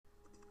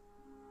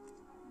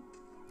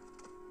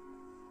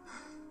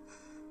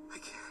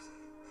can't.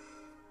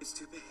 It's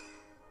too big.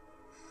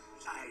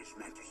 Size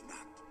matters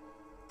not.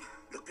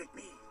 Look at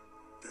me.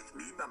 Judge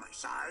me by my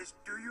size,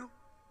 do you?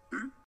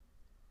 Hmm?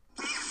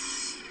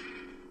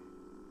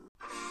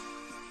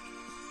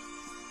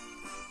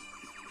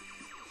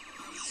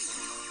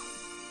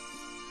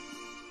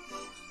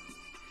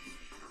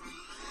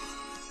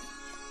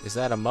 Is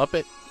that a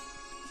Muppet?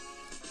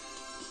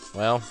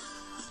 Well,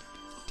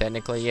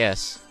 technically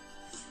yes.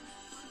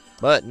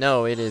 But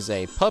no, it is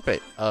a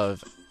puppet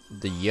of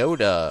the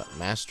Yoda,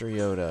 Master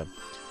Yoda.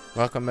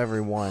 Welcome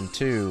everyone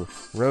to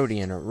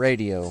Rodian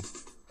Radio.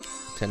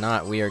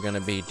 Tonight we are going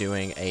to be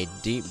doing a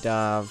deep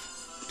dive,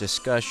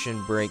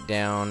 discussion,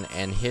 breakdown,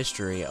 and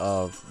history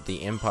of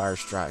The Empire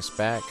Strikes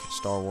Back,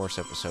 Star Wars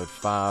Episode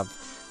 5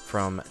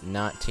 from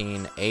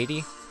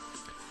 1980.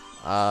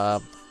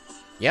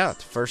 Yeah,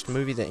 the first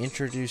movie that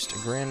introduced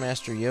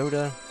Grandmaster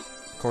Yoda.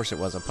 Of course, it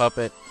was a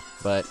puppet,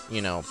 but,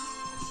 you know,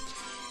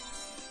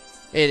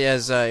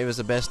 it was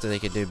the best that they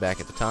could do back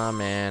at the time,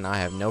 and I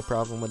have no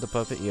problem with the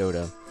puppet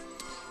Yoda.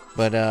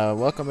 But,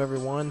 welcome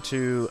everyone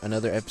to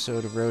another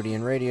episode of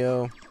Rodian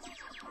Radio.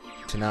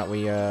 Tonight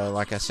we,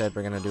 like I said,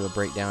 we're going to do a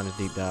breakdown and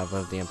deep dive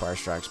of The Empire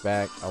Strikes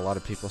Back. A lot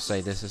of people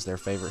say this is their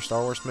favorite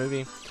Star Wars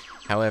movie.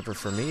 However,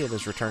 for me, it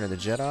is Return of the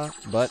Jedi,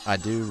 but I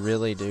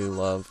really do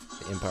love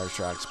The Empire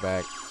Strikes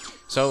Back.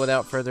 So,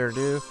 without further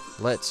ado,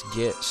 let's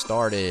get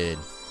started.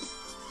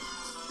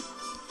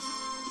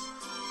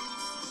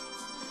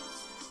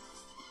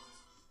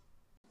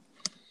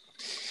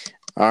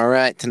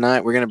 Alright,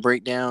 tonight we're going to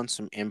break down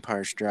some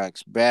Empire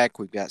Strikes Back.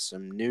 We've got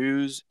some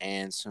news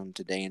and some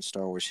Today in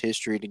Star Wars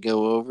history to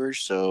go over,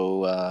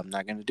 so I'm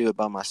not going to do it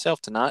by myself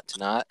tonight.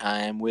 Tonight I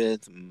am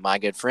with my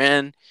good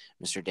friend,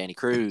 Mr. Danny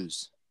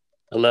Cruz.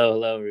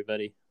 Hello,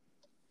 everybody.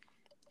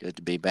 Good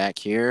to be back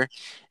here,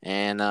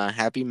 and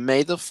happy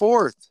May the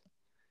 4th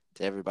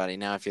to everybody.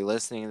 Now, if you're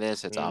listening to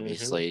this, it's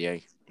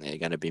obviously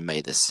going to be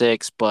May the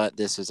 6th, but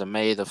this is a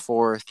May the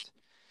 4th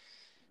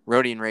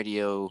Rodian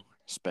Radio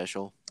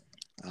special.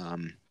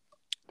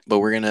 But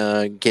we're going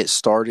to get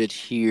started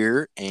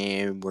here,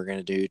 and we're going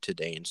to do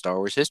Today in Star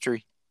Wars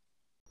history.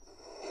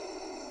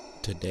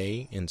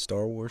 Today in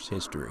Star Wars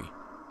history.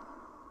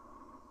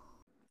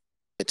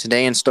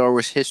 Today in Star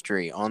Wars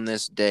history, on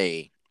this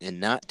day in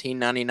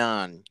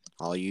 1999,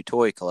 all you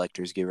toy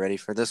collectors, get ready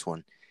for this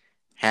one.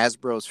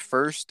 Hasbro's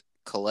first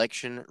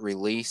collection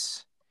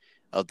release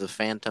of the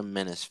Phantom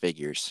Menace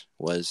figures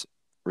was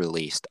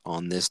released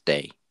on this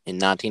day in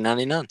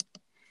 1999.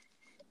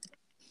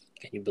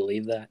 Can you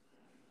believe that?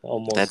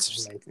 Almost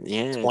That's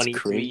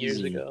 23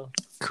 years ago.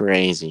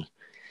 Crazy.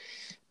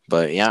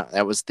 But yeah,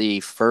 that was the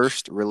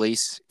first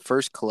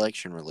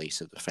collection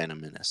release of the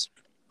Phantom Menace.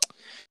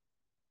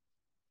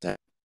 That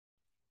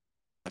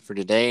for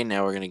today.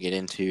 Now we're going to get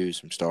into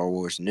some Star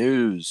Wars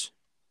news.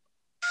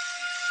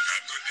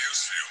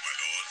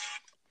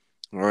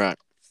 All right,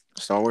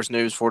 Star Wars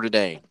news for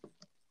today.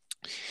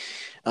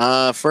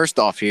 First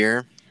off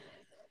here,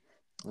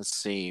 let's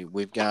see.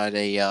 We've got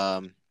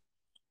a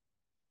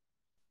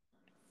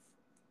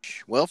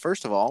well,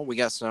 first of all, we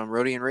got some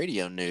Rodian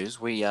Radio news.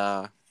 We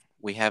have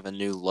a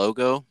new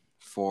logo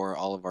for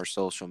all of our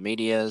social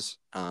medias.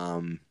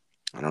 I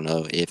don't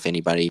know if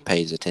anybody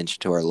pays attention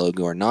to our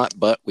logo or not,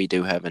 but we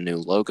do have a new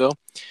logo.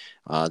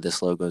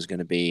 This logo is going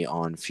to be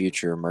on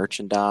future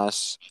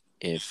merchandise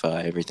if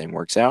everything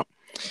works out.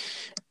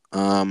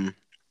 And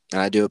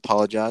I do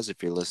apologize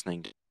if you're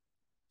listening to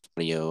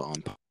audio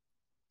on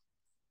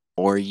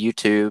or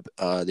YouTube.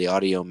 The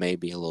audio may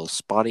be a little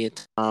spotty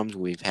at times.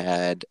 We've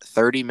had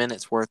 30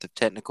 minutes worth of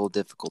technical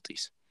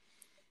difficulties.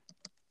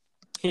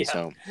 Yeah,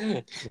 so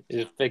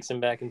just fixing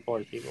back and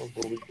forth, people.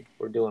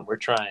 We're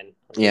trying.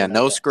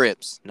 No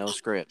scripts.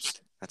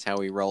 That's how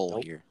we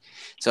roll here.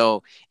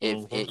 So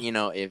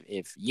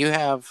if you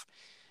have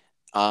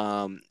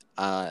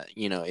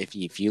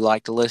if you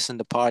like to listen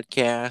to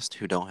podcasts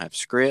who don't have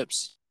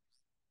scripts,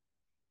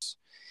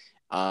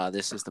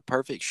 this is the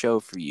perfect show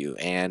for you.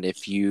 And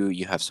if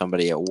you have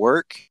somebody at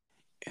work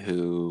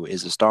who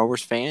is a Star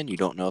Wars fan, you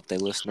don't know if they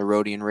listen to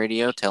Rodian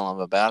Radio, tell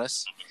them about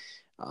us.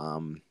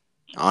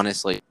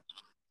 Honestly,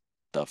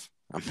 stuff.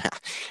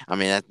 I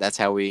mean that's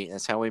how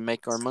we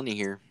make our money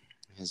here.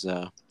 Is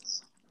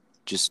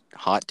just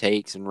hot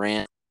takes and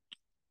rant.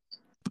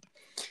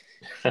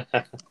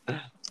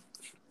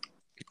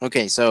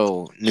 Okay,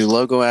 so new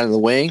logo out of the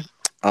way.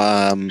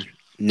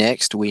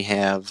 Next we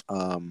have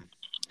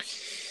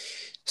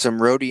some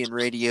Rodian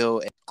Radio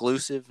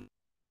exclusive.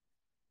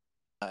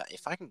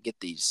 If I can get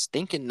these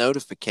stinking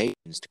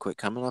notifications to quit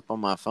coming up on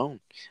my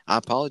phone. I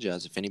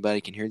apologize if anybody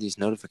can hear these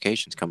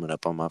notifications coming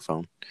up on my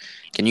phone.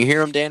 Can you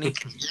hear them, Danny?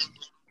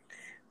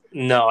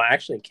 No, I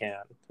actually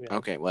can't. Yeah.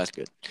 Okay, well, that's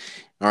good.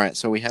 All right,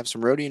 so we have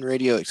some Rodian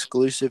Radio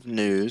exclusive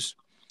news.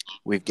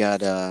 We've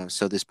got,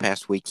 so this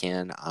past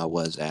weekend, I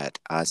was at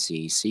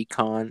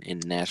ICCCon in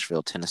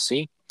Nashville,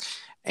 Tennessee,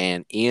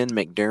 and Ian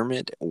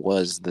McDermott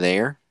was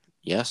there.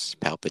 Yes,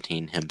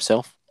 Palpatine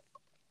himself.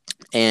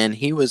 And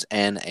he was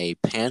in a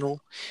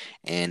panel,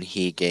 and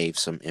he gave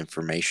some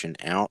information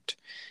out.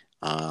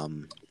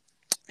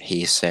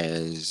 he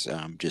says,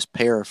 just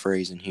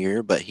paraphrasing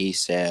here, but he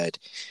said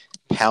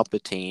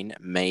Palpatine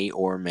may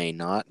or may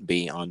not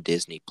be on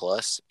Disney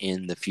Plus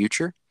in the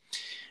future.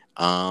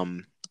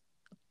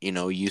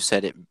 You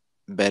said it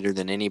better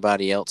than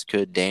anybody else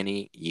could,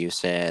 Danny. You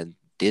said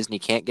Disney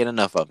can't get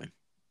enough of him.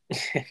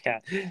 Yeah,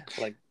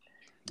 like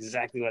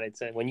exactly what I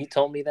said. When you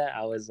told me that,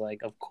 I was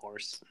like, of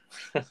course.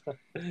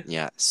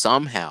 Yeah,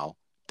 somehow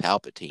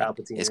Palpatine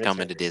is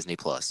coming to returns. Disney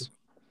Plus.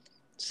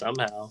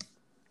 Somehow.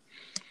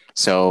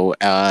 So,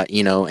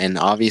 and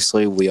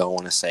obviously we all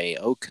want to say,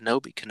 oh,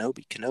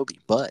 Kenobi.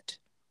 But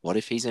what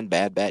if he's in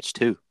Bad Batch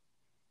 2?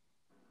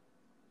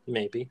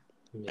 Maybe.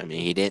 I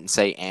mean, he didn't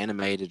say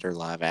animated or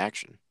live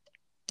action,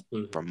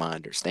 from my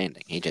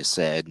understanding. He just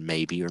said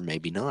maybe or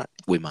maybe not.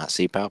 We might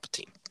see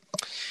Palpatine.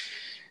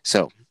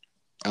 So,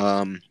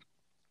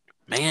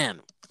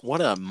 man,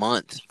 what a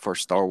month for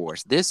Star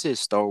Wars. This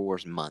is Star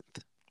Wars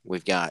month.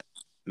 We've got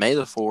May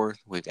the 4th.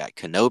 We've got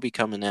Kenobi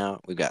coming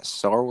out. We've got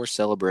Star Wars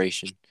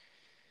Celebration.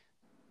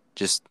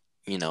 Just,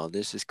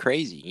 this is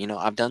crazy.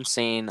 I've done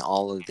seeing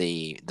all of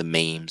the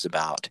memes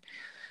about,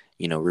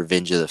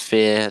 Revenge of the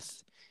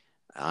 5th.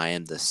 I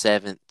am the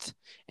 7th.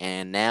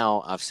 And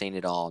now I've seen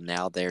it all.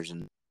 Now there's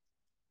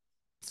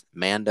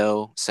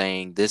Mando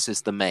saying, this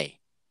is the May.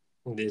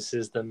 This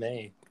is the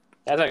May.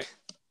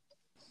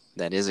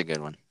 That is a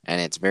good one.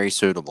 And it's very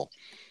suitable.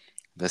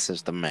 This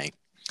is the May.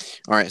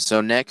 All right.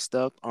 So next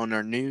up on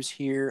our news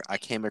here, I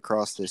came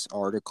across this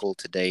article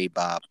today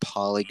by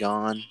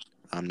Polygon.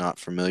 I'm not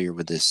familiar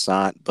with this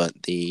site,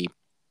 but the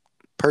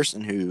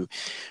person who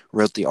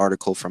wrote the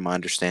article, from my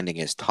understanding,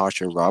 is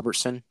Tasha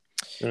Robertson.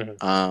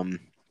 Mm-hmm.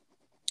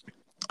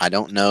 I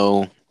don't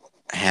know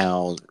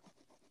how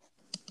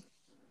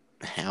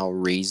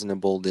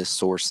reasonable this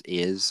source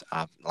is.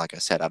 Like I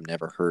said, I've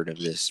never heard of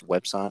this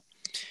website.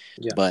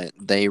 Yeah. But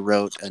they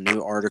wrote a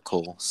new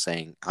article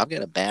saying, I've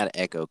got a bad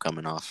echo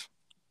coming off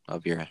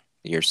of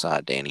your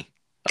side, Danny.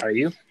 Are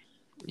you?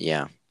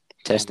 Yeah.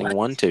 Testing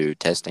 1 2.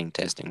 Testing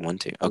 1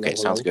 2. Okay,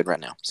 sounds good right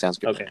now.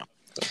 Right now.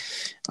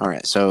 All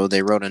right, so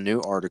they wrote a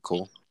new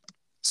article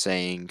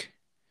saying,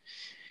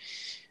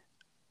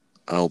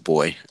 oh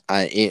boy,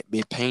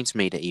 it pains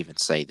me to even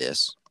say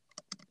this.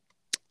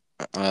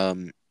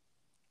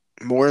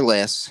 More or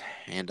less,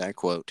 and I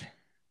quote,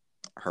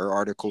 her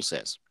article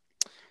says,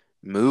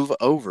 move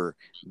over,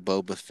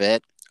 Boba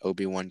Fett,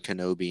 Obi-Wan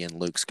Kenobi, and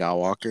Luke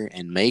Skywalker,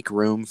 and make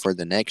room for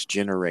the next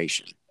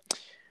generation.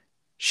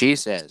 She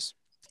says,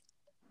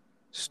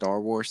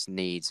 Star Wars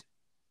needs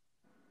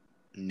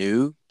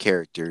new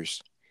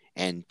characters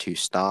and to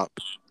stop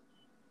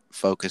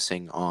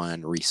focusing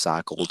on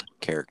recycled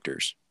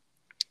characters.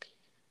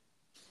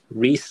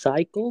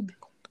 Recycled?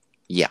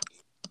 Yeah,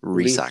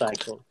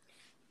 recycled.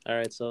 All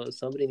right, so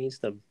somebody needs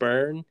to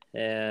burn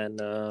and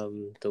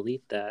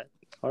delete that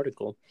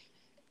article.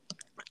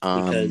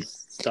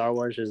 Because Star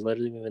Wars has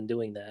literally been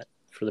doing that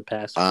for the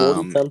past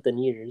 40-something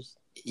years.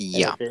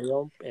 Yeah.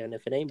 And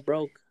if it ain't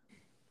broke,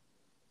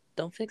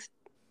 don't fix it.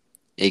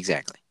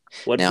 Exactly.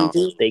 What did we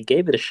do? They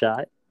gave it a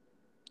shot,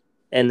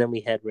 and then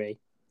we had Rey.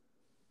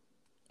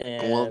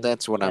 Well,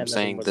 that's what I'm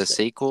saying. The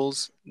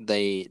sequels,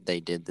 they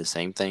did the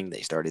same thing.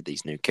 They started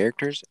these new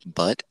characters,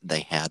 but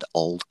they had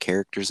old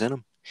characters in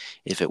them.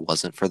 If it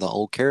wasn't for the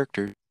old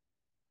characters,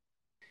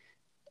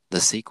 the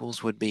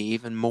sequels would be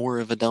even more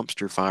of a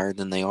dumpster fire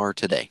than they are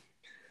today.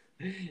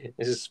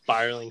 It's a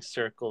spiraling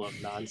circle of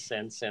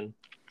nonsense and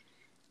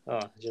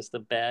just a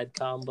bad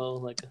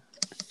combo.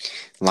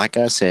 Like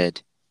I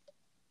said,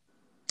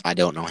 I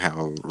don't know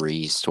how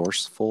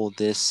resourceful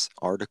this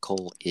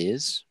article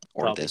is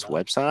or this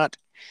website,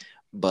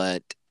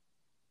 but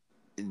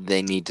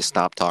they need to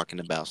stop talking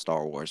about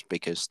Star Wars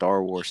because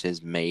Star Wars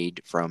is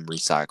made from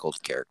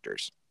recycled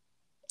characters.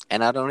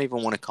 And I don't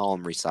even want to call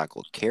them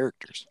recycled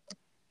characters.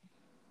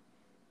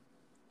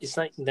 It's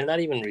like they're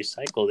not even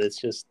recycled. It's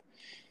just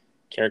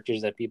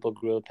characters that people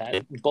grew up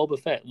at. Boba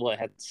Fett,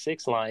 had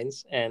 6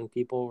 lines, and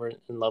people were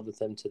in love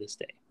with him to this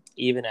day,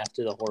 even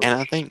after the horror. And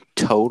I think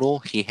total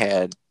he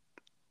had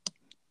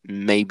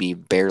maybe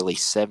barely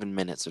 7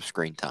 minutes of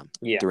screen time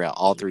throughout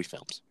all 3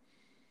 films.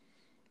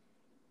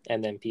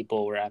 And then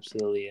people were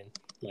absolutely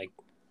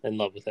in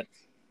love with it.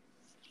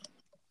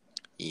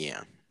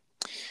 Yeah.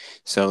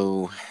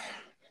 So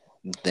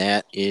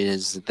that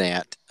is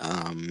that.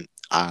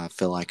 I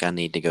feel like I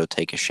need to go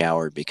take a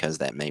shower because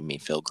that made me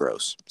feel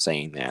gross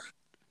saying that.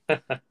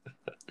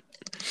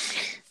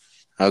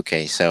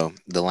 Okay, so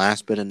the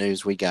last bit of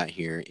news we got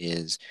here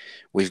is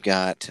we've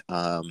got,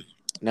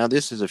 now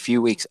this is a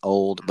few weeks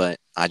old,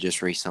 but I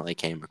just recently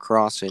came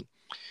across it.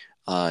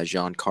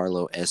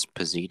 Giancarlo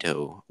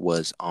Esposito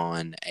was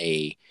on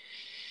a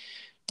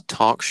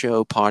talk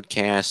show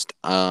podcast.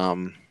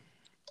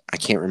 I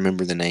can't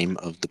remember the name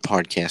of the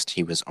podcast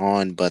he was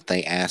on, but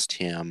they asked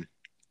him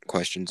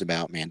questions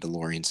about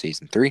Mandalorian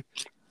Season 3.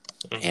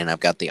 And I've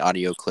got the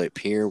audio clip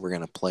here. We're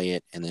going to play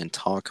it and then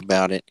talk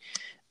about it.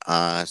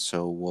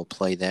 So we'll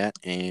play that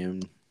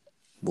and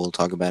we'll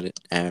talk about it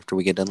after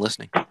we get done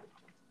listening.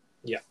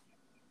 Yeah.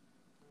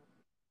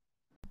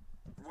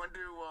 When do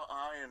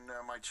I and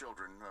my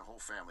children, the whole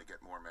family,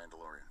 get more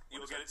Mandalorian.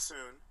 You'll get it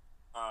soon.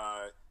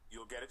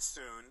 You'll get it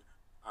soon.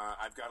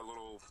 I've got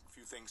a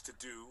few things to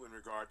do in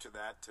regard to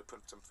that, to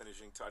put some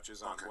finishing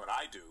touches on what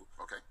I do.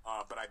 Okay.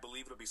 But I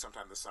believe it'll be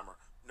sometime this summer.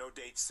 No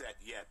date set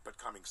yet, but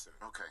coming soon.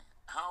 Okay.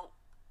 How?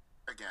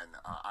 Again,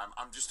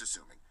 I'm just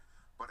assuming,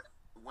 but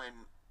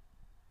when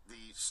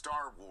the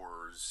Star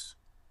Wars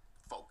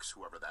folks,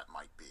 whoever that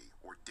might be,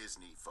 or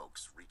Disney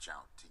folks, reach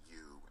out to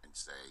you and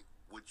say,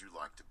 "Would you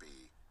like to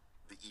be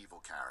the evil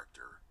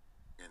character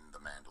in The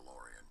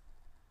Mandalorian,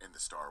 in the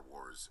Star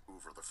Wars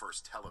Oeuvre, the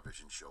first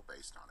television show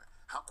based on it?"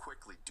 How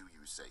quickly do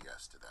you say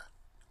yes to that?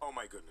 Oh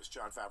my goodness.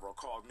 Jon Favreau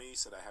called me,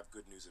 said I have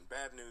good news and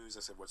bad news. I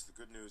said, what's the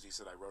good news? He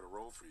said, I wrote a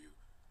role for you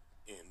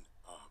in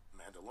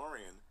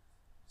Mandalorian,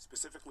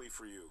 specifically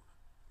for you.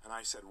 And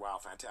I said, wow,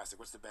 fantastic.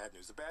 What's the bad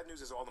news? The bad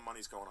news is all the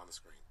money's going on the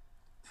screen.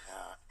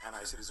 And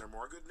I said, is there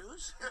more good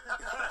news? How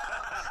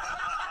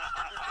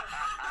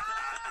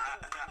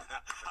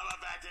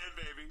about back end,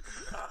 baby?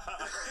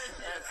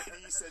 And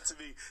he said to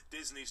me,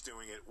 Disney's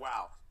doing it.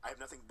 Wow. I have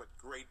nothing but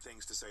great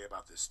things to say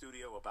about this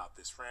studio, about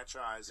this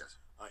franchise, Yes.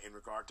 In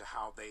regard to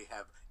how they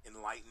have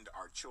enlightened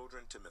our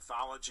children to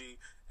mythology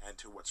and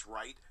to what's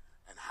right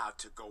and how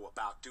to go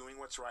about doing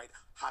what's right,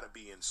 how to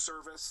be in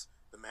service.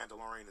 The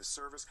Mandalorian is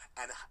service.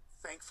 And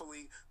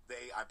thankfully,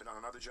 I've been on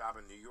another job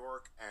in New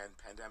York, and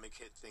pandemic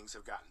hit, things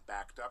have gotten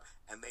backed up,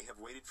 and they have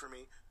waited for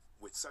me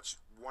with such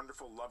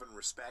wonderful love and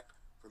respect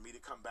for me to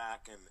come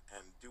back and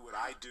do what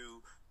I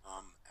do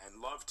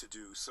and love to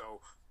do.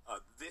 So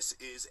this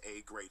is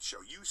a great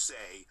show. You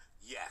say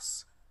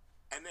yes,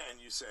 and then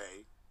you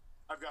say,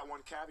 I've got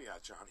one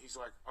caveat, John. He's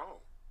like,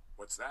 oh,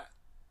 what's that?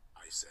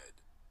 I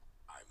said,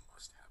 I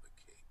must have a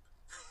cape.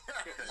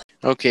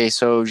 Okay,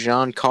 so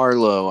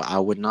Giancarlo, I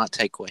would not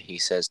take what he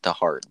says to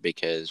heart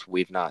because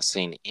we've not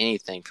seen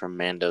anything from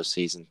Mando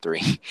Season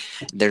 3.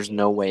 There's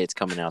no way it's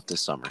coming out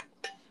this summer.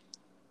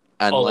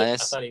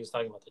 Unless... I thought he was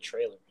talking about the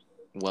trailer.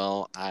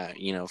 Well,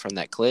 from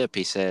that clip,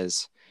 he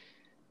says...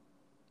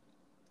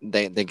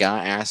 The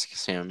guy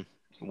asks him,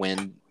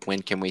 when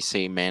can we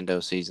see Mando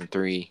Season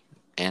 3?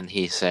 And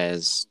he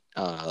says,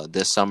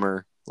 this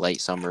summer,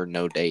 late summer,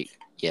 no date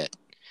yet.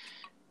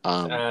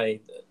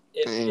 If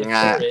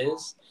there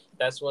is...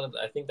 That's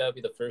I think that would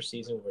be the first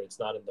season where it's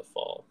not in the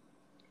fall.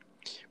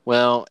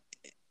 Well,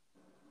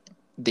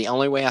 the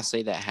only way I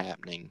see that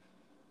happening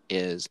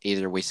is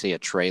either we see a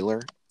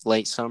trailer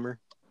late summer.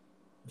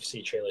 We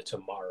see a trailer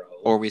tomorrow.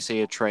 Or we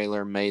see a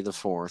trailer May the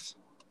 4th.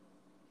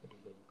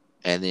 Mm-hmm.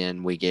 And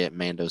then we get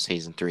Mando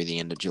Season 3 the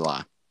end of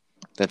July.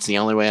 That's the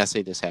only way I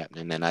see this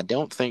happening. And I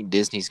don't think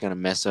Disney's going to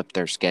mess up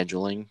their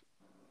scheduling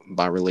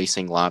by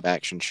releasing live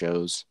action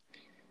shows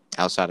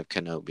outside of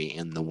Kenobi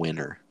in the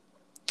winter.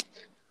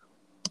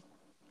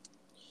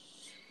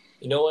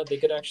 You know what? They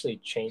could actually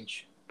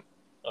change.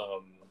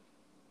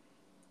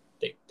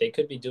 They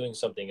could be doing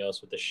something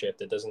else with the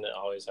shift. It doesn't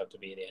always have to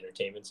be the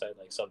entertainment side.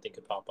 Like something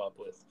could pop up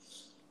with,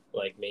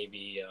 like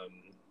maybe,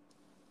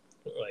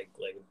 like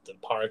the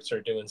parks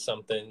are doing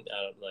something.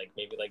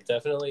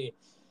 Definitely,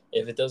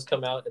 if it does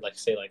come out,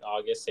 say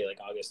August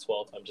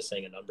 12th. I'm just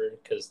saying a number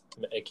because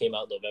it came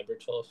out November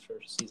 12th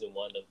for season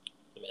 1 of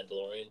The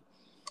Mandalorian.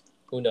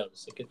 Who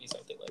knows? It could be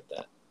something like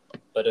that.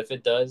 But if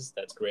it does,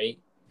 that's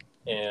great,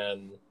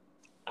 and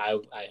I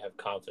have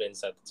confidence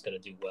that it's going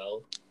to do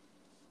well.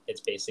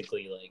 It's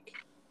basically like...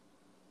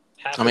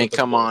 I mean,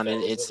 come on.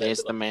 It's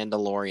The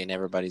Mandalorian.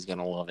 Everybody's going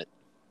to love it.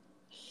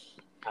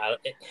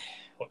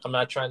 I'm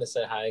not trying to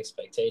set high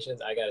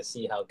expectations. I got to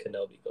see how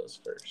Kenobi goes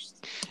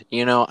first.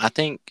 I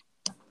think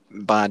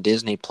by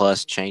Disney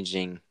Plus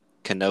changing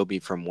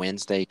Kenobi from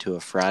Wednesday to a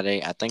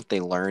Friday, I think they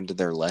learned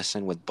their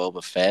lesson with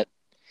Boba Fett,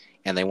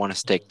 and they want to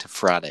stick to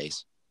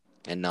Fridays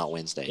and not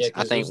Wednesdays. Yeah,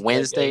 I think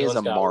Wednesday is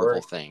a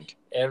Marvel thing.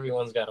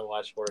 Everyone's got to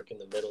watch work in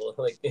the middle,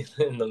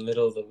 in the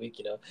middle of the week,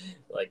 it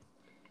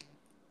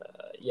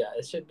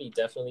should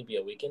definitely be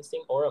a weekend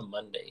thing or a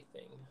Monday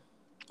thing.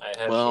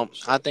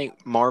 I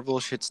think Marvel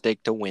should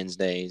stick to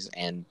Wednesdays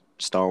and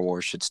Star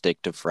Wars should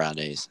stick to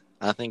Fridays.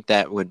 I think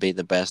that would be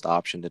the best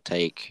option to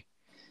take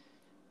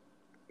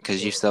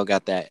because you still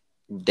got that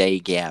day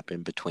gap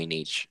in between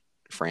each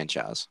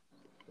franchise.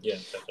 Yeah,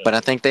 definitely. But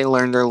I think they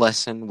learned their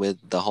lesson with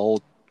the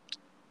whole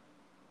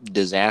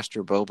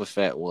disaster Boba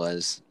Fett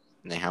was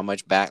and how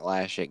much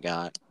backlash it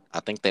got. I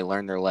think they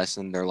learned their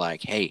lesson. They're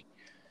like, hey,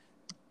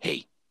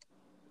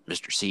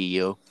 Mr.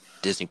 CEO,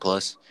 Disney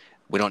Plus,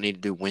 we don't need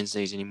to do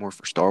Wednesdays anymore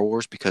for Star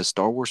Wars because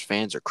Star Wars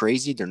fans are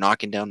crazy. They're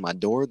knocking down my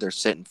door. They're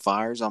setting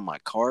fires on my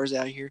cars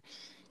out here.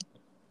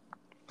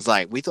 It's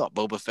like, we thought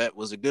Boba Fett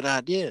was a good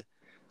idea.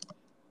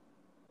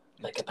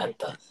 Like a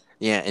panther.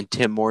 Yeah, and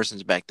Tim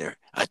Morrison's back there.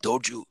 I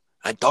told you,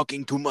 I'm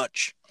talking too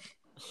much.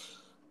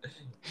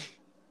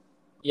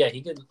 Yeah,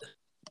 he could.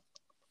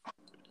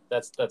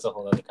 That's a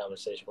whole other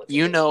conversation.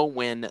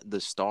 When the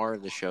star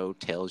of the show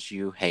tells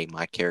you, hey,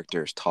 my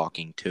character is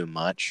talking too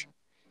much,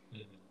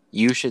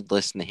 you should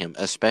listen to him,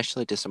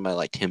 especially to somebody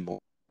like Tim Morrison,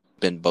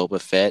 been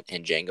Boba Fett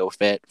and Jango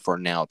Fett for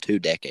now 2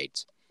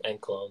 decades. And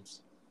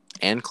clones.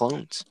 And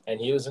clones. And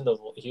he was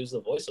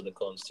the voice of the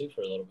clones too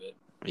for a little bit.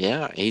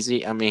 Yeah,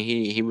 I mean,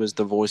 he was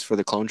the voice for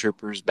the Clone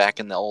Troopers back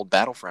in the old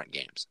Battlefront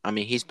games. I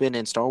mean, he's been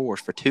in Star Wars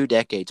for 2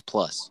 decades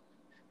plus,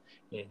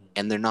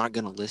 and they're not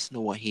going to listen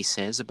to what he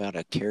says about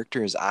a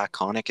character as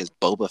iconic as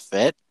Boba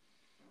Fett.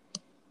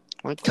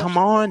 Like, come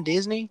on,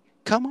 Disney,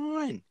 come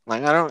on!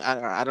 Like,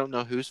 I don't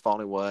know whose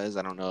fault it was.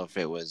 I don't know if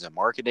it was a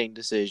marketing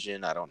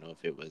decision. I don't know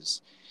if it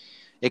was.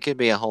 It could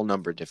be a whole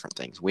number of different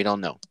things. We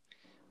don't know,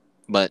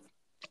 but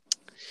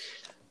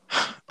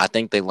I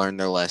think they learned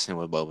their lesson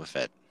with Boba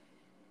Fett.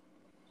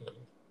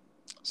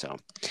 So,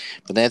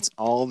 but that's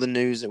all the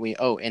news that we.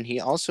 Oh, and he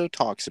also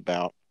talks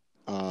about.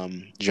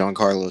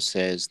 Giancarlo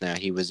says that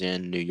he was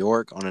in New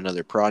York on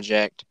another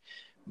project,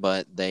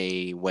 but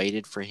they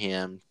waited for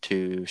him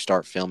to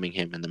start filming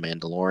him in The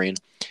Mandalorian.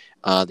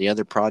 The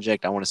other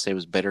project I want to say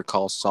was Better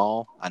Call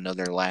Saul. I know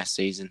their last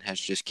season has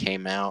just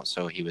came out,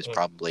 so he was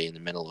probably in the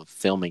middle of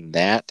filming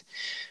that.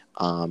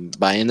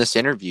 But in this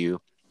interview,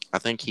 I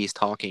think he's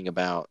talking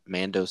about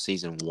Mando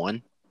season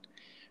 1.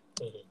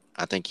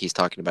 I think he's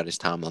talking about his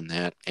time on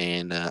that,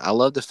 and I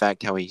love the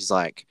fact how he's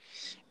like,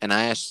 and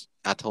I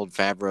told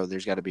Favreau,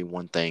 there's got to be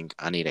one thing,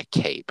 I need a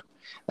cape.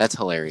 That's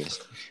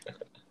hilarious.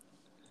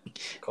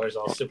 Of course,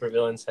 all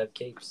supervillains have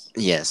capes.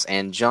 Yes,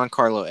 and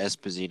Giancarlo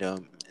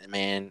Esposito,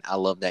 man, I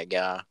love that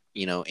guy.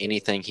 You know,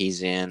 anything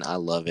he's in, I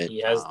love it.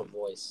 He has the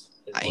voice.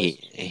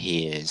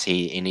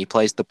 He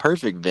plays the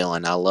perfect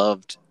villain. I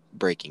loved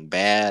Breaking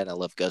Bad. I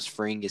love Gus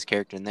Fring, his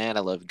character in that. I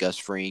love Gus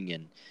Fring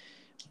in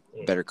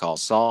Better Call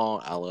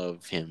Saul. I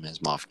love him as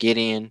Moff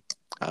Gideon.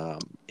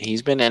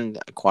 He's been in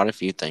quite a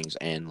few things,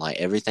 and like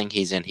everything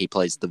he's in, he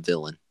plays the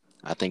villain.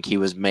 I think he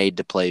was made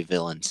to play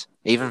villains.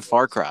 Even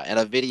Far Cry at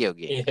a video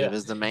game, he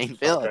was the main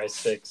villain. Far Cry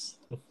 6.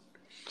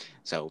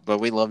 So, but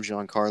we love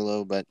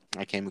Giancarlo. But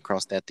I came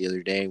across that the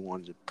other day.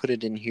 Wanted to put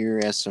it in here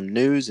as some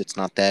news. It's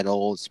not that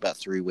old. It's about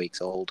 3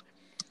 weeks old.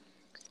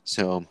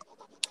 So,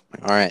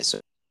 all right. So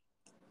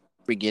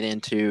we get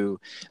into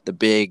the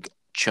big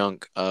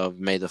chunk of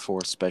May the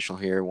 4th special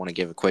here. I want to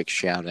give a quick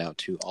shout out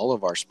to all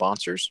of our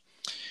sponsors.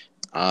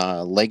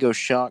 Lego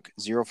Shock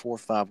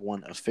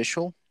 0451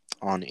 official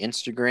on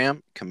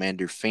Instagram,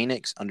 Commander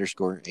Phoenix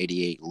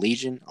 _88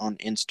 Legion on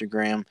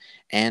Instagram,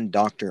 and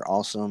Dr.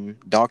 Awesome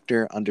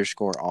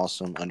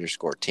 _awesome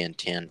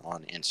 _1010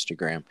 on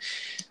Instagram.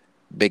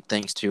 Big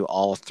thanks to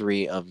all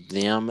three of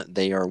them.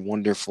 They are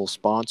wonderful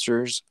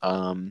sponsors.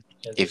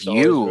 If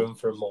you room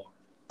for more.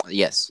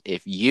 Yes,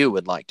 if you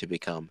would like to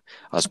become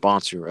a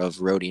sponsor of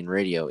Rodian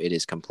Radio, it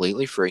is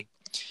completely free.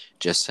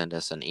 Just send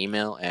us an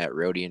email at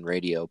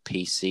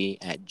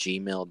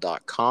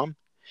rodianradiopc@gmail.com.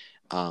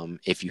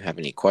 If you have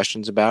any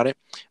questions about it.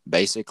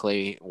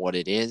 Basically, what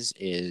it is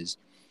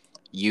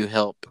you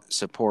help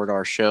support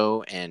our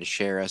show and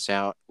share us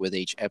out with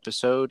each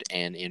episode,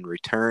 and in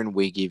return,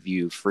 we give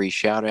you free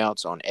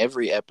shout-outs on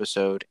every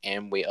episode,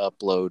 and we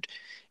upload.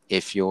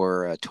 If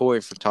you're a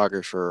toy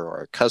photographer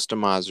or a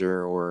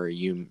customizer or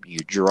you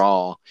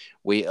draw,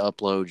 we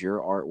upload your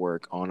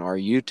artwork on our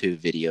YouTube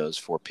videos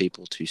for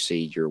people to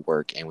see your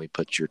work, and we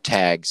put your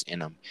tags in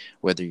them,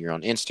 whether you're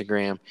on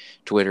Instagram,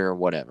 Twitter, or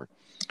whatever.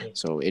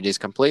 So it is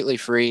completely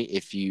free.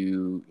 If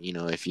you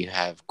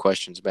have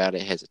questions about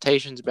it,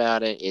 hesitations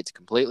about it, it's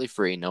completely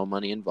free. No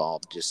money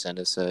involved. Just send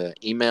us an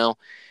email,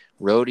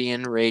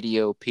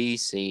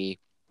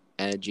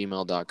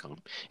 rodianradiopc@gmail.com.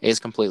 It's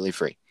completely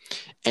free.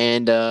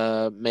 And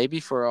maybe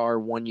for our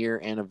 1-year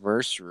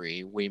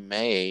anniversary, we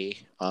may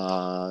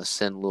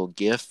send a little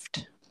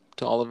gift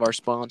to all of our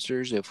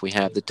sponsors if we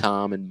have the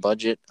time and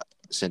budget.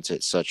 Since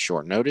it's such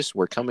short notice,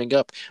 we're coming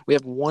up. We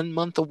have 1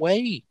 month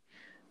away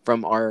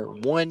from our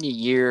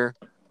 1-year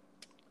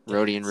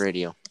Rodian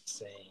Radio.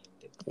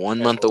 1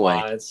 month away. A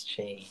lot's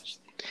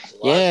changed.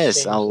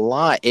 A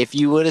lot. If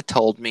you would have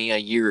told me a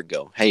year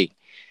ago, hey,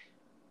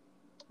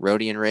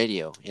 Rodian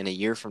Radio in a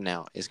year from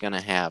now is going to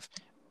have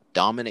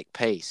Dominic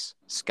Pace,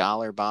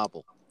 Skylar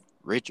Bible,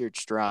 Richard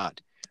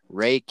Stride,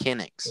 Ray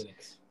Kinnix,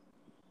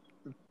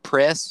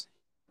 press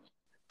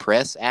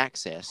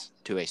access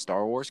to a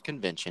Star Wars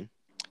convention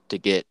to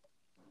get,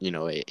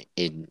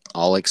 in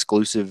all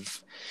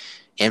exclusive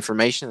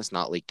information that's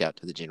not leaked out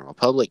to the general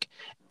public,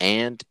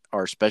 and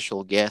our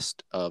special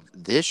guest of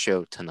this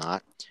show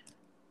tonight,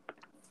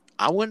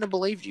 I wouldn't have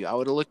believed you. I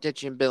would have looked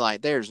at you and been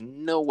like, there's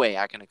no way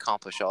I can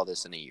accomplish all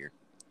this in a year.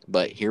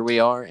 But here we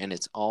are, and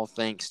it's all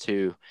thanks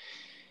to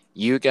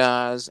you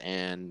guys,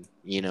 and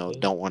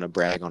don't want to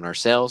brag on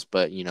ourselves,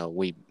 but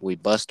we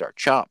bust our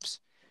chops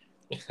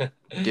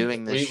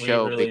doing this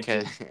show really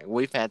because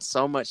we've had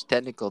so much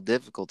technical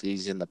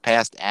difficulties in the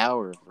past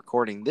hour of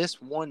recording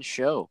this one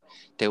show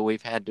that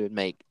we've had to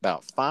make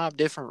about 5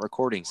 different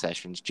recording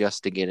sessions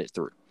just to get it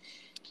through.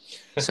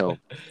 So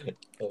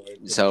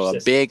a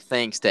big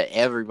thanks to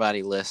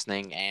everybody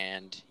listening,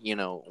 and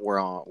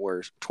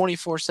we're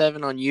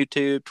 24/7 on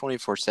YouTube,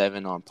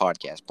 24/7 on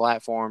podcast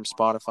platforms,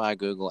 Spotify,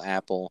 Google,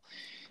 Apple.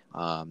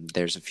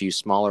 There's a few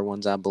smaller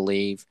ones, I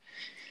believe.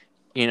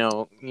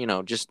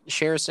 Just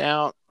share us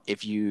out.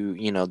 If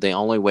the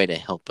only way to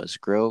help us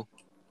grow,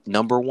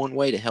 number one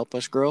way to help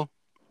us grow,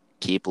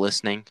 keep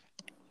listening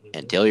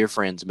and tell your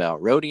friends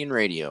about Rodian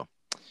Radio.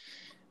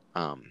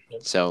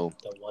 So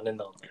the one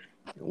and only.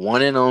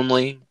 One and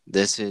only.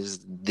 This is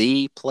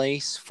the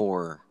place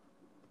for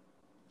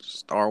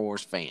Star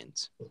Wars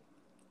fans.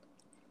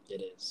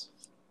 It is.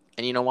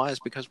 And you know why? It's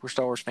because we're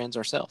Star Wars fans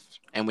ourselves.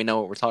 And we know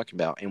what we're talking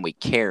about. And we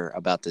care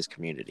about this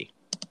community.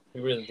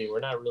 We really do. We're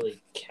not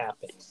really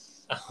capping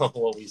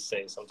what we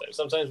say sometimes.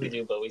 Sometimes we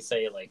do, but we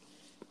say it like,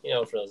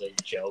 for those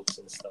like jokes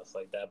and stuff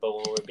like that. But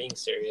when we're being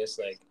serious,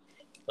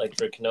 like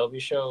for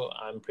Kenobi show,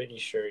 I'm pretty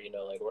sure,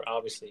 like we're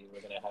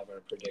gonna have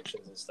our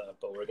predictions and stuff,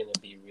 but we're gonna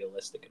be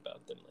realistic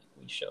about them. Like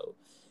we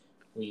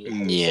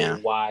say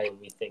why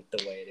we think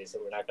the way it is,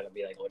 and we're not gonna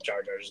be like,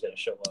 Jar Jar is gonna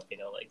show up,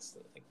 like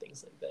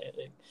things like that.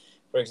 Like,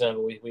 for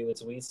example,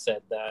 we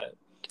said that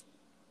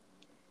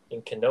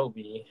in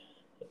Kenobi,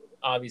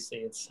 obviously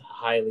it's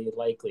highly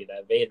likely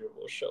that Vader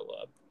will show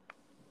up,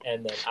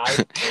 and then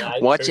I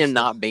watch him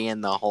not be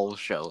in the whole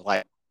show,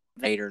 like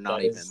Vader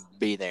not even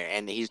be there,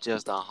 and he's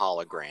just a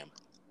hologram.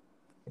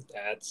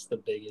 That's the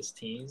biggest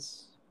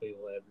tease we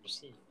will ever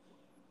see.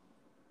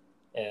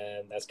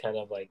 And that's kind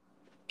of like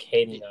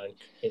hating on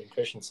Hayden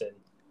Christensen.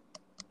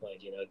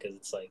 Like, because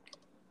it's like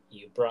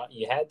you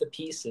had the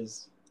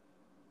pieces,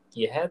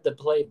 you had the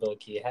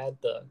playbook, you had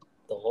the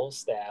whole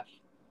staff,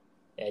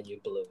 and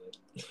you blew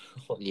it.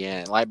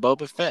 Yeah, like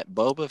Boba Fett.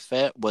 Boba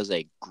Fett was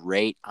a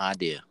great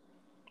idea.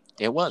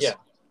 It was. Yeah.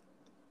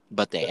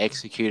 But they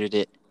executed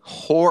it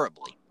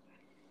horribly.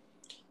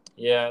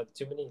 Yeah,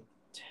 too many.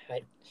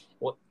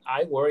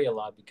 I worry a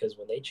lot because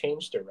when they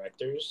change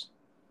directors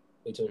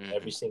between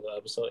every single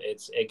episode,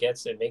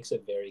 it makes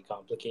it very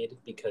complicated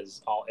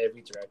because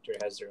every director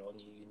has their own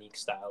unique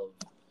style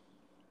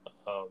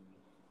of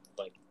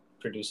like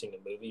producing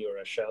a movie or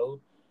a show,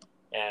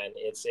 and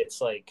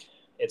it's like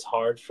it's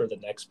hard for the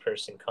next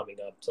person coming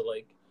up to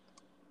like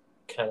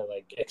kind of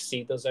like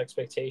exceed those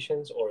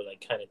expectations or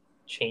like kind of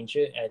change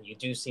it. And you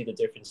do see the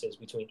differences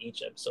between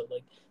each episode.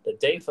 Like the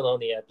Dave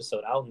Filoni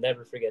episode, I'll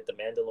never forget the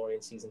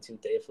Mandalorian season 2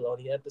 Dave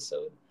Filoni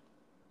episode.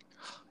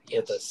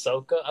 Yes. With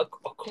Ahsoka, of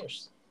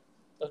course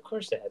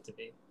it had to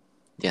be.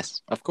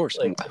 Yes, of course.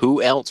 Like,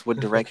 who else would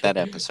direct that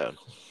episode?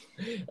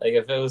 Like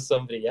if it was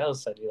somebody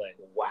else, I'd be like,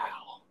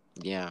 wow.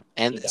 Yeah,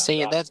 and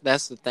see,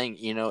 that's the thing.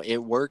 It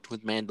worked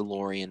with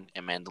Mandalorian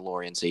and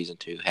Mandalorian season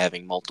 2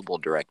 having multiple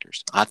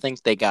directors. I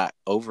think they got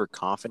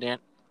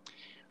overconfident,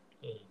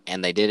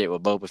 and they did it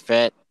with Boba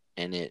Fett,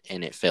 and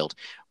it failed.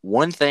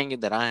 One thing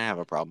that I have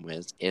a problem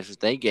with is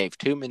they gave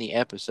too many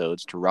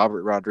episodes to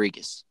Robert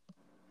Rodriguez.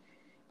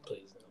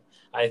 Please no.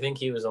 I think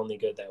he was only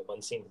good that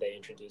one scene they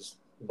introduced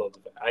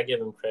Boba Fett. I give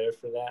him credit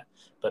for that,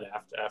 but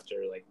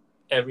after like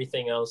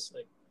everything else,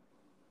 like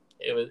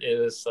it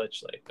was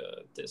such like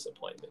a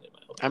disappointment in my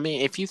opinion. I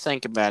mean, if you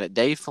think about it,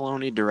 Dave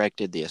Filoni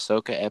directed the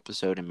Ahsoka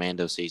episode in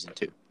Mando season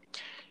 2.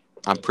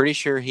 I'm pretty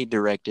sure he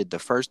directed the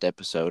first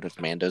episode of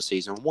Mando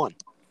season 1.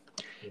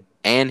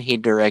 And he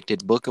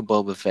directed Book of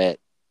Boba Fett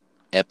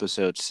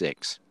episode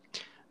 6.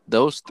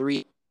 Those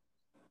 3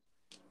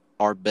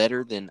 are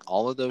better than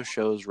all of those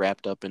shows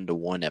wrapped up into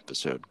one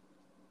episode.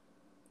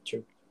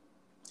 True.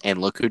 And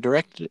look who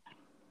directed it.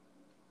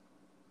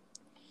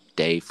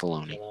 Dave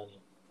Filoni.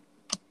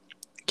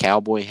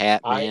 Cowboy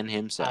hat man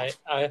himself.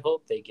 I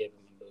hope they give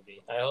him a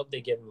movie. I hope they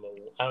give him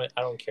I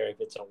don't care if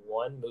it's a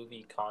one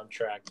movie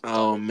contract.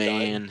 Oh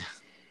man. Done.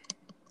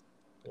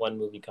 One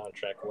movie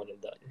contract, one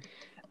and done.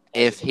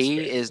 If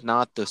he is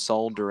not the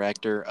sole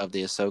director of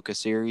the Ahsoka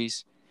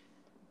series,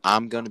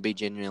 I'm going to be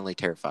genuinely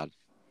terrified.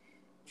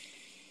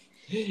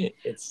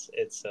 It's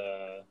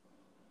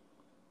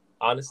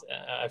honestly,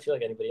 I feel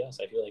like anybody else.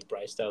 I feel like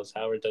Bryce Dallas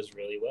Howard does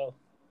really well.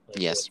 Like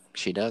yes,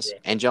 she does.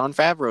 Director. And Jon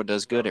Favreau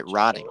does good at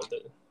writing.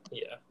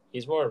 Yeah,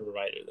 he's more of a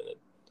writer than it.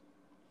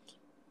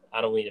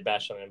 I don't mean to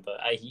bash on him, but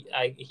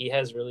he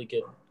has really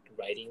good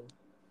writing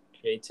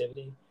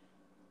creativity.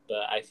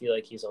 But I feel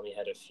like he's only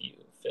had a few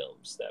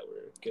films that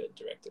were good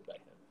directed by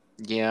him.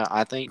 Yeah,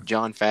 I think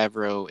Jon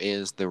Favreau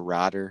is the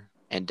writer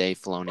and Dave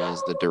Filoni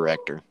is the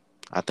director.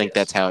 I think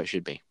that's how it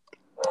should be.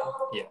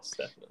 Yes,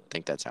 definitely. I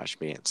think that's how it should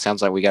be. It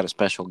sounds like we got a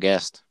special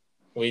guest.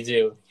 We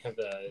do. We have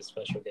a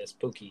special guest,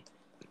 Pookie.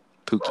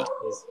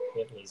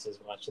 He's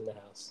just watching the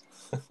house.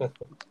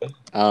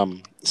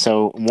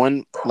 So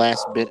one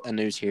last bit of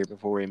news here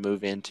before we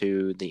move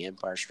into the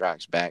Empire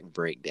Strikes Back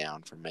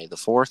breakdown for May the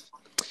 4th.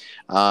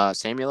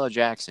 Samuel L.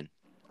 Jackson.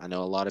 I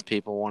know a lot of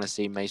people want to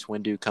see Mace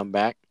Windu come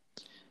back.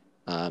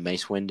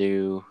 Mace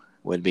Windu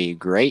would be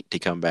great to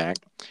come back,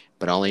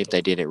 but only if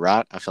they did it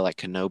right. I feel like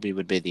Kenobi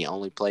would be the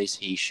only place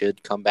he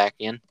should come back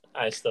in.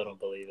 I still don't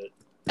believe it.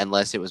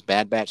 Unless it was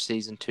Bad Batch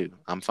Season 2.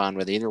 I'm fine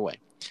with either way.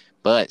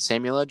 But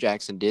Samuel L.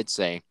 Jackson did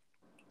say,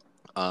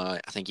 I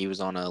think he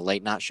was on a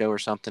late night show or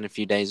something a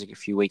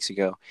few weeks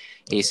ago.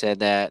 He said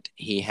that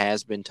he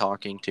has been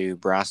talking to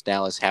Bryce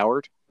Dallas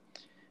Howard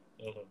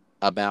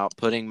about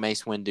putting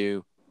Mace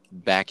Windu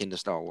back into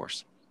Star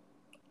Wars.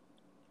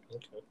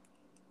 Okay.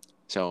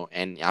 So,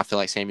 and I feel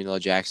like Samuel L.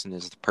 Jackson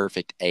is the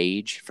perfect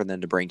age for them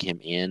to bring him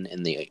in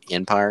the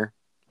Empire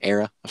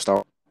era of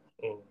Star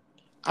Wars.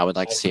 I would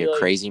like to see a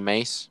crazy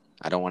Mace.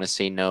 I don't want to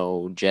see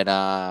no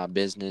Jedi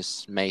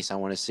business Mace. I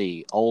want to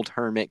see old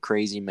hermit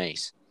crazy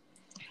Mace.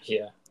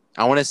 Yeah.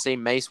 I want to see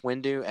Mace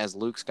Windu as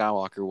Luke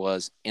Skywalker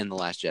was in The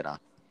Last Jedi.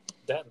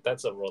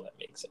 That's a role that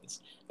makes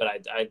sense. But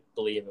I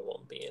believe it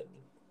won't be in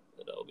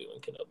the Obi-Wan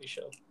Kenobi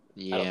show.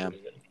 Yeah. I don't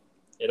believe it.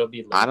 It'll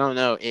be I don't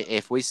know.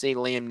 If we see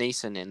Liam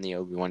Neeson in the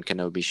Obi-Wan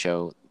Kenobi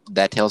show,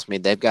 that tells me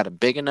they've got a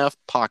big enough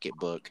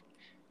pocketbook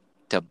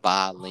to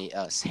buy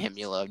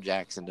Samuel L.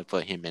 Jackson to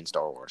put him in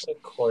Star Wars.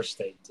 Of course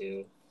they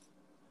do.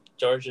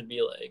 George would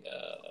be like,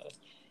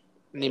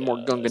 Need more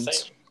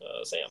Gungans.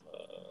 Sam.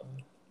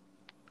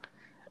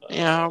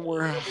 Yeah,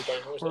 we're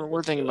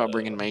thinking about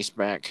bringing Mace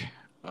back.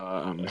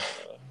 Want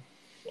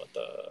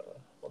the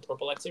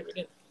purple lightsaber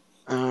again?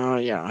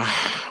 Yeah,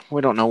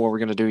 we don't know what we're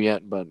gonna do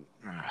yet, but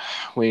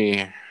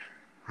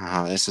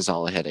this is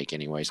all a headache,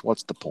 anyways.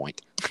 What's the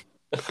point?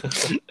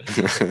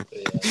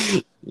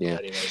 Yeah.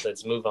 Anyways,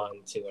 let's move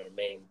on to our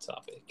main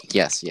topic.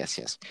 Yes.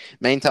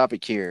 Main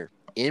topic here: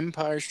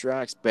 Empire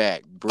Strikes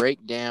Back.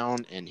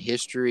 Breakdown and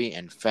history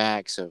and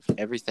facts of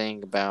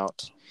everything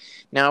about.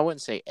 Now, I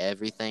wouldn't say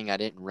everything. I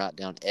didn't write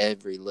down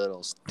every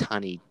little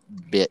tiny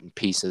bit and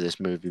piece of this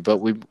movie, but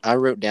I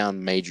wrote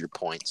down major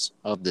points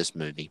of this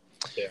movie.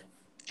 Yeah.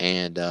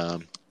 And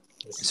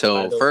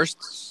so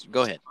first,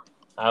 go ahead.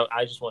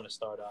 I just want to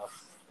start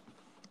off.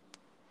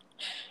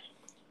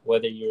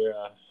 Whether you're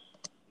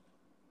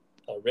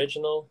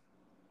original,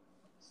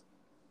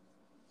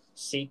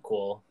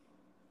 sequel,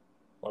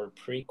 or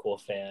prequel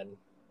fan,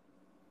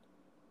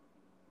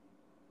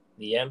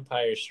 The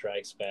Empire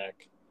Strikes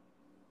Back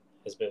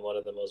has been one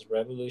of the most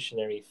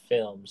revolutionary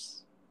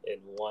films in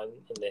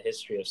the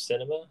history of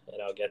cinema, and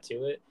I'll get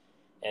to it,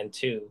 and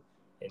two,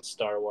 in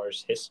Star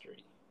Wars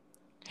history.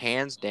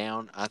 Hands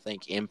down, I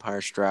think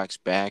Empire Strikes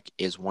Back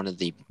is one of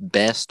the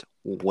best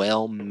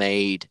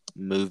well-made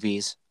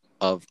movies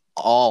of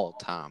all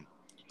time.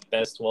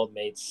 Best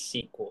well-made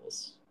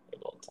sequels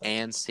of all time.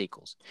 And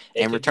sequels.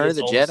 It and could Return be of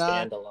the its own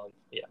Jedi. standalone.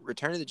 Yeah.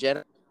 Return of the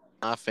Jedi,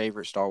 my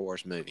favorite Star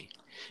Wars movie.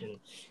 Mm.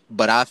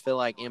 But I feel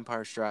like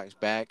Empire Strikes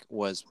Back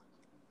was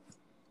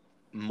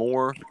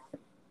more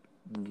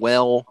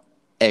well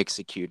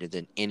executed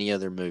than any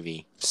other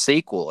movie,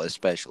 sequel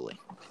especially.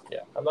 Yeah,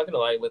 I'm not gonna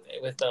lie. With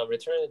Return of the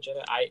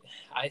Jedi,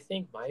 I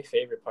think my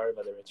favorite part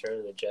about the Return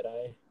of the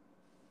Jedi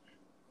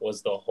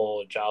was the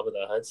whole Jabba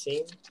the Hutt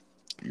scene.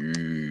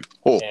 And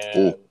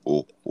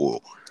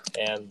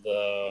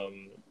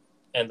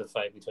the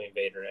fight between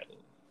Vader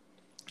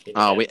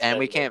and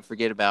we can't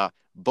forget about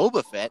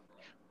Boba Fett.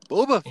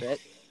 Where's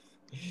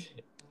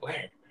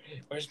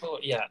Boba?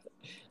 Yeah,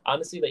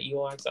 honestly, the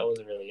Ewoks, I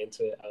wasn't really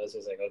into it. I was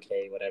just like,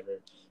 okay, whatever.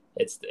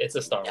 It's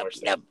a Star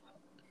Wars thing.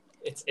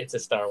 It's a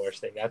Star Wars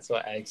thing. That's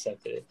why I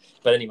accepted it.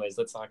 But anyways,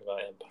 let's talk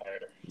about Empire.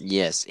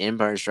 Yes,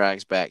 Empire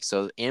Strikes Back.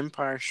 So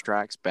Empire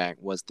Strikes Back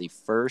was the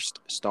first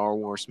Star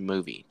Wars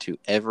movie to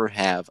ever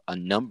have a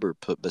number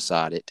put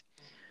beside it,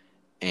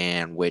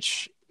 and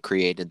which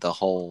created the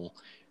whole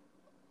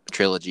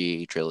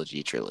trilogy.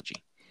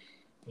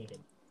 Mm-hmm.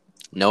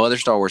 No other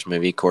Star Wars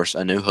movie. Of course,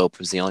 A New Hope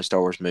was the only Star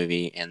Wars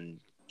movie and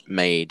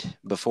made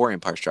before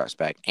Empire Strikes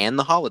Back, and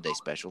the holiday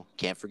special.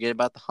 Can't forget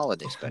about the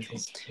holiday special.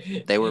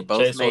 They were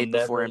both made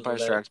before Empire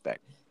Strikes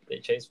Back.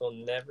 Chase will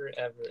never,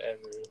 ever,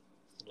 ever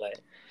let.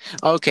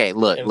 Okay,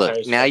 look.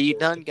 Now you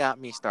done got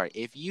me started.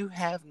 If you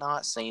have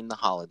not seen the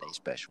holiday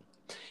special,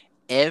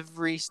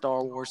 every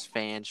Star Wars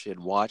fan should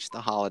watch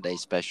the holiday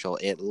special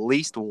at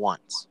least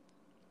once.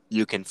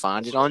 You can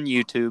find it on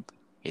YouTube.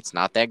 It's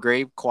not that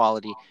great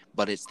quality,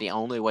 but it's the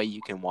only way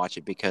you can watch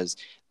it because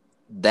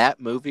that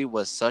movie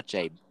was such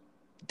a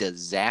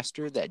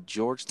disaster that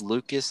George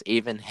Lucas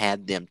even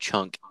had them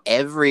chunk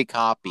every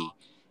copy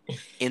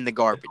in the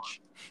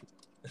garbage.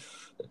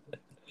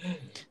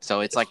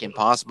 So it's like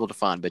impossible to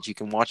find, but you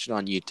can watch it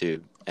on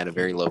YouTube at a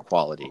very low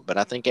quality. But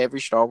I think every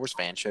Star Wars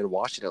fan should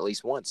watch it at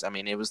least once. I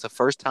mean, it was the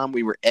first time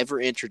we were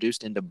ever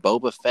introduced into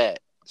Boba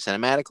Fett,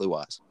 cinematically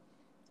wise.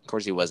 Of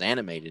course, he was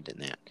animated in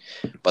that.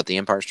 But The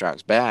Empire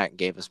Strikes Back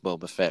gave us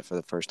Boba Fett for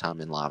the first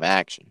time in live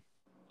action.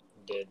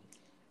 It did.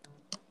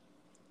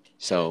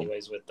 So,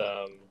 anyways,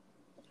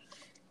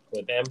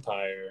 with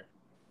Empire,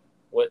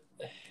 what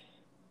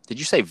did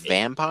you say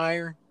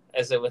vampire?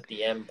 I said with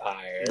the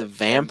Empire. The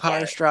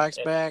Vampire Strikes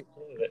Back?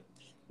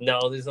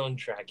 No, there's no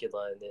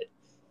Dracula in it.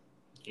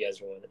 If you guys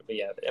were wondering. But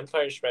yeah, the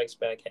Empire Strikes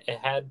Back, it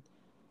had...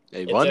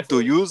 They want to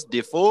use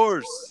the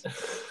Force.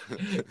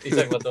 He's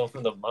talking about the one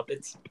from the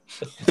Muppets?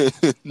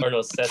 Or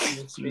no,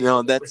 Sesame Street?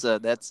 No, that's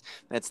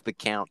the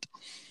Count.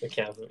 The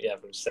Count, from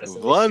Sesame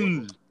Street.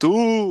 1,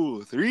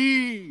 2,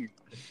 3.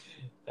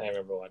 I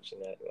remember watching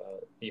that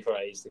before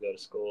I used to go to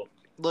school.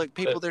 Look,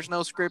 people, there's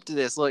no script to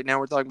this. Look, now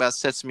we're talking about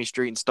Sesame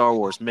Street and Star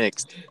Wars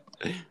mixed.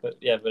 But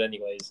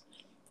anyways,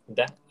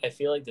 that I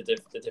feel like the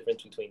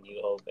difference between New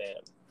Hope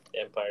and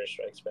Empire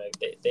Strikes Back,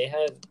 they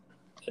had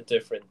a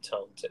different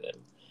tone to them.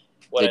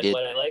 What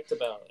I liked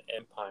about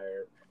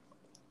Empire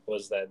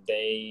was that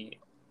they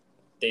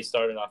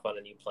started off on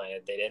a new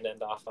planet. They didn't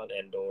end off on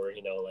Endor.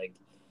 Like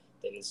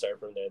they didn't start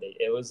from there.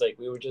 It was like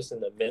we were just in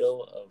the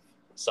middle of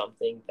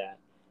something that,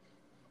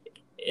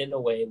 in a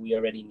way, we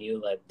already knew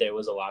that there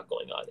was a lot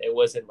going on. It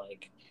wasn't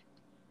like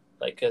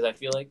because I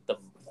feel like the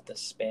the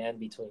span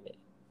between it.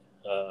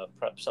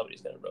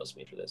 Somebody's gonna roast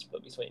me for this,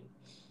 but between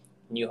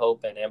New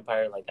Hope and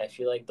Empire, like I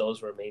feel like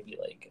those were maybe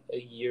like a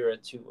year or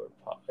two, or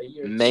a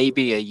year,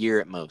 maybe a year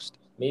at most.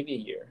 Maybe a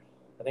year.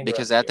 I think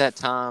because at that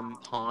time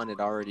Han had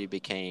already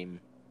became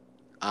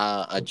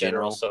a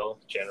general.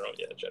 General.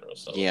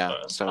 So Yeah.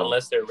 So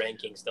unless their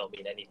rankings don't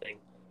mean anything.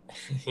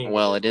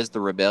 well, it is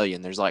the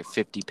rebellion. There's like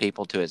 50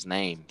 people to his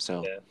name.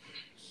 So yeah,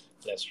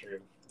 that's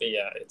true. But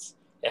yeah, it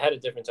had a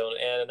different tone.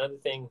 And another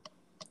thing,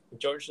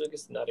 George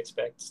Lucas did not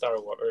expect Star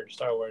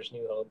Wars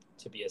New Hope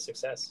to be a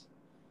success.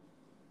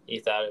 He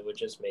thought it would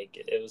just make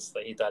it. It was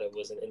like he thought it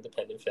was an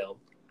independent film.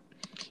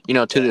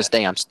 To this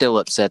day, I'm still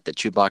upset that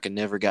Chewbacca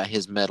never got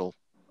his medal.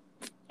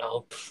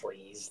 Oh,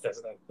 please.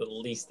 That's not the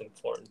least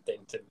important thing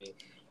to me.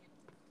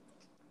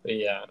 But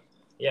yeah.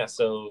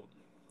 So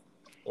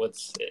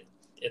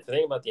the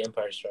thing about The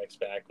Empire Strikes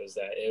Back was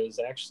that it was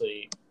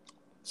actually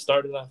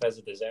started off as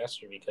a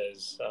disaster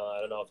because I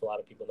don't know if a lot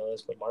of people know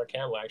this, but Mark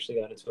Hamill actually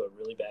got into a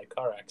really bad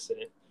car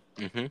accident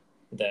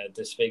that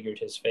disfigured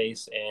his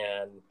face,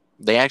 and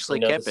they actually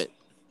kept it.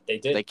 They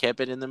did. They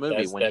kept it in the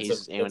movie when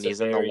he's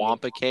in the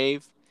Wampa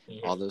cave.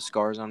 All those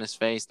scars on his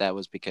face, that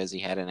was because he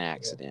had an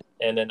accident.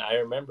 Yeah. And then I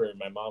remember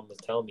my mom was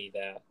telling me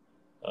that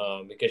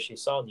because she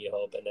saw New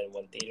Hope, and then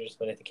when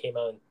it came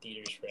out in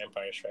theaters for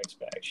Empire Strikes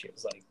Back,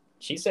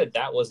 she said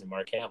that wasn't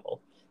Mark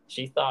Hamill.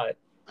 She thought,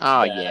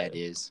 yeah, it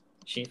is.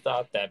 She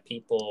thought that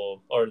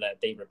that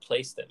they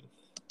replaced him,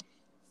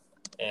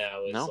 and I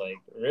was like,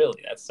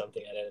 really? That's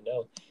something I didn't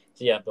know.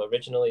 So yeah, but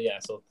originally,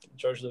 so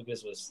George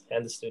Lucas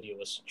and the studio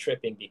was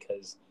tripping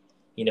because,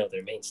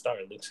 their main star,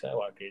 Luke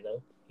Skywalker,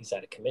 he's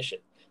out of commission.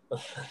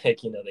 Like,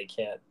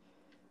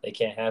 they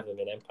can't have him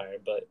in Empire,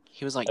 but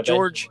he was like,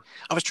 George,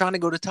 I was trying to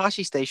go to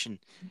Tashi Station,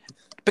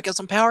 pick up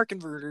some power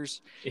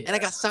converters, and I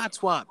got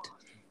sideswiped.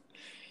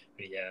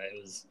 Yeah,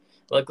 it was.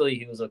 Luckily,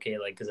 he was okay.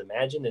 Like, because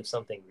imagine if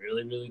something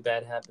really, really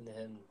bad happened to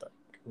him.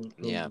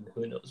 Like,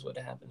 who knows what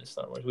happened to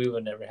Star Wars? We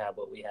would never have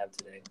what we have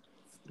today.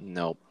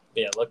 Nope.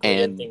 But yeah, luckily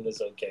everything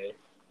was okay.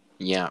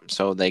 Yeah,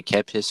 so they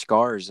kept his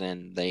scars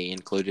and they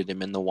included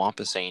him in the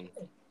Wampa scene.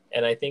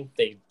 And I think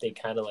they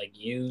kind of like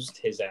used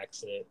his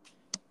accident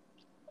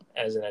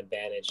as an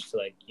advantage to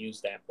like use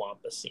that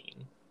Wampa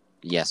scene.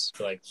 Yes.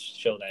 To like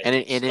show that. And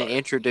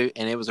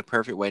it was a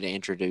perfect way to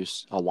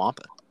introduce a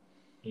Wampa.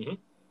 Mm-hmm.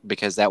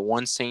 Because that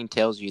one scene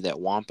tells you that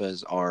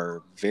Wampas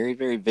are very,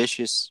 very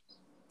vicious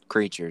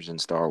creatures in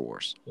Star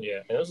Wars.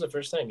 Yeah, and it was the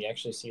first time you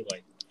actually see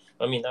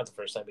not the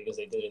first time because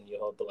they did it in New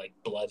Hope, but like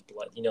blood,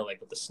 like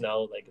with the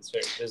snow, like it's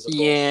very visible.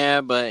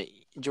 Yeah, but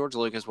George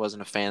Lucas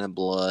wasn't a fan of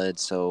blood,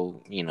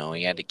 so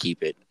he had to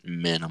keep it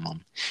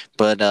minimum.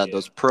 But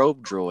those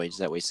probe droids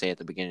that we see at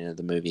the beginning of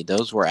the movie,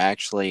 those were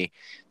actually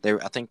there.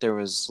 I think there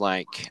was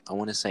I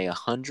want to say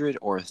 100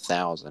 or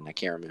 1,000, I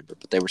can't remember,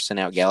 but they were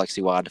sent out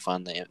galaxy wide to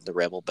find the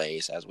rebel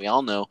base, as we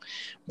all know.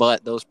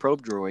 But those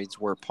probe droids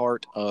were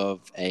part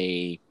of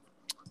a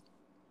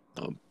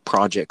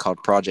project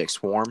called Project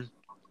Swarm,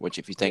 which,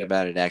 if you think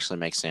about it, actually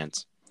makes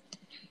sense.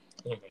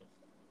 Mm-hmm.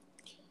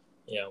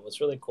 Yeah,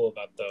 what's really cool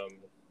about the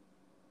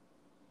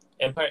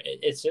Empire,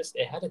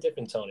 it had a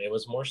different tone. It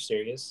was more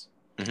serious,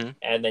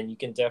 and then you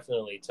can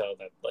definitely tell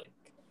that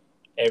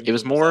it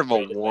was more of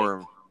a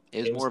war.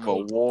 It was more of a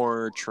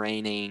war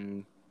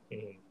training,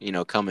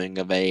 coming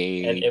of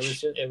age. And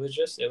it was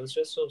just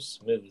so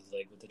smooth,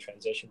 like with the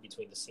transition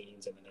between the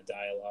scenes and then the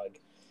dialogue.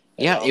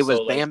 And it was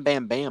bam,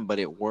 bam, bam, but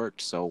it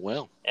worked so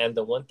well. And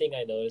the one thing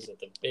I noticed that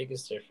the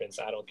biggest difference,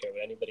 I don't care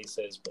what anybody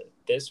says, but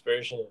this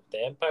version of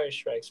the Empire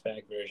Strikes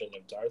Back version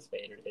of Darth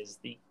Vader is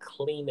the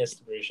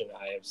cleanest version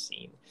I have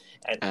seen.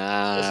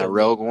 And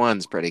Rogue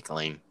One's pretty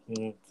clean.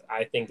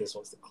 I think this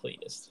one's the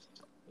cleanest.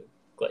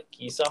 Like,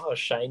 you saw how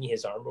shiny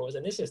his armor was,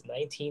 and this is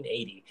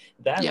 1980.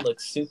 That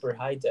looks super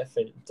high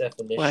definition.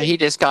 Well, he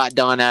just got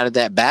done out of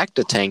that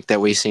Bacta tank that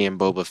we see in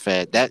Boba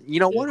Fett. That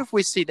what if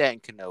we see that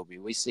in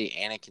Kenobi? We see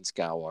Anakin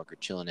Skywalker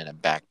chilling in a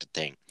Bacta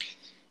tank.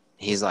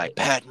 He's like,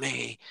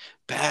 Padme.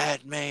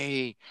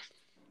 Then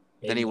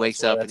he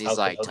wakes up and he's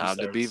like, time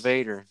to be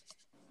Vader.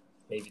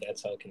 Maybe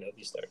that's how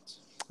Kenobi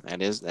starts.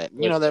 That is that.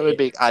 That would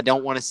be. I do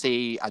not want to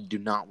see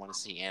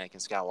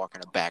Anakin Skywalker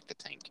in a Bacta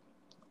tank.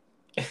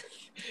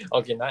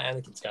 Okay, not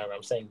Anakin Skywalker.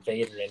 I'm saying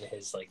Vader in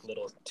his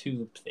little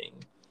tube thing.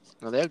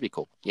 Well, that would be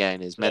cool. Yeah,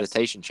 in his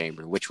meditation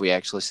chamber, which we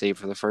actually see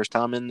for the first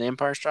time in The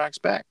Empire Strikes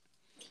Back.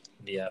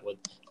 Yeah,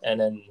 and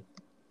then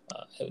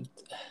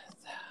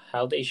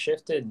how they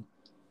shifted,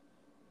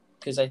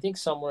 because I think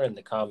somewhere in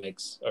the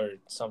comics or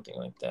something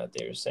like that,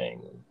 they were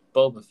saying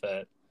Boba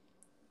Fett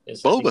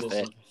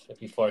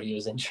before he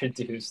was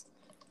introduced,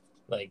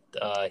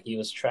 he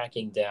was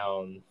tracking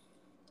down,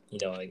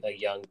 a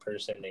young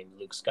person named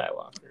Luke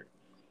Skywalker.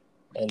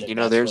 And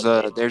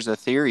there's a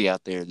theory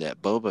out there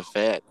that Boba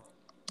Fett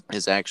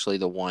is actually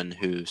the one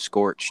who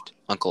scorched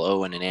Uncle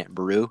Owen and Aunt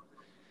Beru.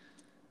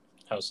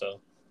 How so?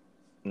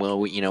 Well,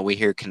 we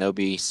hear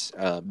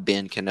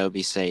Ben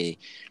Kenobi say,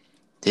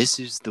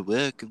 "This is the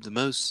work of the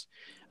most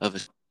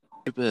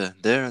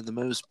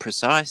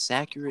precise,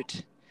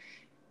 accurate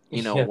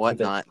you know, Yeah, but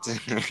then,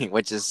 whatnot,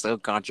 which is so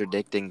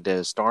contradicting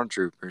to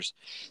stormtroopers.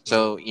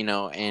 So, you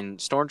know, and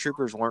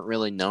stormtroopers weren't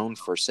really known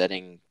for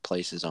setting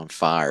places on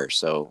fire.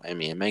 So, I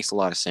mean, it makes a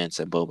lot of sense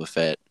that Boba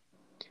Fett.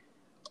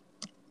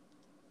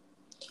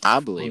 I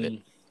believe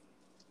it.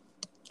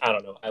 I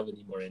don't know. I would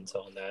need more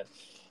intel on that.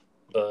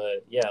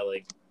 But yeah,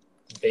 like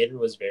Vader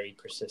was very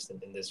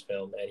persistent in this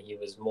film, and he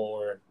was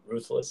more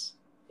ruthless.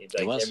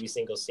 Like every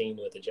single scene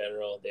with the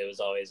general, there was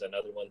always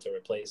another one to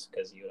replace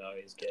because he would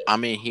always get. I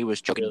mean, he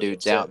was choking really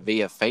dudes upset. out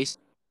via face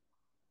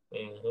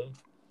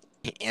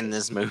Mm-hmm. in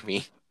this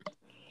movie.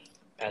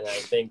 And I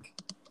think,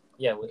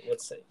 yeah,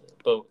 what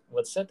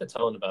set the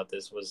tone about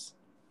this was,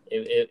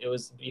 it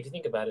was, if you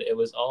think about it, it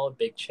was all a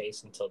big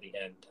chase until the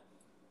end.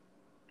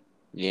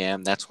 Yeah,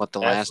 that's what the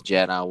Last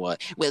Jedi was.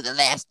 Well, the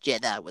Last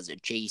Jedi was a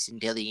chase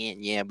until the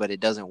end. Yeah, but it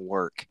doesn't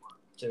work.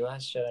 The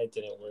Last Jedi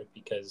didn't work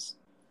because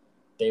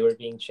they were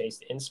being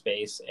chased in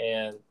space,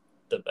 and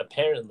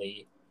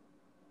apparently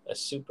a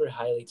super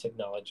highly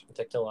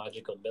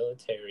technological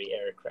military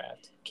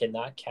aircraft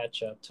cannot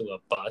catch up to a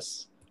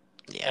bus.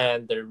 Yeah.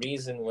 And the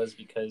reason was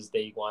because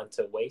they want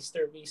to waste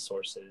their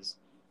resources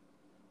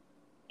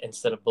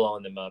instead of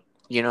blowing them up.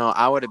 You know,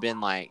 I would have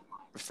been like,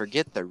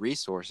 forget the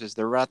resources.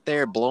 They're right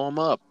there. Blow them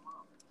up.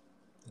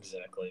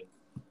 Exactly.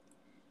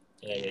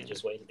 Yeah, they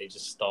just waited. They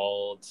just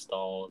stalled.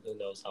 Who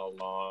knows how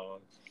long.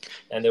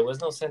 And there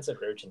was no sense of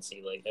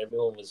urgency. Like,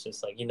 everyone was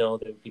just like,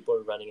 the people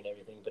were running and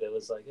everything, but it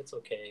was like, it's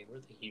okay. We're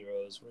the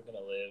heroes. We're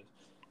going to live.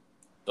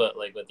 But,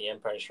 like, with the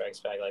Empire Strikes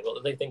Back, like, well,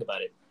 think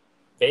about it.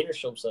 Vader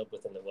shows up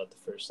within the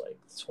first,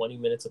 20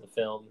 minutes of the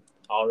film,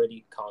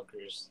 already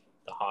conquers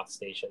the Hoth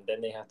station. Then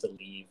they have to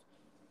leave.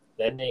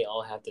 Then they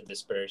all have to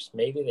disperse.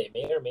 Maybe they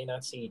may or may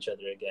not see each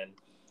other again.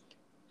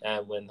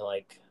 And when,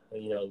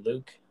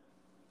 Luke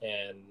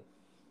and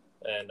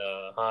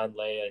Han,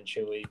 Leia, and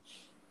Chewie,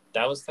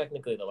 that was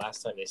technically the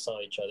last time they saw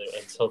each other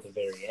until the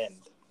very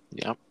end.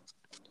 Yep.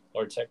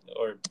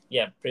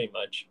 Yeah, pretty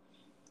much.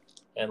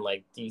 And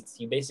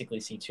you basically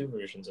see two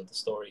versions of the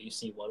story. You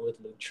see one with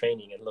Luke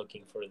training and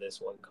looking for this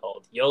one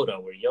called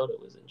Yoda, where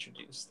Yoda was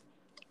introduced.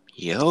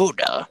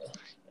 Yoda?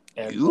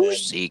 You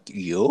seek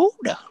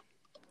Yoda?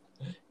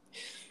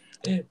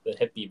 The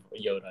hippie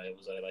Yoda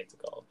is what I like to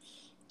call him.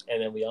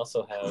 And then we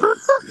also have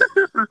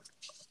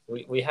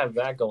we have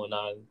that going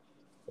on.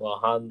 Well,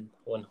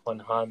 when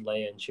Han,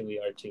 Leia, and Chewie,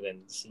 R2, and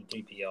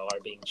C-3PO are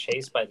being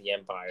chased by the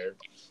Empire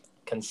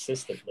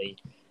consistently,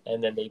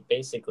 and then they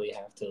basically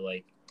have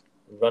to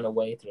run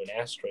away through an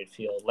asteroid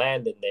field,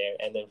 land in there,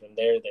 and then from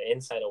there they're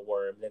inside a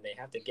worm. Then they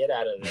have to get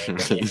out of there,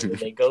 and then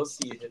they go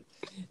see it.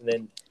 And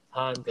then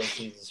Han goes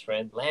see his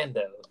friend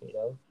Lando.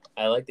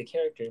 I like the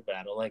character, but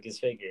I don't like his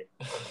figure.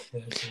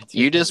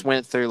 You just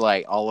went through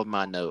all of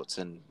my notes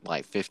in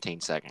 15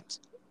 seconds.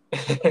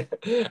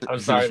 I'm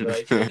sorry,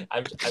 but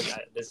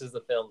this is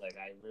the film.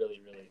 I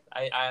really,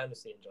 I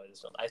honestly enjoy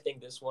this film. I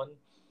think this one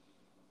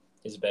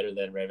is better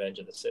than Revenge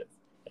of the Sith.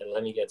 And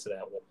let me get to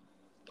that one.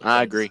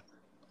 I agree.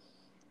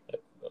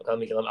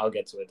 I'll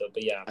get to it though.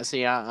 But yeah, I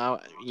see.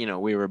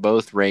 We were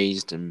both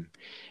raised and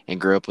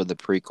grew up with the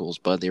prequels,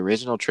 but the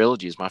original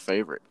trilogy is my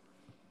favorite.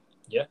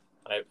 Yeah,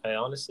 I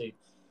honestly,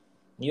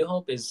 New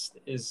Hope is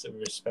a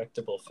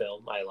respectable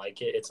film. I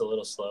like it. It's a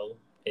little slow.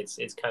 It's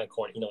kind of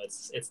corny.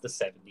 It's the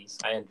 70s.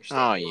 I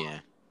understand. Oh, yeah.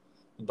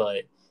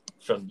 But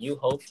from New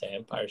Hope to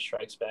Empire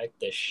Strikes Back,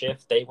 the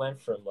shift, they went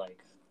from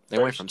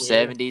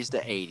 70s to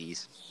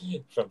 80s.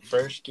 From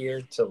first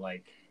gear to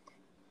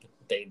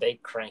they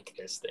crank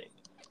this thing.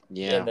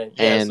 Yeah.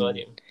 And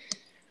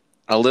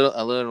a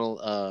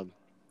little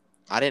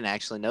I didn't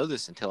actually know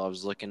this until I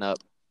was looking up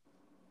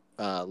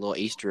little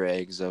Easter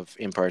eggs of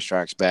Empire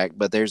Strikes Back,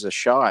 but there's a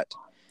shot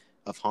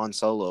of Han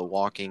Solo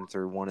walking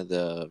through one of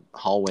the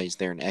hallways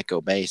there in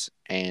Echo Base,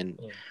 and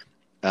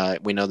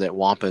we know that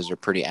Wampas are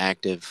pretty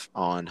active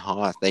on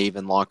Hoth. They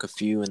even lock a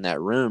few in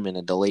that room. In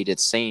a deleted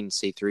scene,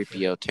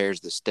 C-3PO tears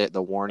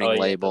the warning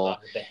label,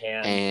 the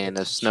hand, and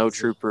a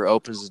snowtrooper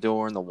opens the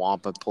door, and the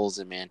Wampa pulls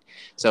him in.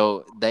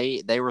 So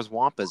there was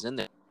Wampas in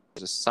there.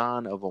 There's a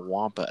sign of a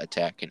Wampa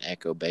attack in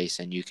Echo Base,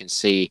 and you can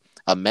see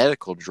a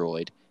medical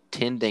droid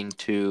tending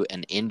to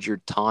an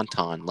injured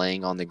Tauntaun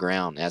laying on the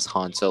ground as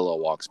Han Solo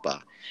walks by.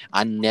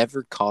 I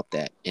never caught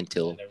that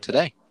until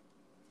today.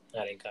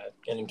 I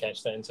didn't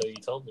catch that until you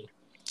told me.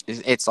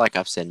 It's like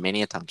I've said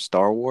many a time,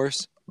 Star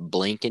Wars,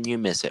 blink and you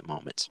miss it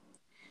moments.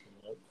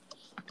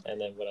 And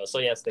then what else? So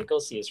yes, they go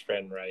see his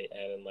friend, right?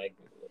 And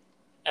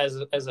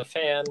as a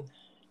fan,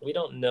 we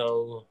don't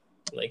know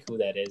who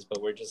that is,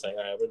 but we're just all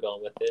right, we're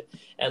going with it.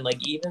 And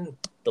even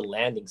the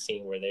landing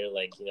scene where they're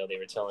they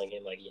were telling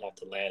him you have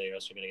to land or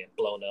else you're gonna get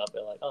blown up.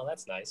 They're oh,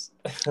 that's nice.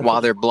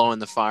 While they're blowing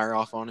the fire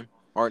off on him,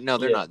 or no,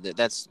 they're not.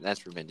 That's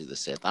Revenge of the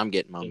Sith. I'm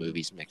getting my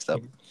movies mixed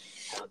up.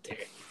 How dare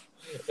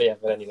you?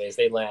 But anyways,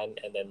 they land,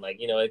 and then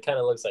it kind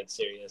of looks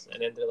serious,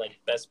 and then they're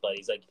best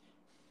buddies.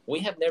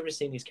 We have never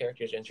seen these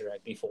characters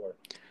interact before.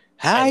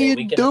 How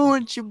you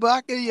doing,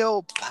 Chewbacca, you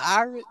old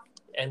pirate?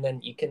 And then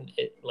you can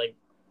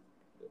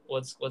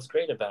what's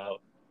great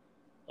about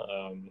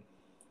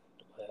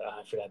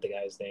I forgot the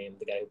guy's name.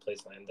 The guy who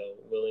plays Lando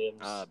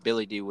Williams.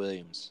 Billy D.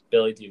 Williams.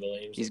 Billy D.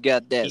 Williams. He's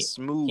got that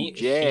smooth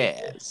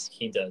jazz.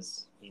 He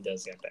does. He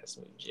does got that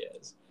smooth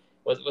jazz.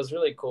 What's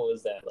really cool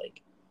is that,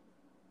 like,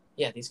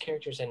 yeah, these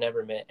characters had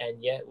never met,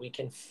 and yet we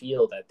can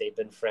feel that they've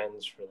been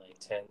friends for like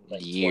 10,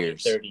 like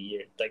years. 20, 30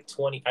 years, like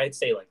 20. I'd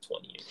say like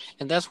 20 years.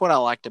 And that's what I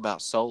liked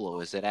about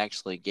Solo, is it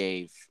actually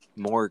gave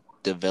more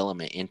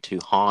development into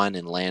Han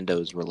and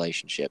Lando's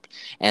relationship.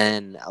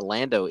 And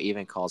Lando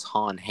even calls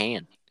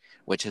Han,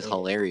 which is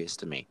hilarious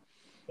to me.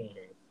 Mm-hmm.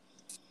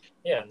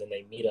 Yeah, and then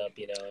they meet up,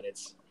 and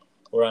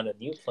we're on a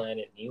new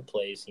planet, new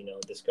place,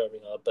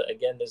 discovering all. But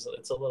again, it's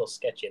a little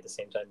sketchy at the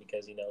same time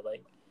because,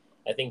 like,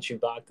 I think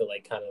Chewbacca,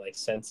 like, kind of, like,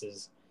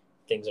 senses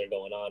things are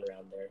going on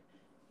around there.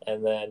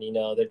 And then,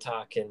 they're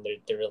talking,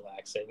 they're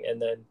relaxing. And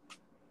then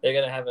they're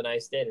going to have a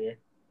nice dinner.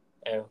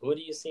 And who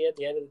do you see at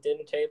the end of the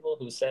dinner table?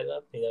 Who set it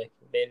up?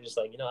 They're just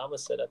like, I'm going to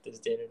set up this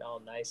dinner all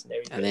nice and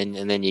everything.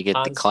 And then you get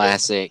the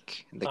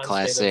classic.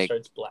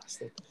 Starts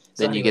blasting.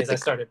 So then you get I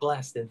started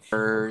blasting.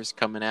 Furs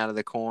coming out of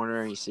the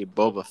corner. You see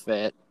Boba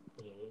Fett.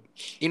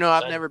 Mm-hmm.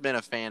 I've never been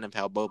a fan of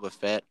how Boba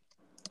Fett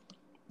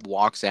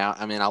walks out.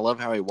 I mean, I love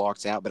how he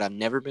walks out, but I've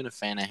never been a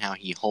fan of how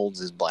he holds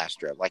his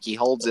blaster up. Like, he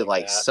holds it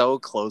like so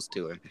close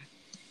to him.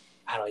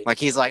 Like,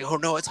 he's like, oh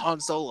no, it's Han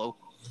Solo.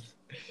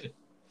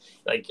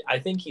 Like, I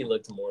think he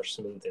looked more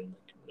smooth in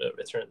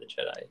Return of the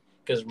Jedi.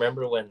 Because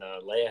remember when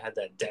Leia had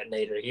that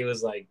detonator, he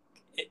was like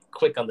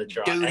quick on the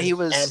draw. Dude, he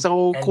was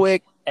so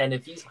quick. And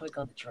if he's quick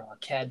on the draw,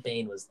 Cad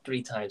Bane was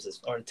 3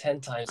 times or 10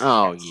 times as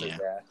fast as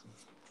that.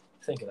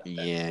 Think about that.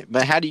 Yeah,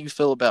 but how do you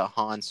feel about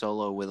Han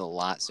Solo with a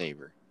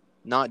lightsaber?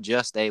 Not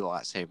just a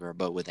lightsaber,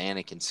 but with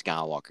Anakin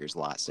Skywalker's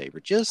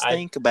lightsaber. Just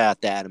think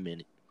about that a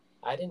minute.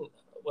 I didn't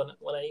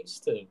when I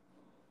used to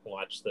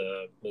watch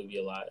the movie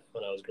a lot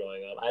when I was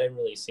growing up, I didn't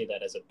really see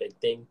that as a big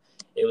thing.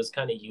 It was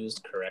kind of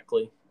used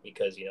correctly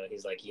because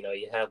he's like,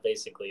 you have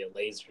basically a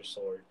laser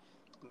sword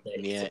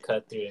that you can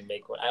cut through and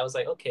make one. I was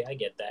like, okay, I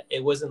get that.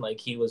 It wasn't like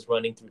he was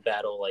running through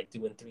battle like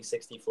doing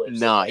 360 flips.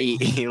 No,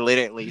 he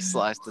literally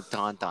sliced the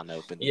tauntaun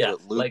open and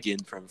put Luke in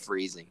from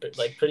freezing.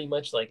 Like pretty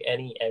much like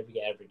every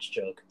average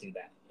Joe could do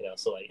that,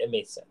 so like it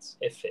made sense.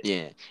 It fit.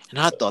 Yeah, and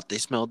I thought they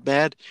smelled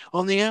bad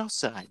on the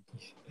outside.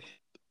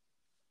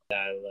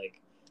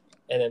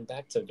 And then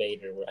back to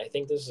Vader, where I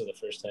think this is the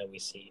first time we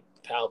see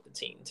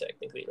Palpatine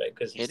technically, right?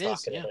 Because he's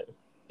talking to him.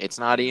 It's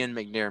not Ian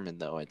McDiarmid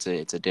though. It's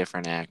a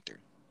different actor.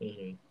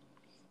 Mm-hmm.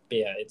 But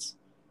yeah, it's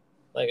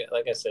like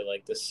I said,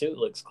 like the suit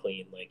looks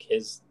clean. Like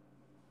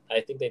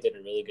I think they did a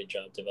really good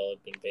job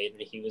developing Vader.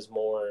 He was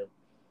more.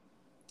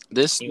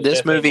 This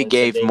movie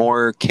gave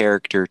more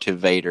character to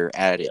Vader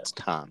at its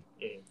time.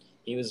 Mm-hmm.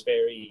 He was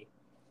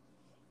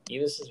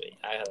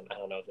I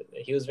don't know.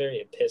 He was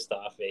very pissed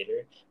off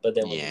Vader, but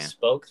then when he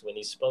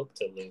spoke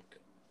to Luke,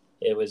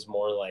 it was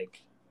more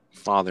like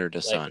father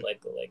to son,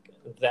 like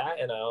that.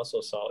 And I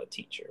also saw a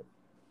teacher.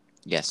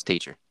 Yes,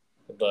 teacher.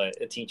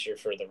 But a teacher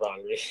for the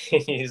wrong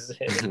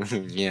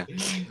reason. Yeah.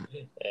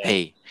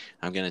 Hey,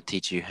 I'm gonna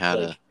teach you how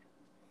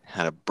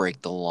to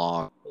break the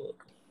law.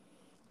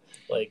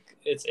 Like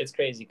it's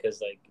crazy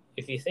because like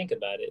if you think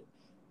about it,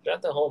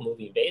 throughout the whole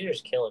movie,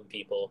 Vader's killing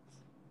people.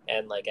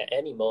 And, like, at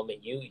any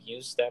moment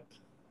you step,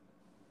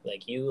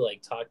 like, you,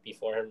 like, talk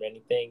before him or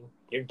anything,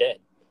 you're dead.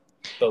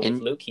 But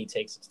with Luke, he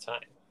takes his time.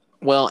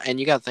 Well, and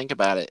you got to think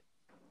about it.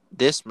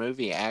 This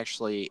movie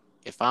actually,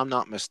 if I'm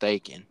not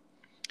mistaken,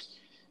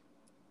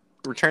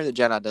 Return of the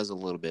Jedi does a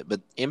little bit, but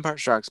Empire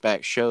Strikes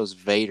Back shows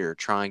Vader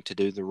trying to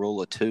do the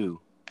rule of 2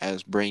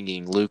 as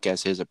bringing Luke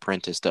as his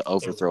apprentice to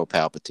overthrow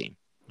Palpatine.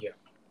 Yeah.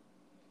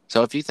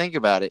 So if you think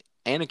about it,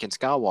 Anakin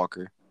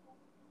Skywalker...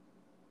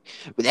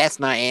 But that's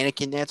not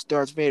Anakin, that's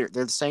Darth Vader.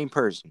 They're the same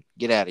person.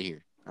 Get out of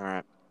here. All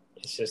right.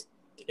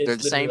 They're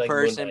the same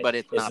person, but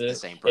it's not the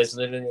same person. It's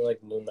literally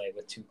like Moon Knight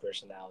with 2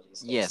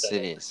 personalities. Yes,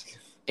 it is.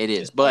 It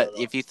is. But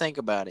if you think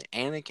about it,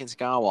 Anakin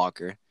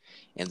Skywalker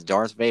in the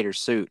Darth Vader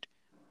suit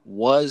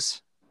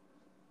was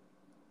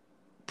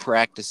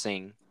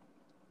practicing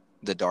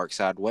the dark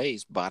side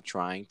ways by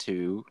trying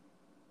to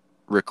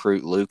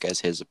recruit Luke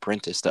as his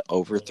apprentice to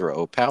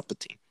overthrow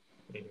Palpatine.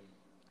 Mm-hmm.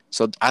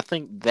 So I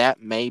think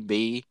that may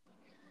be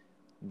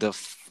the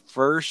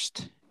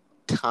first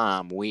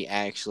time we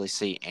actually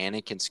see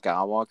Anakin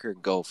Skywalker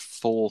go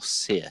full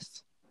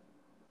Sith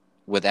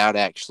without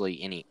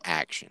actually any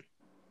action.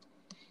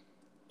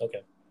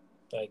 Okay.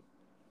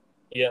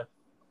 Yeah.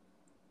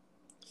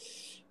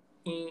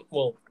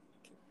 Well,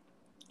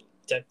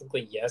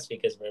 technically, yes,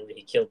 because remember,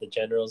 he killed the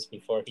generals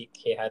before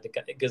he had to...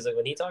 Because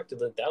when he talked to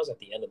Luke, that was at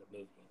the end of the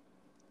movie.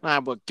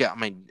 I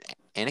mean,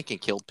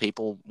 Anakin killed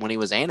people when he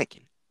was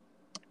Anakin.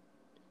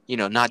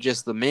 Not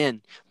just the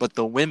men, but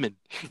the women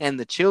and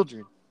the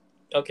children.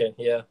 Okay,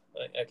 yeah,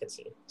 I can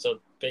see. So,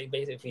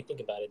 basically, if you think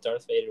about it,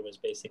 Darth Vader was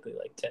basically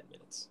like 10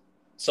 minutes.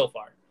 So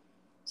far.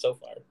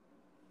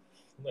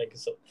 Like,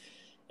 so...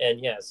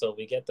 And, yeah, so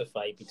we get the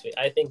fight between...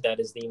 I think that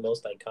is the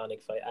most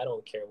iconic fight. I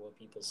don't care what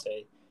people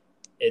say.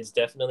 It's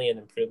definitely an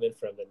improvement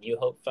from the New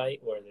Hope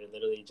fight, where they're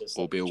literally just...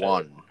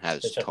 Obi-Wan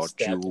has taught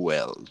you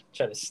well.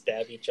 Trying to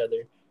stab each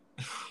other.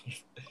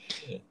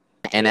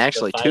 And The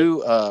actually,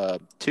 fight-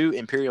 two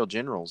Imperial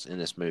generals in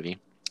this movie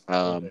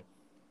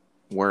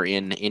were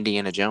in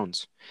Indiana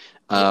Jones.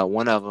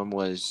 One of them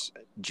was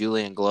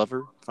Julian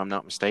Glover, if I'm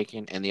not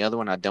mistaken, and the other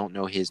one I don't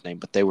know his name,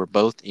 but they were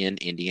both in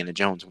Indiana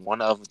Jones.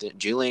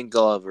 Julian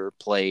Glover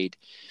played.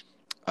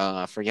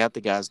 I forgot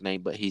the guy's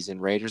name, but he's in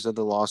Raiders of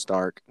the Lost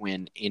Ark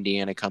when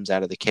Indiana comes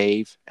out of the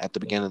cave at the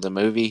beginning of the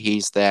movie.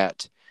 He's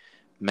that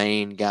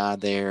main guy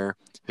there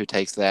who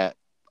takes that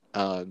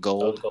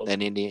gold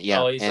that Indiana.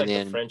 Yeah, he's and like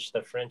then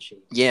the Frenchie.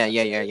 yeah.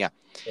 Yeah,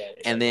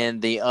 And then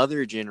the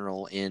other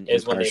general in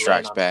is when Empire they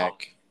Strikes land on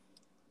Back.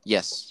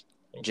 Yes,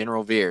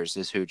 General Veers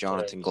is who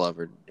Jonathan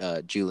Glover,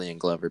 Julian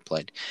Glover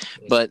played.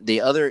 But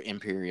the other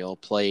Imperial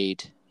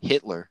played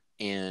Hitler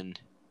in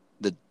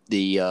I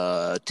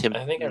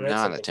think I read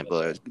not a something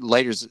Templar.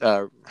 Later's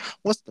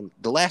what's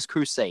the Last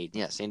Crusade?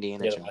 Yes,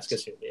 Indiana Jones. Last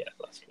Crusade.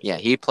 Yeah,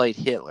 he played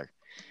Hitler.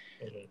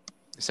 Mm-hmm.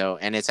 So,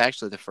 and it's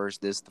actually the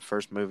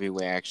first movie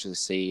we actually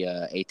see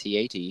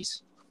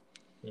AT-ATs.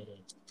 Mm-hmm.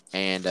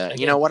 And Again,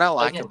 you know what I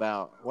like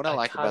about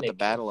the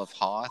Battle of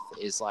Hoth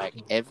is like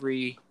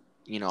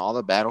Mm-hmm. all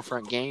the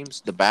Battlefront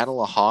games, the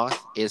Battle of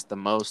Hoth is the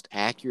most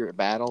accurate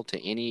battle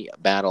to any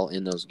battle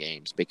in those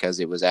games because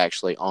it was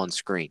actually on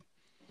screen.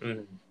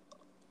 Mm-hmm.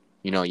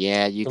 You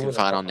can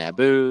fight on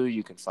Naboo,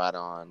 you can fight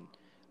on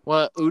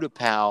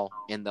Utapau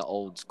in the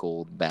old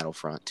school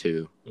Battlefront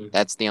 2. Mm-hmm.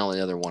 That's the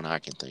only other one I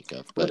can think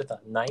of. But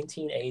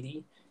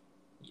 1980,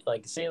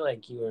 say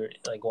you were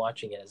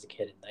watching it as a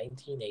kid in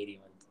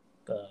 1980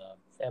 when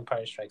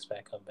Empire Strikes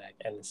Back come back,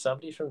 and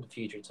somebody from the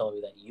future told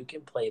me that you can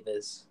play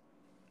this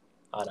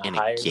on a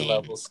higher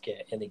level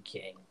scale in a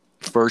game.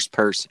 First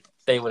person.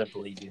 They wouldn't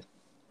believe you.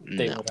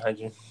 They no. would tell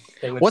you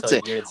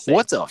you're insane.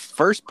 What's a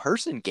first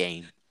person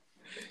game?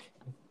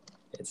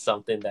 It's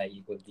something that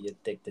you would be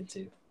addicted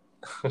to.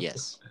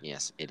 Yes,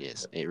 it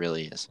is. It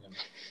really is.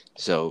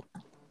 So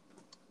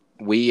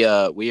we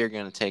are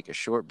going to take a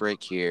short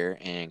break here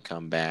and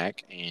come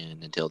back,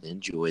 and until then,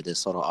 enjoy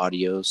this little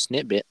audio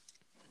snippet.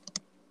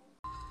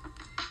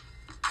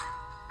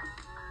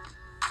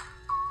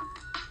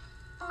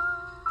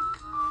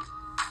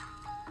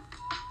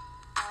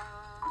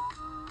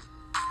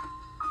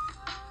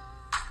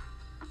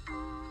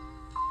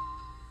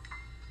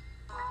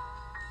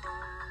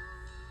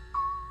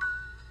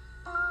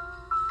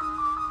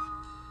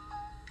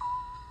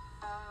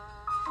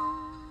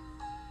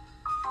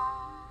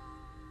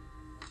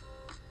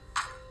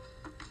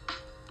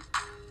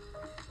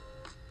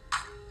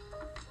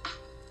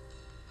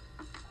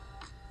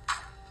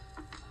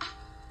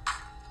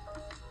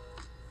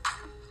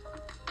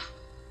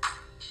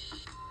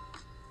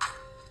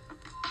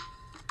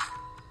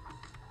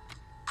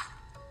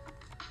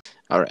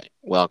 All right,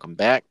 welcome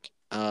back.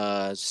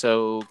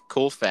 So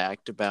cool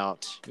fact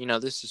about,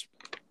 this is,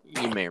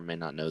 you may or may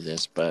not know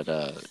this, but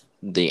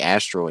the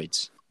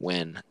asteroids,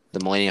 when the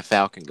Millennium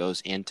Falcon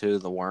goes into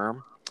the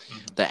worm,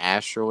 the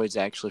asteroids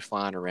actually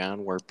flying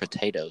around were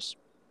potatoes.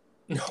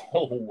 No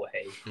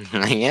way.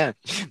 Yeah,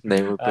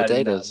 they were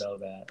potatoes. I did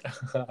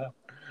not know that.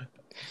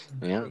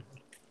 Yeah.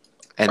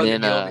 And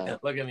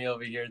look at me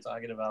over here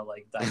talking about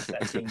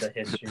dissecting the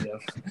history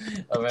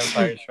of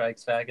Empire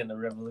Strikes Back and the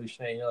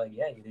Revolutionary. You're like,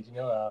 yeah, did you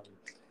know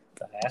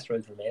the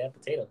asteroids were made out of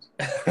potatoes?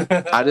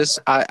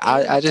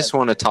 I just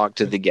want to talk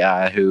to the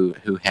guy who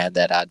had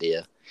that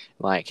idea.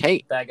 Like,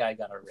 hey, that guy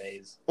got a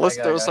raise. Let's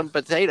throw some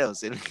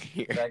potatoes in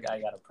here. That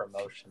guy got a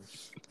promotion.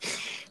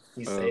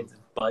 He saved his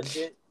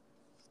budget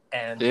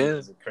and he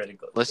was a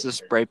critical. Let's just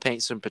spray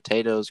paint some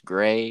potatoes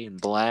gray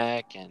and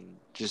black and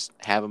just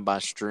have them by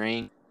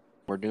string.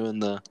 We're doing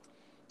the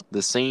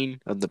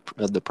scene of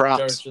the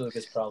props. George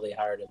Lucas probably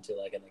hired him to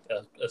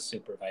a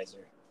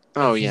supervisor.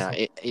 Oh yeah,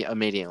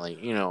 immediately.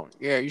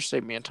 You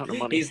saved me a ton of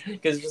money.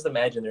 Because just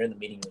imagine they're in the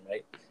meeting room,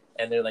 right?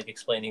 And they're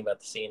explaining about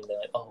the scene. They're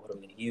like, "Oh, what are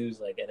we gonna use?"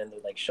 And then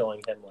they're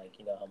showing him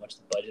how much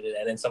the budget is.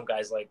 And then some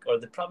guys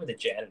probably the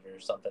janitor or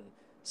something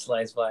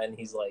slides by, and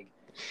he's like,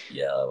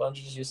 "Yeah, why don't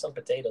you just use some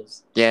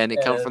potatoes?" Yeah, and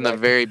it comes from the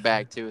very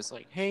back too. It's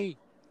like, "Hey,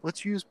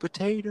 let's use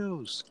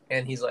potatoes."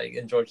 And he's like,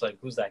 and George's like,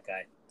 "Who's that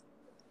guy?"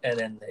 And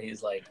then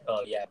he's like,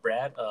 "Oh yeah,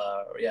 Brad.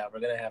 Yeah, we're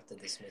gonna have to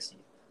dismiss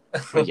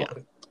you." Yeah.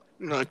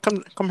 No,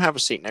 come have a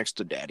seat next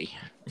to Daddy.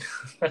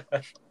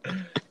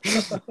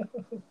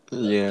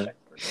 Yeah.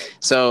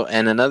 So,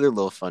 and another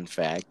little fun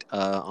fact,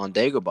 on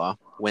Dagobah,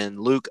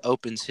 when Luke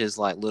opens his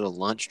little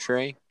lunch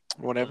tray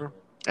or whatever,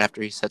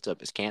 after he sets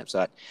up his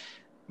campsite,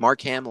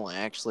 Mark Hamill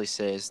actually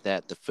says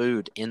that the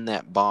food in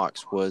that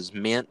box was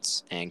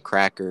mints and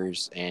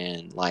crackers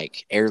and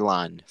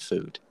airline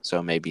food.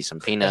 So maybe some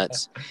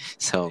peanuts.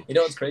 So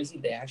what's crazy?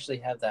 They actually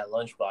have that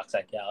lunchbox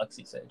at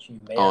Galaxy's Edge.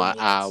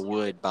 I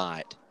would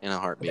buy it in a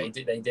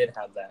heartbeat. They did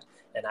have that,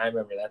 and I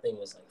remember that thing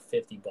was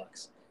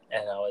 $50,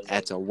 and I was.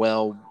 That's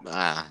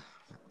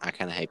I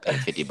kind of hate paying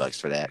 $50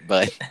 for that,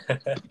 but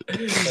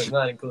it's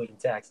not including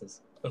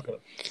taxes.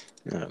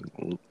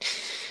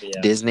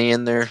 Disney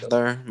and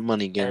their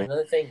money game.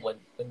 Another thing, when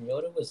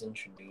Yoda was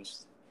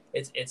introduced,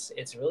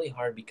 it's really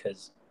hard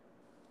because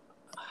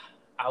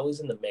I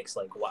was in the mix.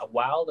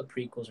 While the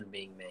prequels were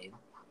being made,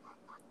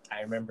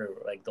 I remember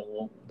like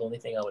the only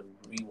thing I would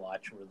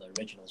rewatch were the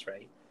originals,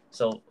 right?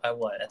 So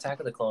Attack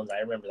of the Clones, I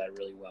remember that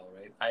really well,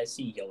 right? I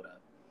see Yoda.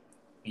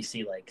 We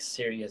see like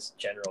serious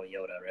General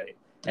Yoda, right?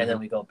 And then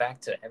we go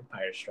back to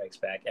Empire Strikes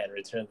Back and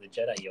Return of the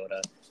Jedi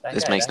Yoda.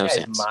 This makes no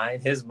sense.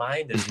 His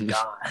mind is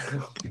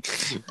gone.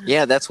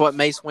 Yeah, that's what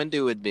Mace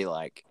Windu would be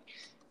like.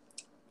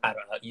 I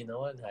don't know. You know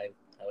what? I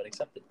would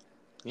accept it.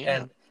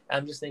 Yeah. And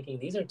I'm just thinking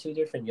these are two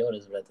different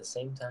Yodas, but at the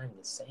same time,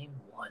 the same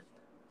one.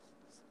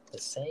 The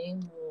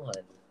same one.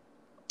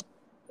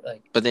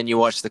 Like. But then you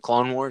watch the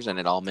Clone Wars, and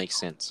it all makes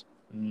sense.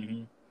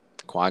 Mm-hmm.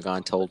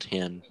 Qui-Gon told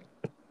him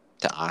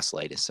to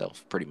isolate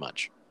himself, pretty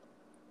much.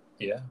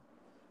 Yeah.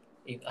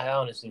 I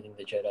honestly think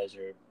the Jedis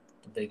are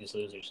the biggest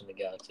losers in the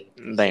galaxy.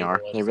 They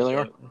are. They really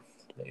are.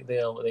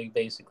 They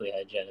basically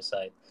had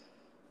genocide.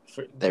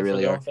 They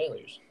really are.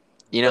 Failures.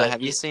 You know,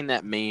 have you seen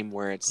that meme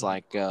where it's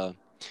like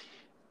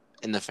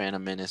in the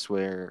Phantom Menace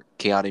where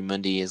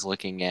Ki-Adi-Mundi is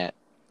looking at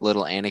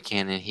little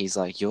Anakin and he's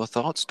like, "Your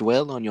thoughts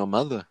dwell on your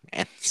mother,"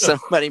 and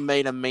somebody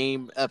made a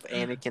meme of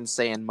Anakin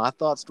saying, "My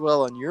thoughts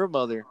dwell on your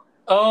mother."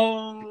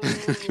 Oh,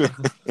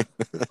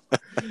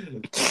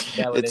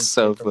 it's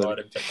so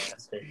funny.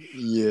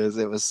 Yes,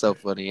 it was so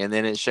funny. And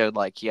then it showed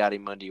like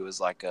Ki-Adi-Mundi was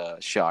like a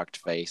shocked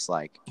face,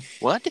 like,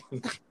 "What?"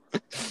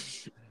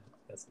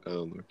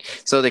 Oh,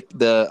 so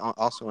the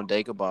also on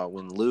Dagobah,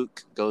 when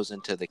Luke goes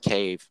into the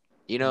cave,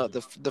 you know,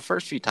 the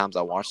first few times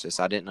I watched this,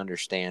 I didn't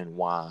understand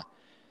why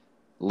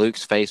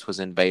Luke's face was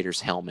in Vader's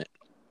helmet.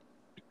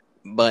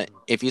 But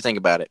if you think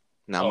about it,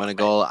 now I'm gonna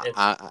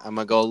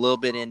go a little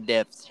bit in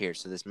depth here,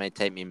 so this may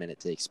take me a minute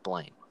to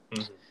explain.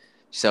 Mm-hmm.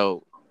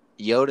 So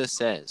Yoda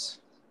says,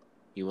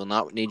 "You will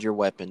not need your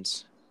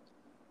weapons.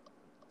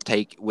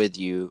 Take with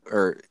you,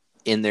 or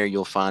in there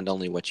you'll find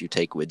only what you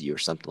take with you," or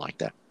something like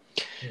that.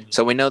 Mm-hmm.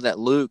 So we know that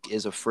Luke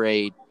is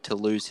afraid to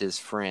lose his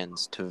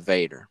friends to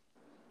Vader,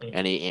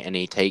 and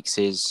he takes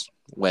his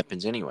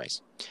weapons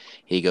anyways.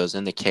 He goes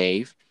in the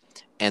cave,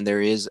 and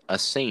there is a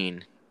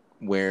scene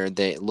where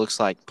it looks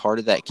like part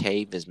of that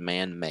cave is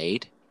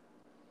man-made.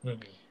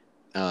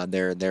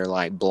 They're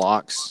like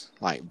blocks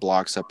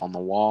up on the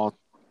wall,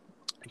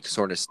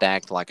 sort of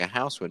stacked like a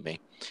house would be.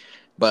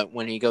 But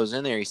when he goes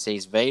in there, he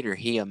sees Vader.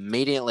 He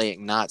immediately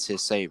ignites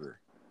his saber.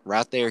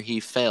 Right there, he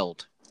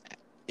failed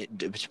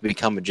to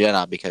become a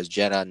Jedi because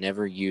Jedi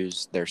never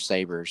use their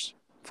sabers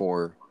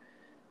for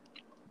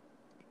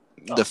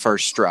the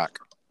first strike.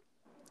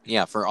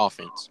 Yeah, for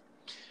offense.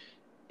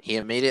 He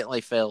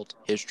immediately failed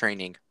his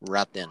training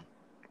right then.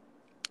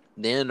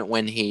 Then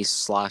when he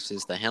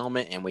slices the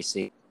helmet and we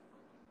see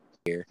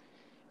here,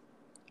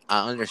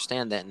 I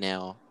understand that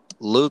now.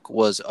 Luke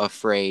was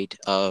afraid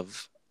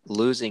of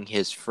losing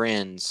his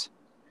friends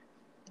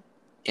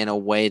in a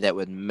way that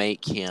would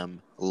make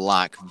him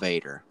like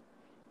Vader.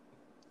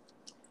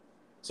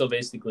 So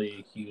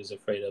basically, he was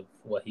afraid of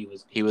what he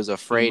was. He was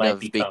afraid of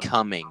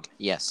becoming.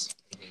 Yes.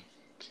 Mm-hmm.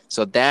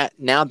 So that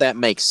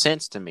makes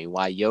sense to me.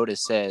 Why Yoda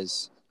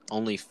says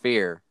only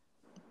fear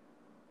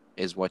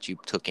is what you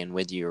took in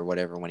with you, or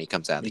whatever, when he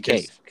comes out of the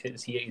cave.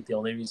 Because the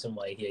only reason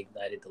why he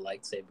ignited the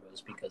lightsaber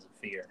was because of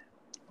fear.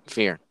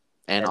 Fear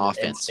and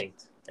offense.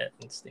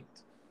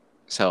 Instinct.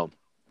 So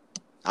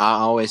I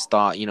always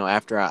thought,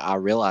 after I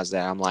realized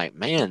that, I'm like,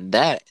 man,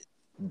 that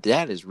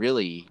is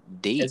really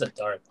deep.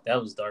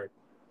 That was dark.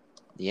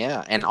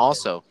 Yeah, and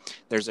also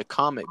there's a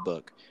comic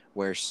book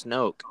where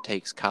Snoke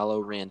takes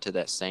Kylo Ren to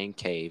that same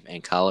cave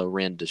and Kylo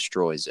Ren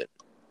destroys it.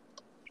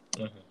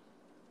 Mm-hmm.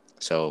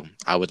 So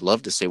I would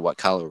love to see what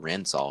Kylo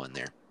Ren saw in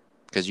there,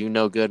 because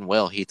good and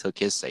well he took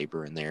his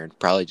saber in there and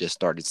probably just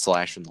started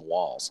slashing the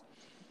walls.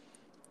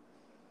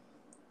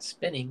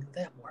 Spinning,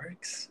 that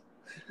works.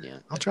 Yeah,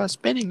 I'll try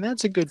spinning.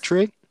 That's a good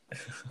trick.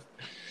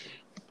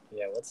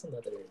 Yeah, what's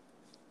another?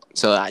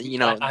 So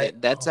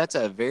that's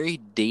a very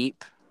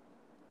deep,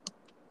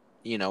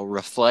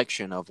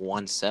 reflection of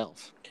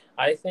oneself.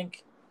 I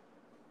think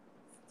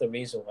the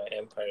reason why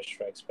Empire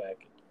Strikes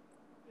Back,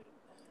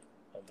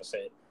 I'm gonna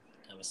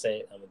say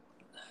it.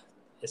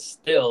 It's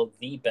still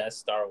the best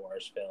Star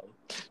Wars film.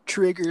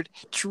 Triggered.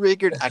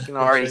 I can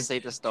already see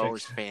the Star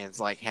Wars fans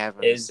like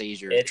having a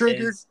seizure.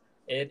 Triggered.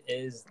 It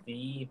is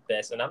the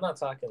best, and I'm not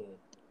talking,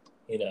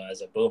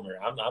 as a boomer.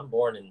 I'm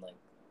born in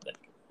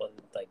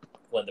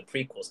when the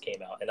prequels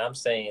came out, and I'm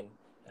saying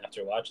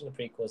after watching the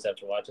prequels,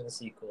 after watching the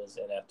sequels,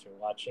 and after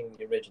watching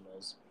the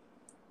originals,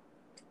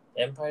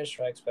 Empire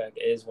Strikes Back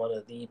is one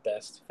of the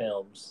best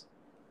films,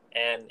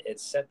 and it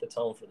set the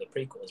tone for the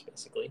prequels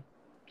basically,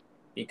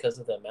 because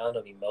of the amount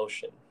of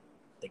emotion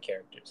the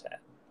characters had.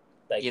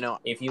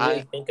 If you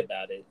really think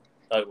about it,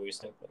 what were you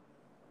saying?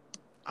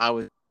 I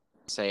would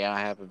say I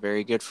have a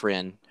very good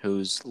friend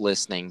who's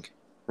listening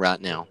right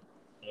now.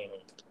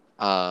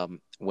 Mm-hmm.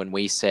 When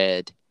we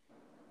said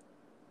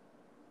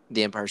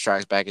The Empire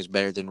Strikes Back is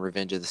better than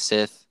Revenge of the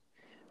Sith,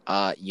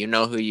 you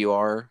know who you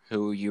are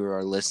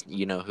listening.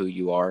 You know who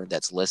you are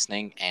that's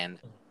listening, and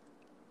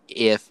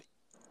if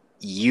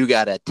you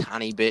got a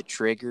tiny bit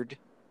triggered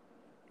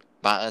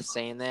by us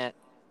saying that,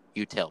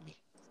 you tell me.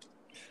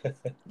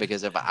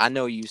 Because if I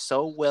know you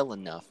so well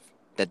enough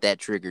that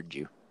triggered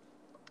you.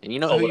 And you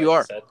know who you I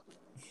are. just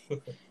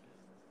said?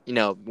 You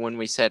know, when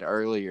we said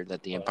earlier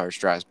that The Empire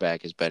Strikes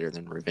Back is better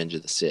than Revenge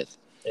of the Sith.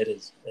 It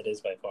is. It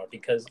is by far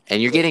because.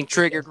 And you're getting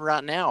triggered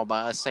right now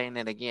by us saying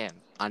it again.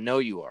 I know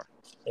you are.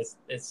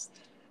 It's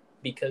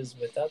because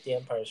without The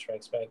Empire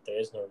Strikes Back, there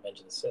is no Revenge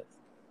of the Sith.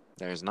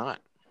 There's not.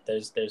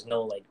 There's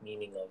no like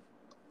meaning of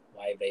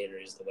why Vader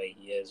is the way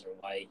he is, or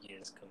why he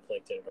is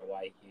conflicted, or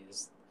why he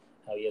is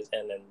how he is,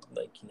 and then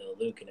like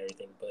Luke and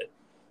everything. But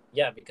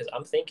yeah, because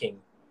I'm thinking,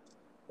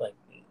 like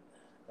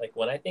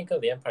when I think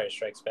of The Empire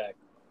Strikes Back,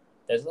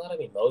 there's a lot of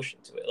emotion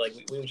to it. Like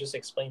we just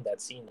explained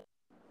that scene,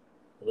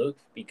 Luke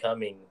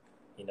becoming,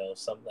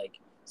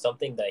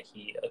 something that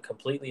he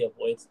completely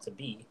avoids to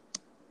be,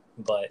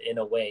 but in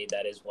a way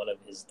that is one of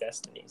his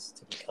destinies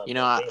to become.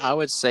 I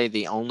would say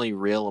the only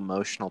real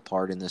emotional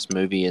part in this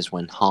movie is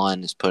when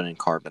Han is put in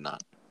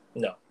carbonite.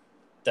 No,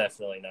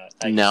 definitely not.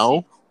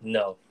 No?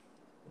 No.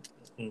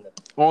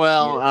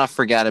 Well, I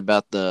forgot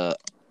about the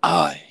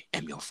I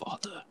am your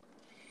father.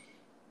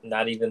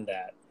 Not even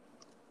that.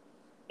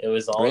 It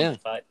was all in the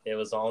fight. It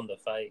was all in the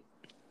fight.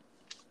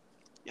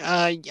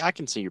 I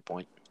can see your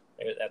point.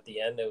 At the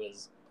end, it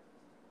was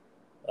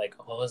like,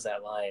 what was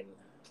that line?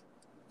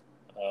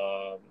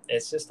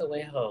 It's just the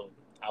way how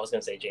I was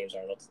gonna say James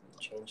Arnold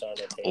Taylor.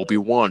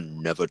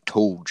 Obi-Wan never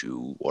told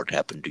you what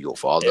happened to your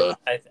father.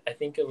 I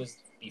think it was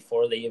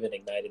before they even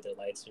ignited their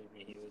lightsaber.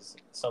 He was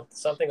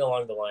something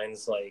along the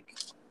lines like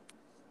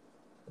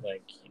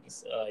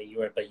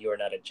you are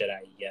not a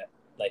Jedi yet.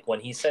 Like when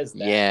he says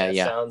that,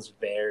 sounds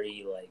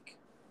very like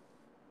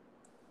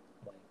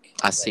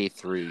I see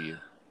through you.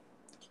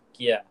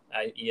 Yeah,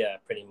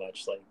 pretty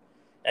much like,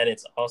 and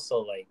it's also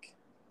like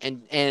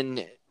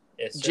and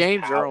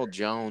James Earl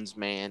Jones,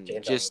 man,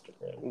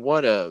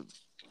 what a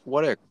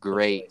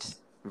great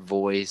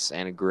voice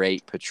and a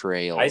great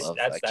portrayal of a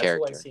character. That's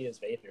who I see as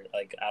Vader.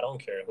 Like I don't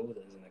care who is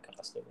in the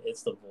costume;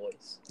 it's the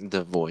voice.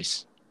 The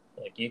voice.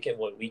 Like we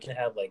can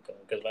have like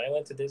because when I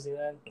went to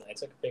Disneyland and I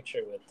took a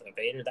picture with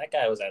Vader, that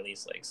guy was at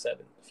least like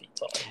 7 feet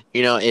tall.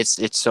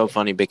 It's so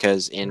funny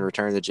because in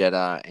Return of the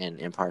Jedi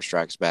and Empire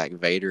Strikes Back,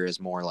 Vader is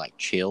more like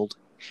chilled,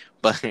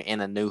 but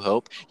in A New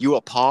Hope, you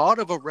are part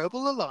of a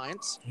rebel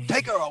alliance.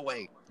 Take her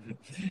away.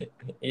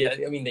 Yeah,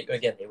 I mean, they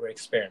were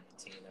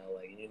experimenting.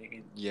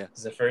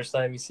 It's the first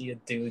time you see a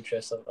dude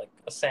dressed up like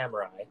a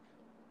samurai,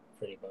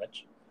 pretty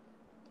much.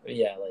 But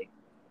yeah, like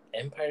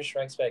Empire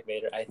Strikes Back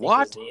Vader, I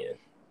think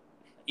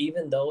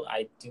even though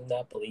I do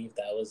not believe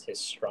that was his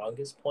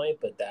strongest point,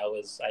 but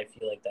I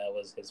feel like that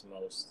was his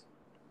most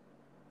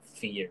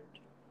feared.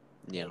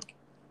 Yeah.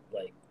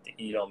 Like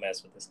you don't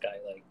mess with this guy.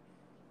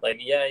 Like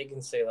yeah, you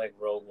can say like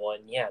Rogue One.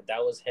 Yeah, that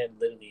was him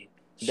literally.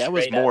 That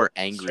was more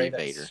angry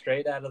Vader.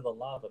 Straight out of the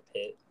lava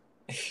pit.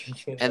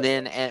 And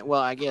then,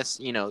 I guess,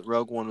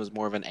 Rogue One was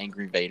more of an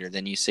angry Vader.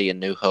 Then you see A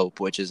New Hope,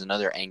 which is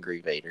another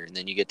angry Vader. And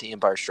then you get to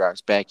Empire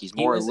Strikes Back. He's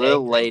more a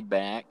little laid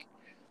back.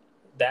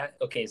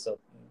 So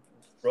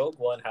Rogue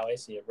One, how I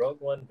see it, Rogue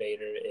One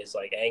Vader is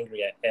like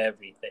angry at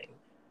everything.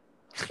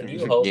 The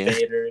New Hope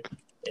Vader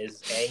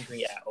is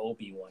angry at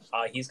Obi-Wan.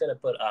 He's going to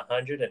put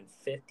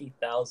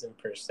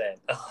 150,000%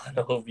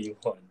 on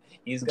Obi-Wan.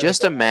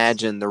 Just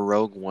imagine the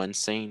Rogue One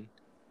scene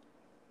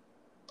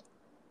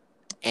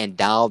and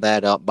dial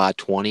that up by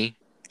 20,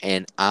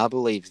 and I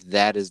believe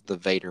that is the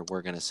Vader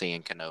we're going to see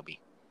in Kenobi.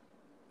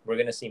 We're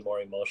going to see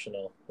more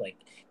emotional,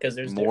 because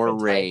there's more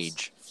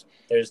rage.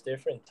 There's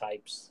different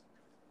types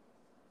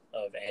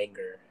of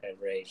anger and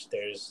rage.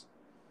 There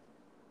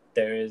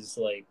is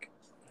like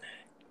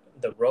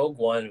the Rogue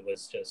One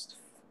was just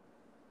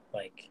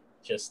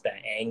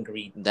that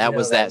angry. That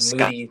was that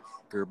moody,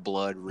 Skywalker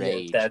blood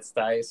rage. Yeah, that's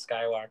that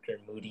Skywalker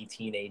moody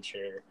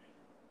teenager,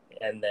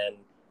 and then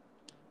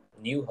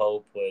New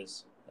Hope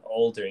was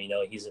older.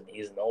 He's an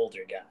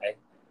older guy,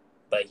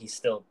 but he's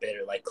still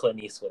bitter, like Clint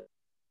Eastwood.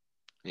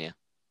 Yeah.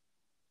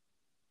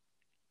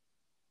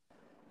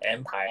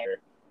 Empire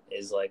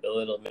is like a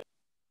little bit.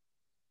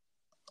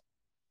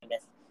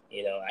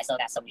 I still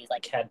got somebody who's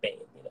like Cad Bane.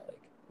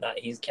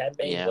 Cad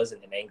Bane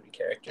wasn't an angry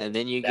character. And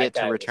then you get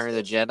to Return of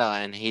the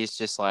Jedi, and he's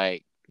just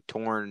like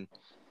torn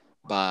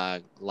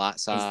by light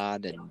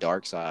side and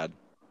dark side.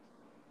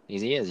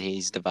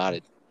 He's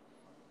divided.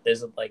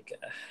 There's a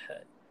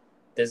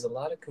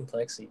lot of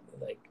complexity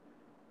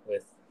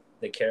with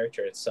the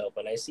character itself.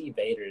 When I see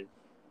Vader,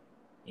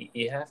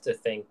 you have to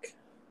think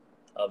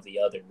of the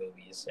other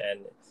movies,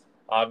 and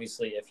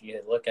obviously if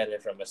you look at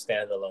it from a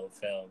standalone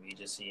film, you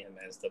just see him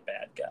as the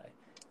bad guy.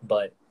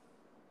 But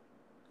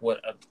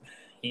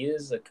he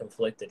is a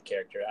conflicted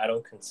character. I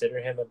don't consider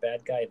him a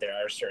bad guy. There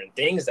are certain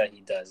things that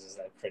he does is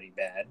pretty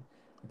bad,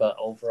 but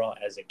overall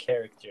as a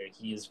character,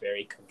 he is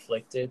very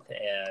conflicted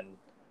and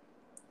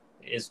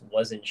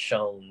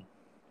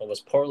was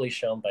poorly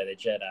shown by the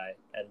Jedi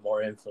and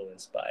more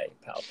influenced by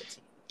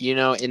Palpatine.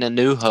 In A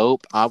New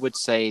Hope, I would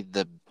say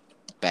the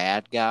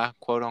bad guy,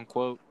 quote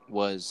unquote,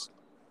 was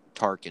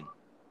Tarkin.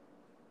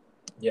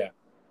 Yeah,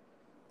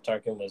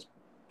 Tarkin was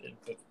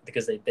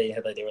because they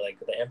were like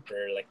the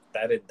Emperor, like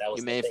that was.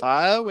 You may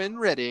fire when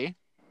ready.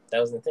 That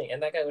was the thing,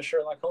 and that guy was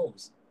Sherlock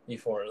Holmes.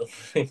 before,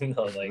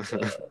 people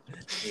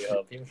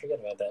forget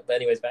about that. But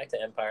anyways, back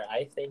to Empire.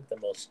 I think the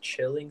most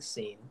chilling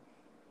scene,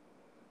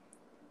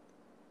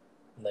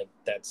 like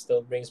that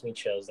still brings me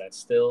chills.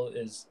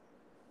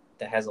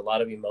 That has a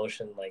lot of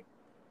emotion. Like,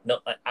 no,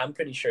 I'm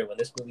pretty sure when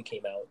this movie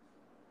came out,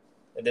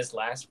 in this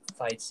last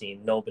fight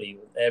scene,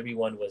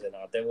 everyone was in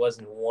awe. There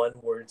wasn't one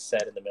word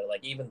said in the middle.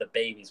 Like even the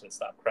babies would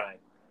stop crying.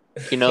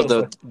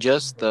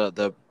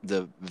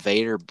 the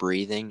Vader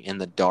breathing in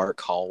the dark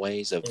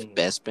hallways of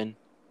Bespin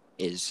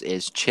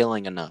is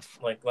chilling enough.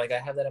 Like I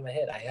have that in my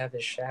head. I have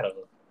his shadow,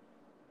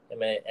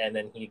 and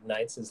then he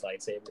ignites his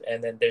lightsaber,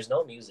 and then there's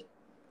no music.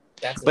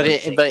 But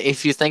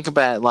if you think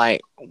about it,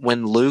 like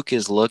when Luke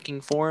is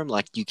looking for him,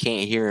 like you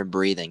can't hear him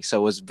breathing.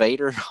 So was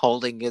Vader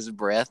holding his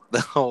breath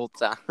the whole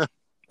time? I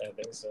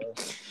think so.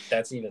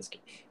 That's even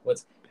scary.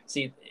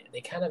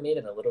 They kind of made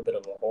it a little bit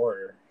of a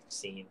horror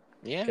scene.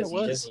 Yeah, because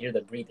you just hear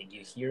the breathing.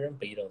 You hear him,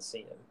 but you don't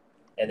see him.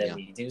 And then when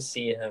you do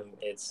see him,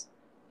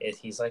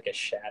 he's like a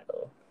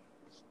shadow.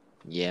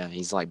 Yeah,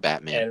 he's like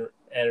Batman.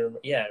 And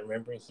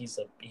remember he's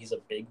a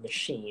big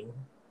machine,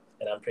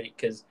 and I'm pretty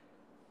because.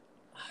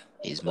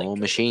 He's more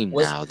machine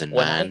now than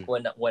man.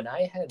 When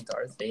I had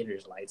Darth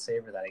Vader's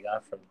lightsaber that I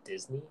got from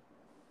Disney,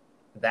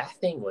 that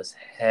thing was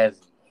heavy.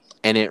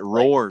 And it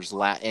roars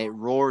it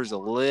roars a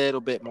little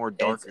bit more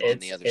darker than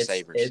the other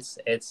sabers.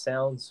 It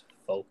sounds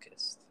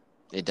focused.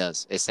 It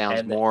does. It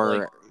sounds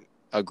more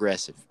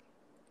aggressive.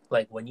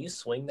 Like when you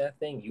swing that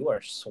thing, you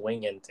are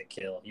swinging to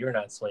kill. You're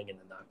not swinging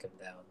to knock him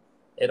down.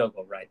 It'll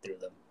go right through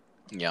them.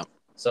 Yeah.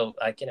 So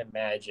I can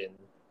imagine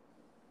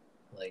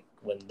like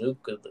when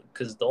Luke,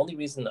 because the only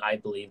reason I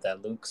believe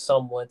that Luke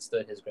somewhat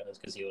stood his ground is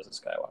because he was a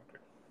Skywalker.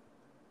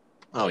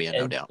 Oh yeah,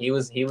 no doubt. He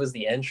was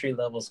the entry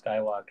level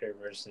Skywalker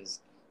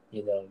versus,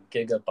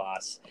 Giga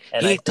Boss.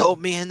 And he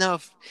told me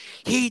enough.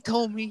 He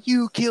told me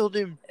you killed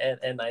him.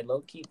 And I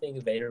low key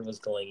think Vader was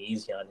going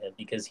easy on him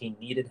because he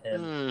needed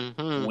him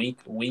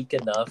weak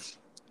enough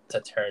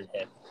to turn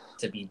him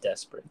to be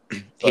desperate.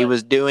 He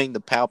was doing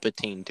the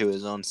Palpatine to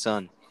his own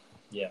son.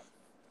 Yeah,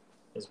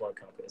 his one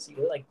competency.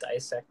 We're like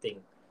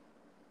dissecting.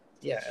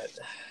 Yeah,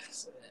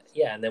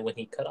 and then when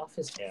he cut off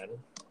his hand,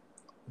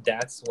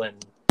 that's when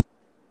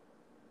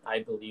I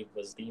believe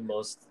was the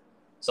most.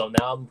 So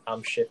now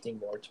I'm shifting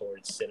more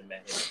towards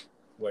cinematic,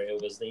 where it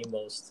was the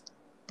most.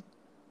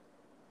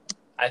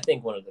 I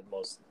think one of the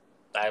most.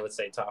 I would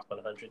say top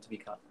 100 to be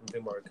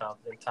more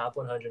confident. Top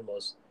 100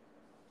 most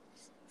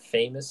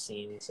famous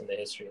scenes in the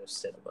history of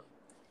cinema,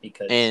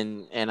 because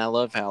and I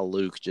love how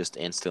Luke just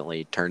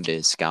instantly turned to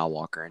his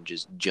Skywalker and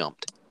just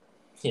jumped.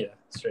 Yeah,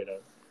 straight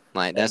up.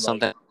 Like that's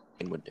something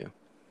would do.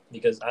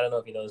 Because I don't know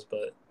if you know this,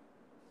 but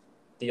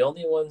the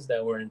only ones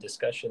that were in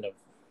discussion of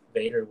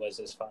Vader was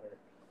his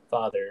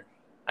father.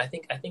 I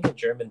think in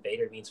German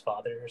Vader means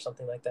father or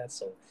something like that.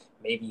 So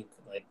maybe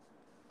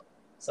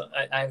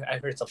I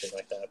heard something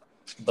like that.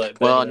 But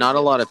well, not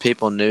a lot of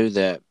people knew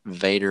that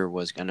Vader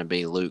was going to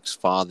be Luke's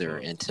father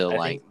until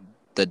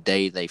the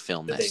day they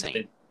filmed that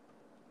scene.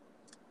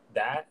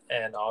 That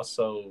and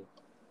also,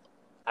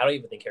 I don't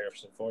even think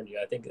Harrison Ford knew.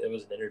 I think it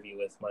was an interview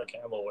with Mark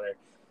Hamill where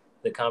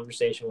the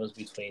conversation was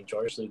between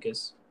George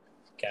Lucas,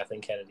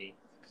 Kathleen Kennedy,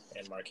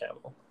 and Mark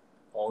Hamill.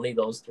 Only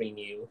those three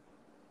knew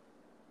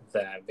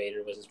that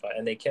Vader was his father,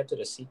 and they kept it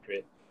a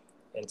secret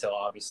until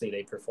obviously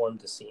they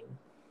performed the scene,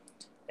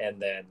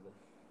 and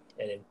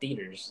in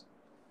theaters,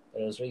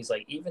 and it was really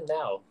like even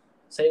now,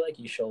 say like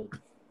you showed,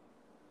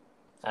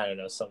 I don't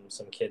know, some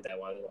kid that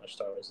wanted to watch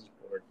Star Wars is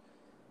bored.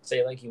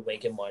 Say like you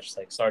make him watch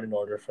like start in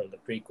order from the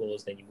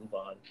prequels, then you move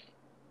on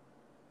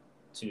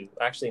to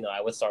I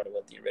would start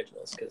with the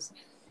originals because.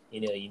 You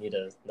need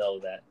to know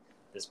that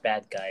this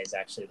bad guy is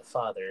actually the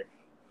father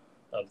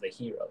of the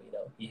hero.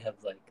 You have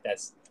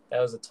that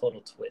was a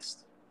total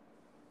twist.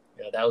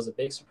 That was a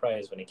big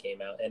surprise when it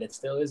came out, and it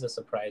still is a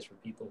surprise for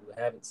people who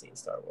haven't seen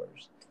Star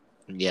Wars.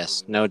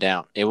 Yes, no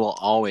doubt. It will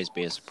always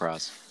be a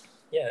surprise.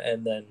 Yeah,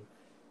 and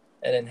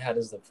then how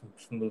does the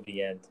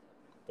movie end?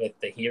 With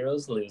the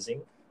heroes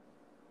losing,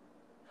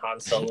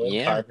 Han Solo and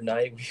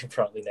Carbonite, we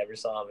probably never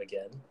saw him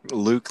again.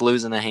 Luke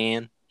losing a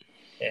hand.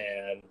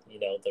 And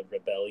the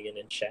rebellion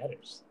and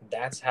shatters.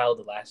 That's how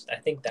I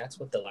think that's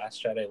what the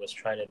Last Jedi was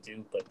trying to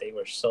do, but they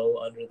were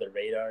so under the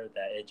radar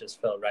that it just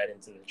fell right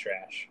into the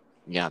trash.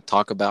 Yeah,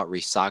 talk about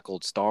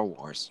recycled Star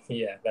Wars.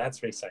 Yeah,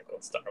 that's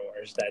recycled Star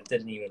Wars. That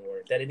didn't even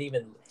work. It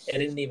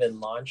didn't even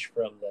launch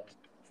from the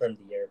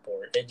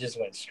airport. It just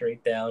went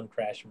straight down,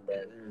 crash and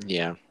burn.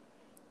 Yeah.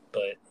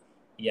 But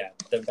yeah,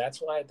 that's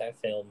why that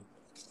film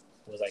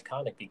was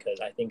iconic, because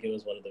I think it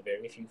was one of the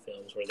very few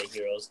films where the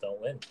heroes don't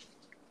win.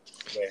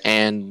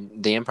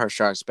 And The Empire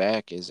Strikes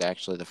Back is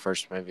actually the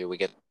first movie we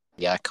get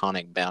the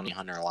iconic bounty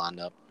hunter lined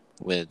up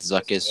with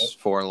Zuckuss,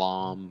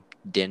 Forlom,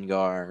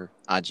 Dengar,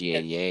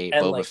 IG-88,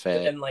 Boba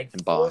Fett, and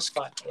Bosk.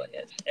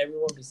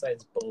 Everyone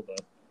besides Boba,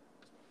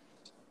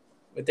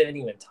 but they didn't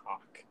even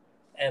talk,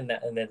 and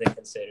then they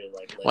considered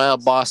Well,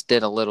 Bosk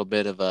did a little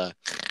bit of a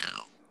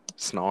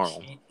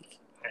snarl.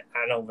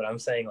 I know, but I'm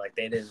saying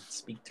they didn't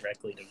speak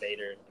directly to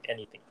Vader,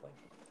 anything like.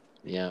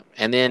 Yeah,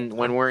 and then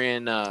when we're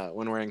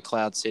in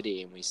Cloud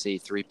City and we see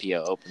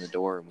 3PO open the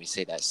door and we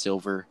see that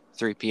silver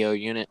 3PO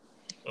unit,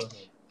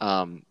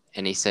 and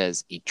he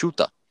says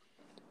 "Ichuta."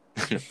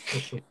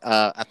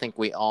 I think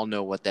we all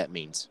know what that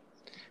means,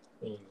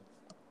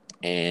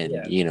 and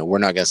we're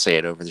not gonna say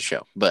it over the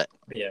show, but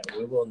yeah,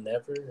 we will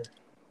never.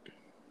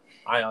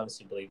 I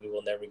honestly believe we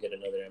will never get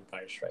another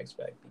Empire Strikes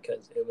Back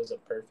because it was a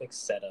perfect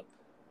setup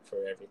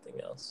for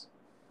everything else.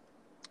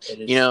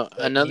 It is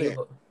another.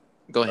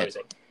 Go ahead.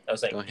 I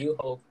was saying, New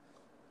Hope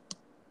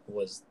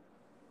was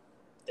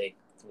the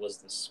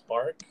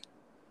spark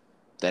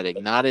that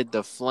ignited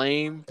the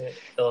flame.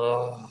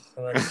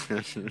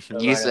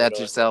 You set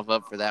yourself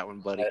up for that one,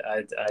 buddy.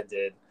 I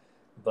did,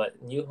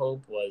 but New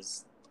Hope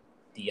was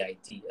the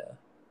idea,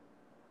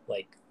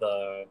 like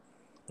the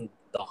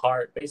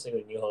heart.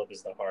 Basically, New Hope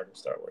is the heart of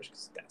Star Wars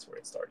because that's where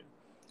it started.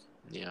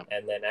 Yeah,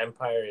 and then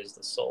Empire is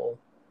the soul,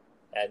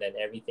 and then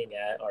everything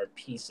are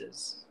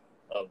pieces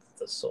of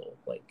the soul,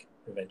 like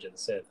Revenge of the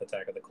Sith,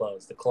 Attack of the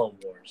Clones, the Clone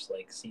Wars,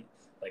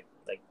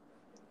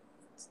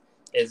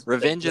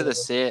 Revenge of the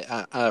Sith,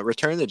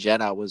 Return of the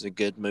Jedi was a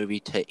good movie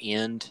to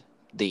end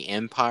the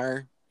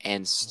Empire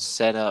and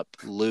set up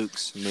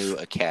Luke's new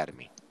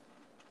academy.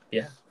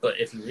 Yeah, but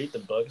if you read the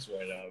books,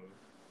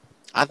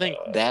 I think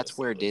that's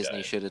where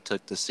Disney should have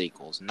took the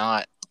sequels,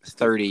 not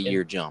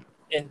 30-year jump.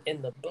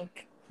 In the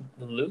book,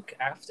 Luke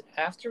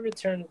after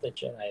Return of the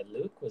Jedi,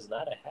 Luke was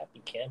not a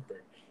happy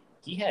camper.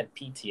 He had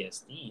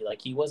PTSD.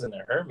 Like, he wasn't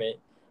a hermit.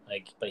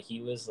 But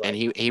he was like, and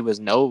he was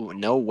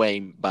no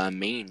way by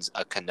means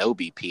a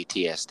Kenobi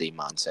PTSD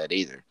mindset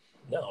either.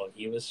 No,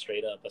 he was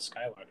straight up a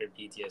Skywalker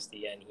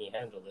PTSD, and he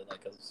handled it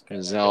like a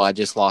Skywalker. So I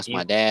just lost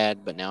my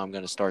dad, but now I'm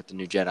going to start the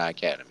new Jedi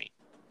Academy.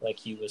 Like,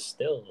 he was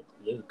still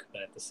Luke,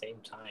 but at the same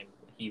time,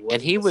 he wasn't.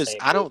 And he was.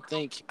 I don't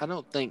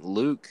think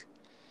Luke.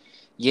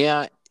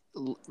 Yeah,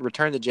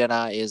 Return of the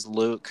Jedi is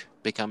Luke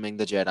becoming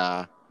the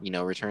Jedi.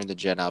 Return of the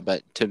Jedi.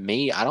 But to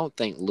me, I don't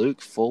think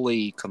Luke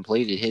fully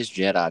completed his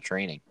Jedi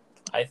training.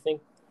 I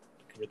think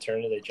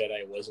Return of the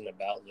Jedi wasn't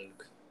about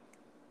Luke.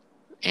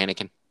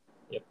 Anakin.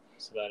 Yep,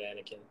 it's about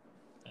Anakin.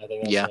 I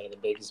think that's one of the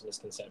biggest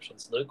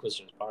misconceptions. Luke was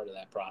just part of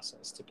that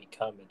process to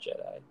become a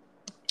Jedi.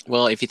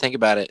 Well, if you think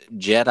about it,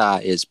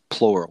 Jedi is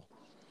plural.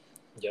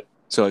 Yep.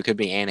 So it could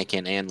be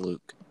Anakin and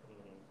Luke.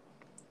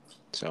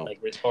 So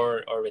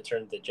or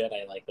Return of the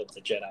Jedi, like of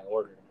the Jedi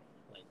Order,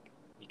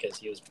 because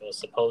he was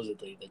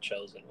supposedly the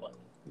chosen one.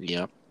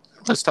 Yep.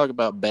 Let's talk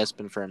about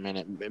Bespin for a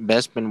minute.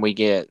 Bespin, we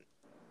get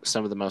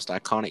some of the most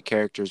iconic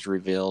characters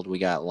revealed. We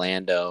got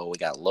Lando, we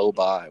got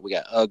Lobot, we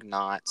got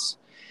Ugnaughts,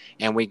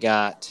 and we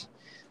got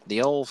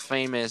the old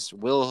famous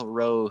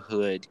Wilrow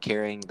Hood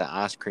carrying the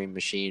ice cream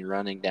machine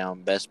running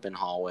down Bespin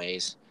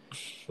hallways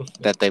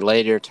that they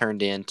later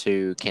turned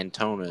into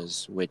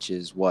Cantonas, which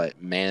is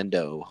what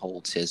Mando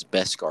holds his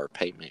Beskar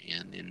payment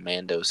in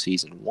Mando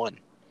Season 1.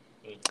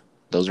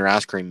 Those are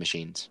ice cream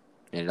machines.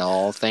 And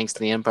all thanks to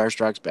The Empire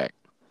Strikes Back.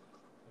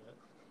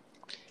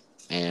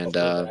 And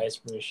the ice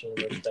cream machine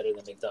looks better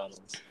than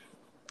McDonald's.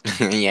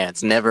 Yeah,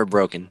 it's never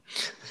broken.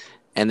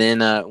 And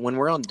then when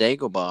we're on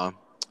Dagobah,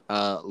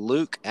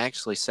 Luke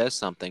actually says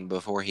something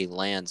before he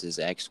lands his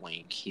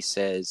X-Wing. He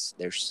says,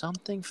 "There's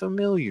something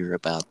familiar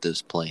about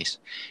this place."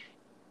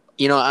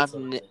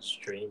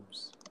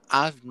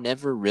 I've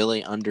never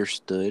really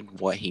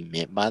understood what he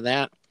meant by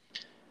that,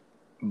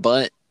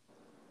 but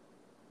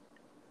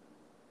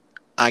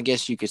I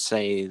guess you could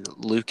say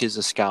Luke is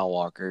a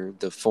Skywalker.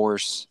 The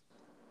Force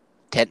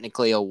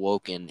technically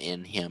awoken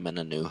in him in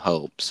A New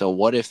Hope. So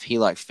what if he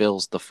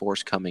feels the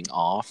Force coming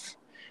off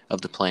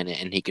of the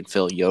planet and he can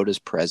feel Yoda's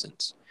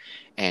presence,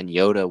 and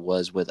Yoda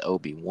was with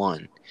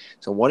Obi-Wan?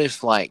 So what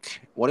if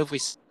we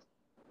see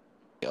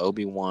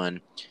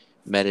Obi-Wan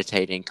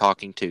meditating,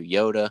 talking to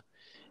Yoda,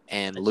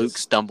 and Luke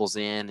stumbles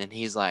in and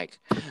he's like,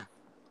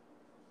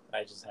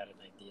 I just had an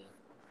idea.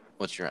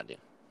 What's your idea?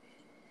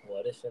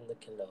 What if in the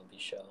Kenobi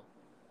show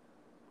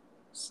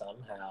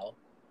somehow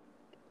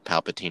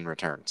Palpatine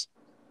returns?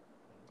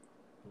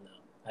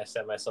 I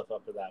set myself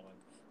up for that one.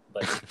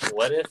 But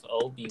what if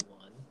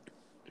Obi-Wan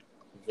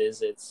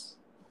visits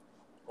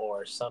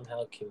or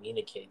somehow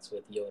communicates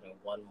with Yoda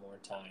one more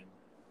time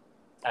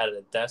out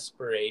of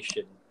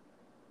desperation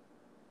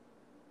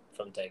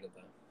from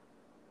Dagobah?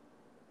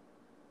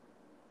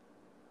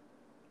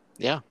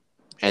 Yeah.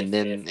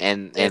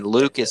 And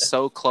Luke is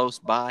so close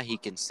by he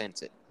can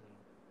sense it.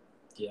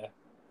 Yeah.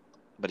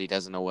 But he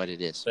doesn't know what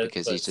it is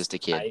because he's just a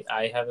kid.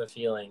 I have a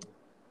feeling,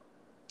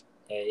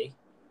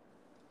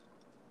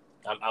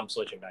 I'm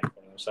switching back and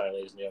forth. I'm sorry,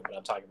 ladies and gentlemen, but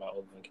I'm talking about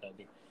Obi-Wan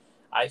Kenobi.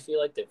 I feel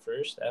like the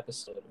first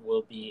episode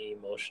will be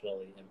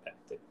emotionally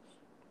impacted.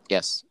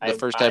 Yes, the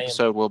first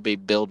episode will be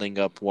building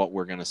up what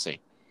we're going to see.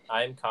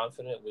 I'm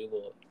confident we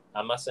will.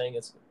 I'm not saying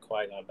it's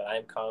Qui-Gon, but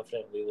I'm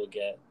confident we will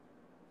get,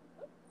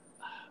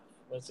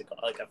 what's it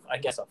called? I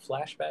guess a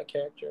flashback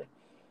character.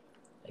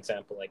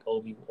 Example, like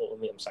we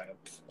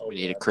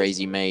need a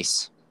Crazy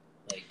Mace.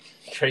 Like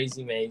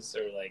Crazy Mace,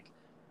 or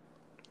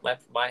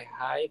my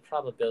high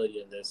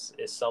probability of this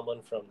is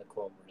someone from the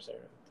Clone Wars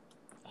era.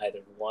 Either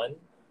one,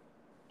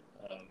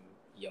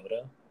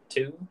 Yoda.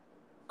 2,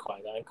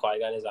 Qui-Gon.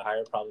 Qui-Gon is a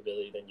higher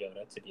probability than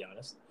Yoda, to be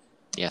honest.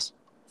 Yes.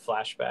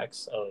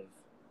 Flashbacks of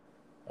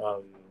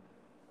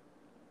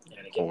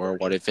Anakin. Or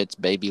what if it's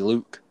baby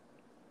Luke?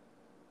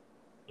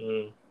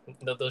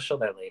 They'll show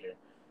that later.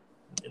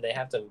 They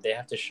have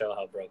to show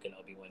how broken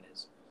Obi-Wan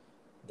is.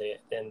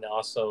 And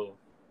also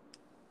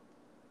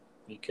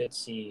we could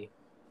see,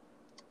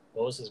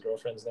 what was his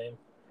girlfriend's name?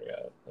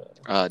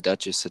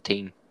 Duchess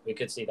Satine. We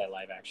could see that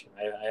live action.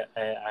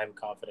 I'm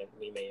confident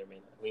we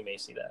may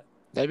see that.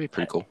 That'd be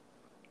pretty cool.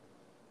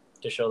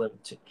 To show them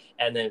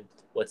and then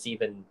what's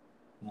even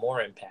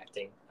more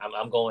impacting,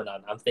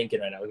 I'm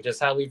thinking right now,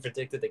 just how we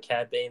predicted the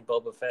Cad Bane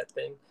Boba Fett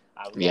thing.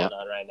 I'm going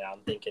on right now.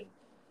 I'm thinking,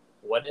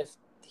 what if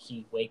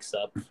he wakes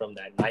up from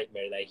that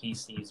nightmare that he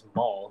sees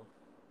Maul,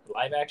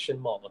 live action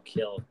Maul,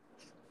 kill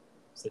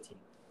Satine,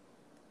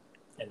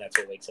 and that's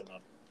what wakes him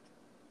up.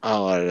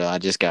 Oh, I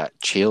just got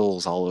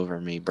chills all over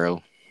me,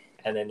 bro.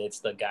 And then it's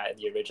the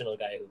original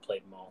guy who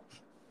played Maul,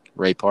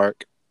 Ray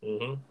Park.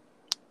 Mm-hmm.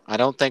 I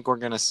don't think we're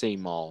gonna see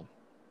Maul.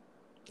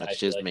 That's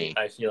just me.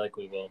 I feel like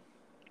we will.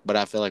 But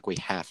I feel like we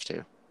have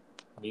to.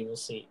 We will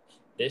see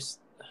this.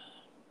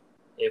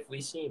 If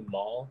we see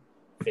Maul,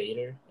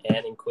 Vader,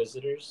 and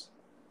Inquisitors,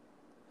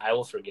 I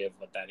will forgive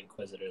what that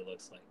Inquisitor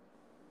looks like.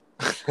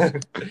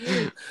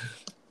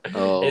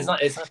 Oh, it's not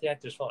the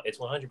actor's fault. It's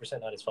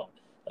 100% not his fault.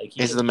 Like,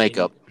 it's the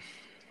makeup.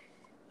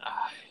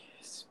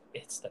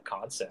 It's the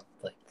concept.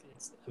 Like,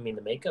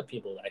 the makeup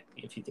people,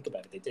 if you think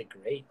about it, they did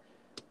great.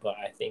 But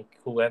I think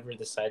whoever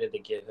decided to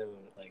give him,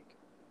 like,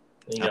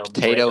 a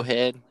potato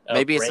head.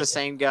 Maybe it's the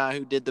same guy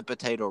who did the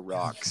potato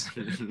rocks.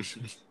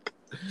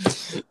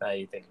 Now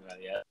you think about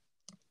it, yeah.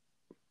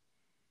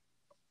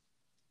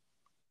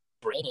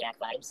 Brainiac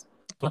vibes.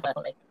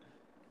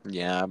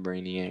 Yeah,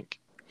 Brainiac.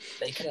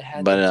 They could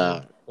have had.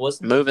 But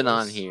moving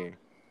on here.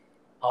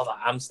 Hold on,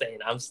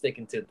 I'm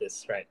sticking to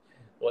this, right?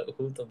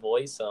 Who the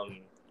voice?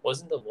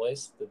 Wasn't the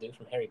voice the dude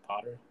from Harry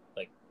Potter?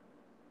 Like,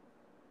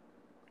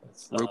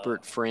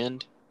 Rupert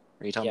Friend?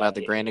 Are you talking about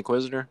the Grand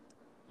Inquisitor?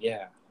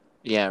 Yeah.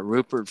 Yeah,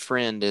 Rupert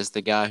Friend is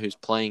the guy who's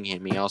playing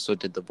him. He also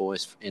did the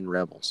voice in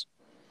Rebels.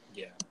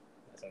 Yeah.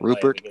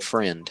 Rupert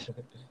Friend.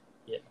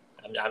 Yeah.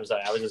 I'm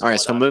sorry. I was just. All right,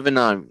 so moving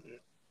on.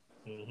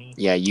 Mm-hmm.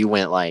 Yeah, you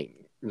went like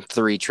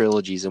 3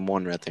 trilogies in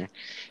one right there.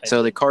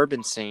 So the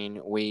carbon scene,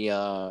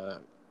 the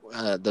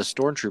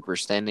stormtroopers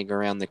standing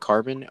around the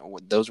carbon,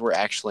 those were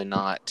actually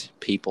not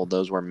people.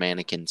 Those were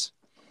mannequins.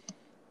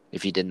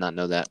 If you did not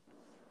know that.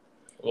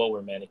 What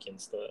were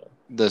mannequins?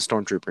 The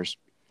stormtroopers.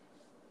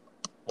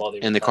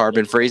 In the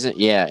carbon freezing?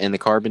 Yeah, in the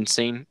carbon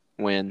scene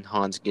when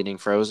Han's getting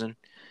frozen.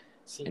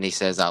 And he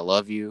says, "I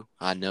love you,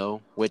 I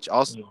know," which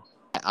also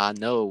I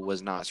know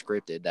was not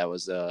scripted. That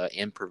was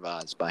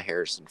improvised by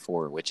Harrison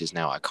Ford, which is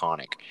now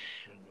iconic.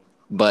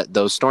 But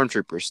those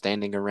stormtroopers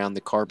standing around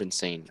the carbon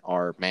scene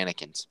are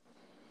mannequins.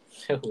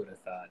 Who would have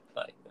thought?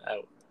 Like,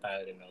 I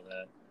didn't know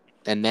that.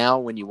 And now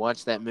when you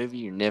watch that movie,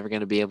 you're never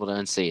going to be able to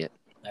unsee it.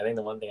 I think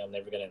the one thing I'm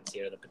never going to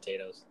unsee are the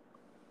potatoes.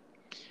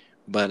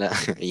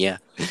 But, yeah.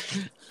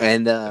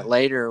 And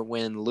later,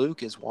 when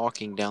Luke is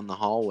walking down the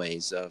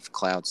hallways of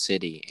Cloud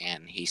City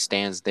and he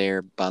stands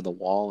there by the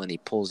wall and he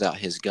pulls out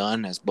his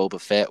gun as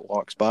Boba Fett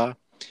walks by,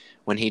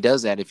 when he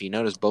does that, if you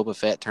notice, Boba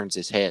Fett turns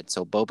his head.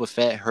 So Boba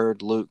Fett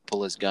heard Luke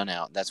pull his gun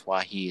out. That's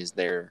why he is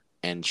there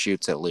and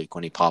shoots at Luke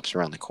when he pops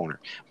around the corner.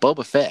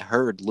 Boba Fett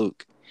heard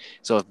Luke.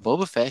 So if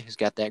Boba Fett has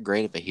got that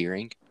great of a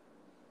hearing,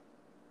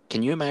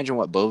 can you imagine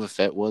what Boba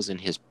Fett was in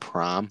his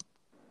prime?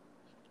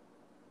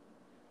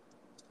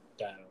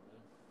 I don't know.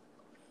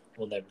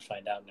 We'll never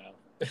find out now.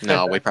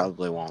 No, we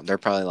probably won't. They're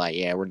probably like,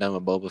 yeah, we're done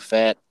with Boba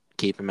Fett.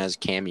 Keep him as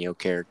cameo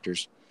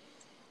characters.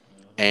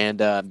 And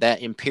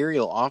that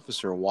Imperial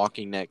officer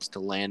walking next to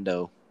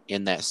Lando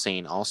in that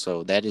scene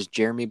also, that is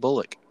Jeremy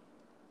Bulloch.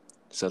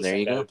 So there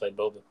you go.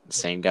 The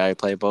same guy who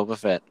played Boba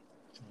Fett.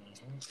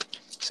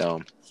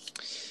 So,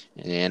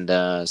 and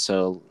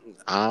so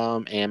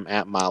I am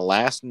at my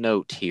last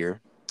note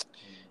here.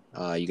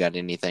 You got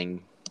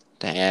anything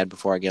to add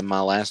before I give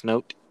my last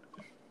note?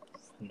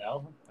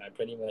 No, I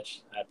pretty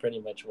much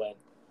went,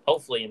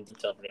 hopefully in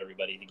detail for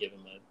everybody to give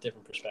them a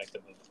different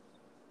perspective of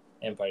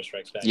Empire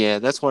Strikes Back. Yeah,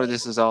 that's what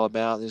this is all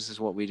about. This is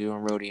what we do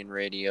on Rodian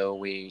Radio.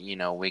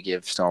 We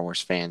give Star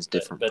Wars fans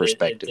different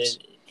perspectives.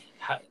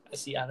 I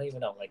don't even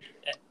know. Like,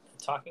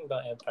 talking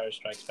about Empire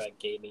Strikes Back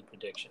gave me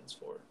predictions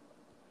for.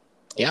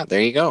 Yeah,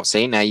 there you go.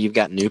 See, now you've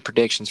got new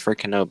predictions for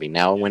Kenobi.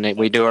 Now, when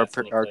we do our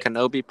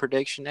Kenobi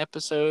prediction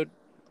episode,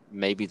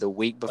 maybe the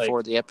week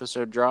before the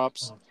episode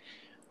drops,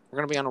 we're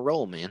gonna be on a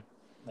roll, man.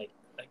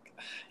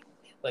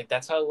 Like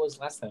that's how it was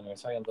last time. I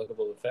was talking about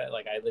Boba Fett.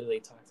 Like, I literally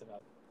talked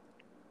about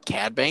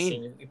Cad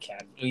Bane.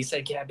 We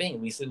said Cad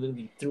Bane. We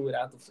literally threw it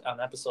out on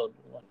episode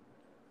 1.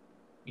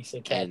 We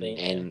said Cad Bane,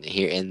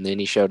 and then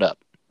he showed up.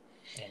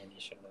 And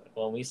he showed up.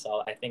 Well, we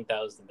saw. I think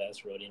that was the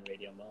best Rodian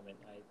Radio moment.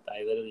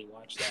 I literally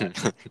watched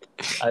that.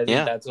 I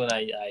think that's when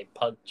I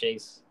pugged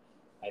Jace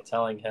by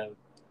telling him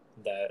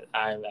that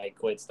I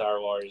quit Star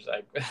Wars.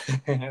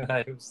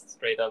 I was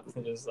straight up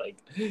just like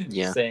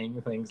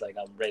saying things like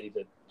I'm ready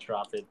to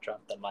drop the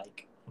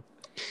mic.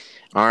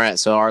 All right,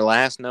 so our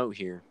last note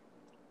here.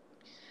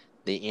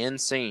 The end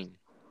scene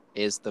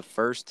is the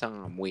first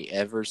time we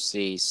ever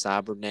see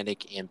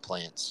cybernetic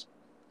implants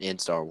in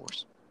Star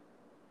Wars.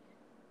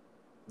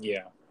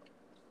 Yeah.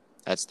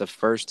 That's the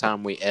first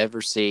time we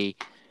ever see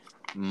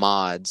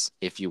mods,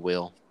 if you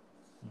will,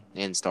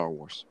 in Star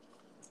Wars.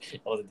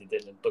 Oh, they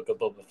did in Book of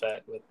Boba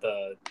Fett with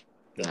the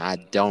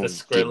Don't get me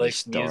Skrillex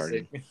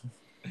started. music.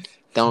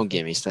 Don't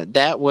get me started.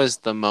 That was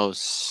the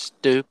most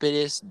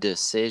stupidest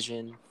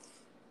decision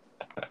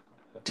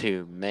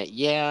to make.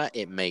 Yeah,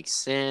 it makes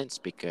sense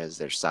because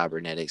there's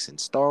cybernetics in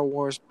Star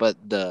Wars, but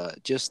the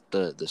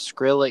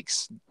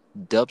Skrillex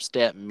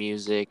dubstep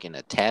music and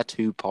a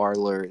tattoo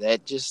parlor,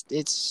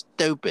 it's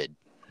stupid.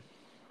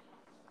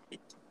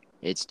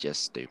 It's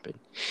just stupid.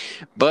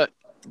 But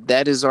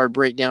that is our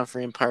breakdown for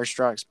Empire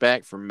Strikes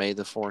Back for May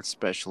the 4th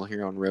special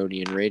here on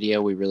Rodian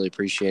Radio. We really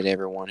appreciate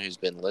everyone who's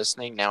been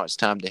listening. Now it's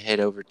time to head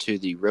over to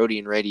the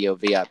Rodian Radio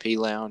VIP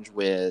Lounge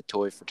with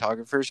toy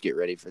photographers. Get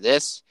ready for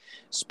this.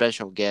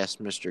 Special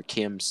guest, Mr.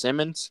 Kim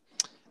Simmons,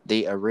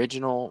 the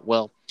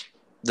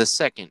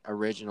second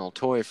original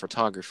toy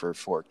photographer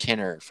for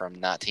Kenner from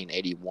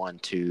 1981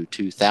 to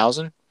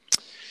 2000.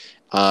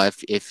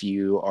 If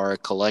you are a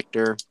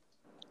collector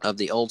of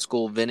the old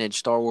school vintage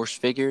Star Wars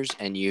figures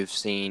and you've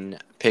seen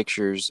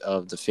pictures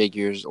of the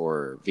figures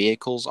or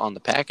vehicles on the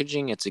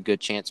packaging, it's a good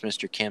chance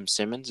Mr. Kim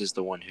Simmons is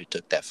the one who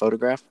took that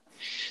photograph.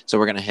 So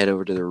we're going to head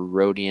over to the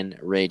Rodian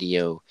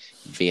Radio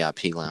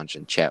VIP Lounge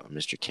and chat with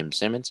Mr. Kim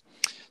Simmons.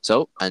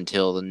 So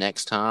until the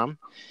next time,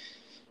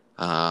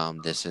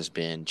 this has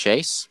been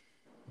Chase.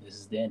 This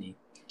is Danny.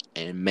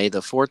 And may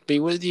the 4th be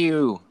with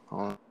you.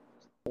 Of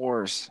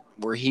course,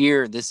 we're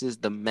here. This is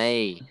the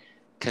May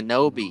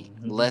Kenobi,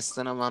 less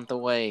than a month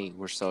away.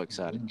 We're so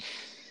excited.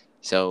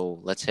 So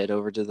let's head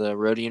over to the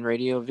Rodian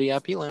Radio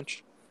VIP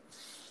Lounge.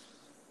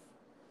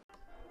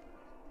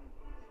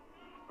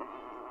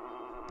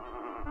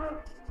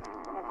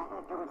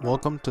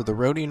 Welcome to the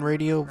Rodian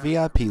Radio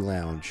VIP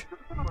Lounge.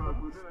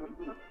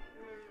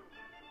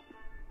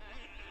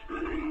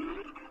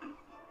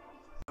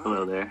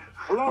 Hello there.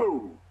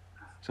 Hello.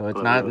 So it's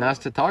nice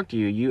to talk to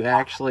you. You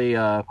actually,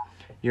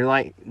 you're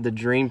like the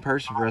dream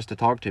person for us to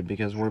talk to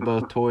because we're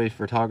both toy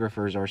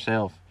photographers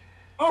ourselves.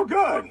 Oh,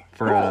 good.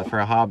 For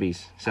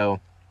hobbies. So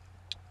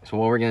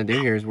what we're gonna do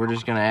here is we're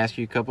just gonna ask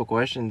you a couple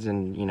questions,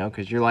 and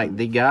because you're like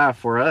the guy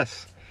for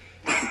us.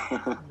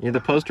 You're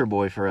the poster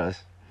boy for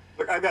us.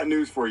 Look, I got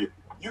news for you.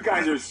 You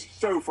guys are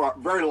so far,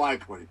 very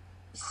likely,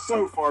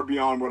 so far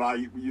beyond what I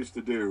used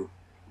to do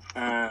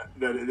that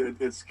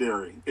it's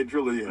scary. It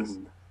really is.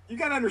 Mm. You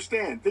got to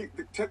understand, the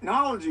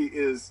technology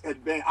is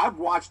advanced. I've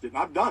watched it and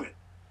I've done it.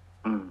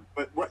 Mm.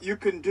 But what you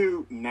can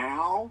do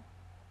now,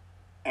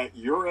 at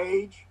your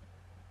age,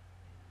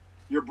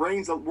 your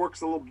brain works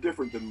a little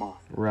different than mine.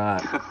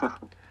 Right.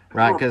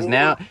 Right, because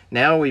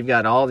now we've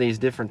got all these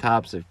different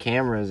types of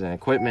cameras and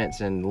equipments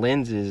and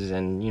lenses,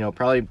 and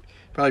probably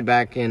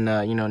back in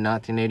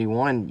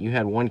 1981 you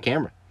had one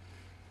camera.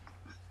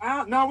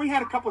 No, we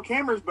had a couple of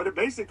cameras, but it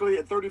basically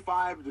at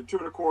 35 to 2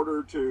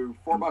 1/4 to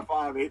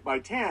 4x5,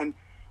 8x10,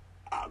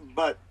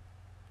 but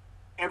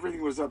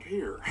everything was up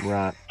here.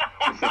 Right.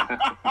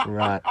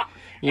 Right.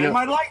 And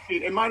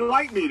my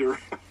light meter.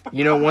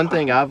 One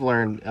thing I've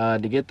learned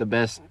to get the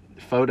best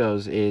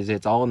photos is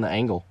it's all in the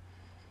angle.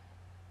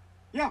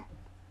 Yeah.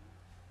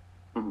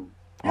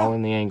 All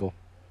in the angle.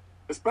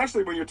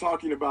 Especially when you're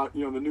talking about, the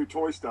new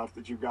toy stuff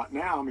that you've got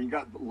now. I mean, you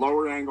got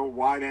lower angle,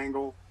 wide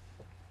angle.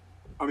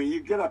 I mean,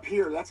 you get up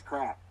here, that's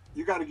crap.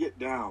 You got to get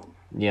down.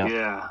 Yeah.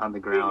 Yeah, on the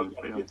ground. You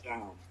got to get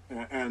down.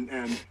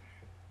 And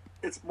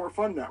it's more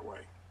fun that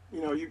way.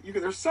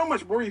 There's so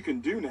much more you can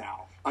do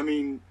now. I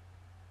mean,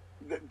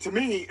 to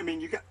me,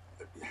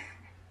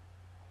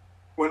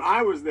 when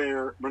I was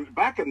there,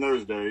 back in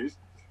those days,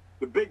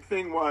 the big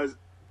thing was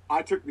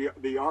I took the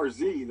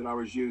RZ that I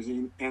was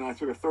using, and I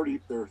took a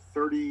 30,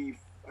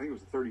 I think it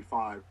was a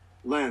 35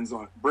 lens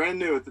on it, brand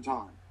new at the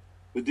time.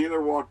 The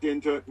dealer walked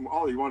into it,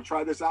 oh, you want to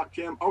try this out,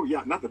 Kim? Oh,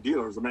 yeah, not the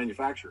dealer, it was the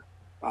manufacturer.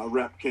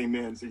 Rep came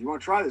in and said, you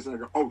want to try this? And I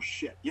go, oh,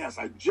 shit, yes,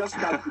 I just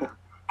got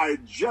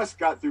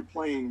through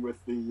playing with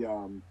the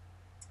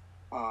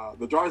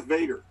Darth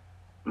Vader,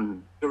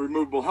 the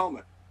removable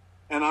helmet.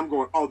 And I'm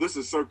going, oh, this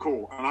is so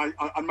cool. And I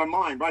on my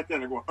mind right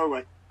then, I'm going, oh,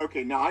 wait,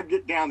 okay, now I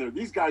get down there.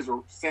 These guys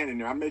are standing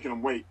there. I'm making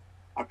them wait.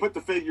 I put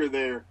the figure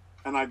there,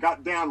 and I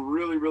got down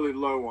really, really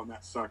low on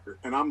that sucker.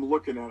 And I'm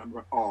looking at it. I'm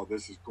going, oh,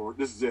 this is gorgeous.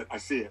 This is it. I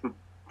see it.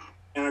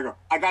 And I go,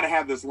 I got to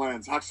have this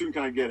lens. How soon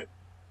can I get it?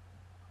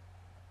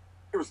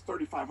 It was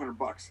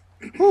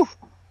 $3,500.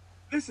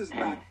 This is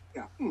back.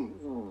 Yeah.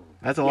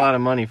 That's a lot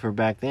of money for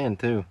back then,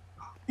 too.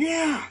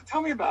 Yeah.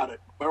 Tell me about it.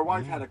 My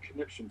wife had a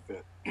conniption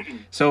fit.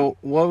 So,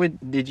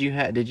 did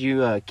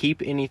you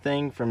keep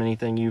anything from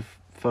anything you've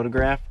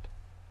photographed?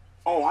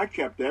 Oh, I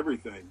kept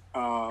everything.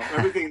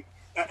 Everything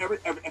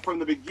from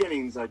the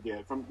beginnings. I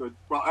did.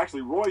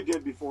 Actually, Roy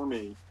did before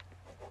me.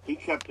 He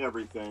kept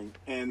everything,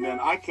 and then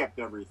I kept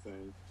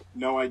everything.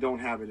 No, I don't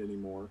have it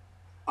anymore.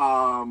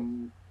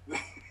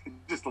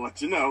 Just to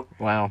let you know.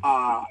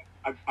 Wow.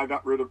 I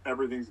got rid of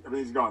everything.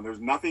 Everything's gone. There's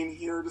nothing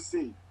here to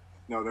see.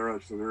 No, there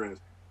is.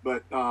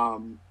 But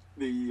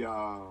the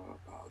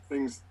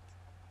things.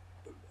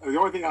 The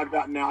only thing I've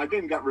got now, I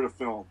didn't get rid of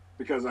film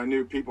because I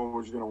knew people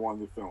were going to want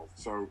the film.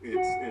 So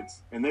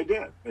it's and they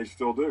did. They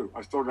still do.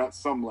 I still got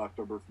some left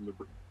over from the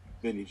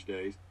vintage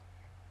days,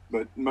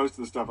 but most of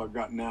the stuff I've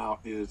got now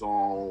is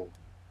all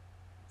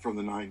from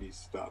the '90s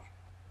stuff.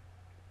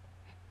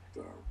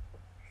 So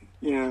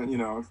yeah,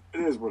 it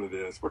is what it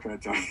is. What can I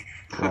tell you?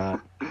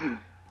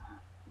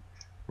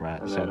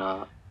 Right. And So,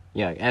 then,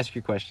 yeah, ask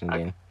your question,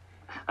 Danny.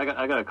 I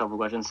got a couple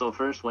questions. So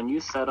first, when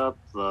you set up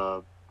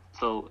can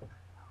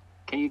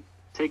you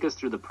take us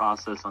through the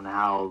process on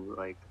how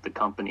like the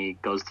company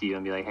goes to you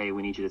and be like, hey,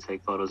 we need you to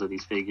take photos of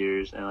these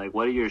figures, and like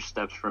what are your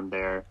steps from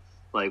there?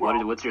 Like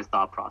what's your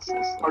thought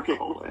process the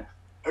whole way?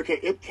 Okay,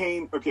 it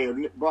came.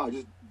 Okay, well, I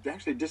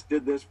just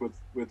did this with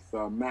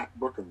Matt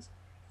Bookins,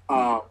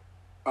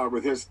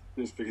 with his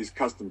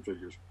custom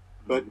figures.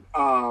 But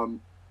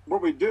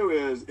what we do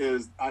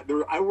is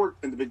I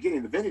worked in the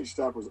beginning. The vintage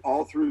stuff was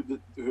all through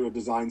a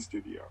design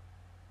studio.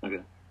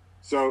 Okay.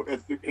 So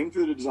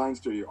into the design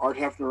studio, Art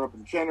Hefner up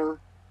in Kenner,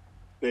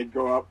 they'd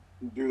go up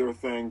and do their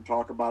thing,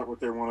 talk about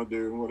what they want to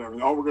do and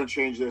whatever. Oh, we're going to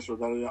change this or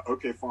that.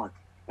 Okay, fine.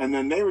 And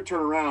then they would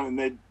turn around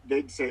and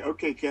they'd say,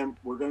 okay, Kim,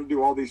 we're going to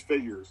do all these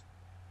figures.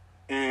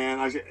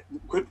 And I said,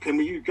 can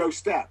we go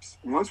steps?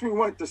 And once we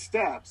went to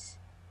steps,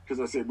 because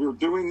I said we were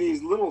doing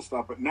these little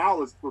stuff, but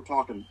now we're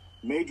talking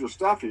major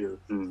stuff here,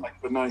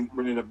 like we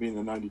ended up being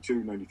the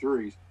 92,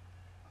 93s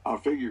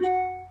figures.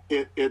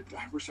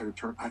 I wish I could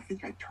turn. I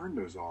think I turned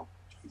those off.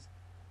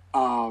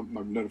 Jeez.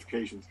 My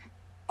notifications.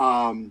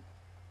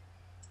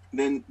 Then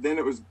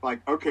it was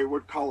like, okay,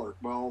 what color?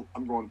 Well,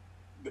 I'm going.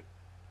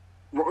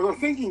 They're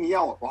thinking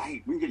yellow. Well,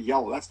 hey, we can get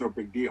yellow. That's no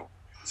big deal.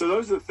 So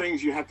those are the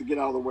things you have to get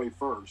out of the way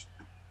first.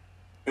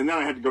 And then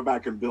I had to go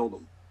back and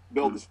build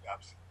the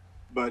steps.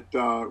 But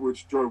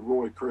which drove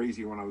Roy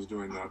crazy when I was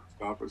doing that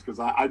stuff, was because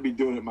I'd be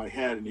doing it in my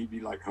head and he'd be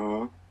like,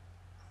 huh?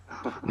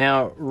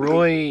 Now,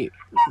 Roy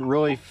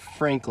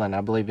Franklin,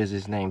 I believe is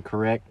his name,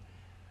 correct?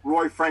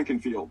 Roy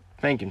Frankenfield.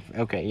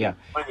 Okay, yeah.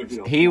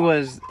 Frankenfield. He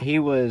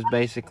was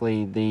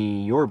basically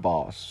your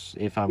boss,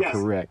 if I'm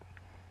correct.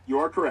 You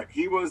are correct.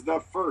 He was the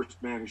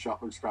first man who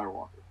shot Luke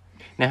Skywalker.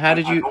 Now,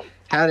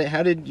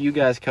 how did you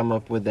guys come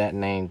up with that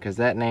name? Because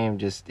that name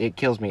it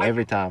kills me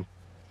every time.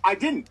 I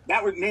didn't.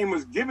 That name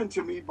was given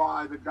to me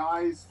by the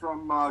guys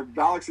from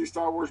Galaxy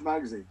Star Wars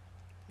magazine.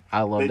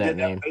 I love that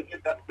name.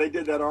 They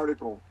did that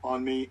article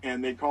on me,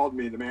 and they called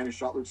me the man who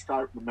shot Luke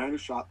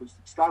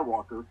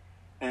Skywalker.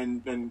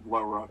 And then,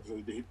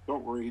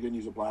 don't worry, he didn't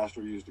use a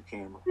blaster, he used a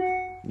camera.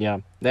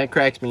 Yeah, that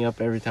cracks me up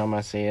every time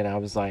I see it. I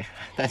was like,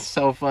 that's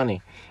so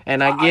funny.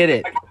 And I get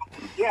it.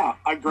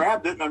 I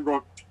grabbed it, and I'm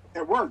going,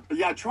 it worked. But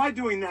yeah, try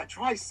doing that.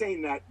 Try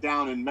saying that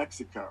down in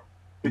Mexico.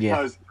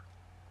 Because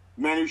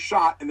man who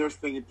shot, and they're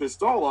thinking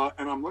Pistola,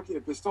 and I'm looking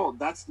at Pistola.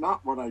 That's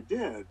not what I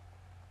did.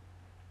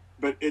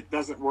 But it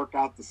doesn't work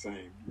out the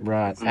same.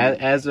 Right.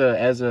 As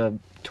a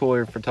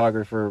toy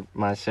photographer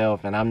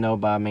myself, and I'm no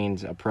by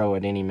means a pro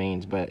at any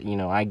means, but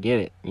I get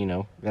it.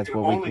 That's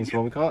what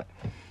we call it.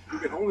 You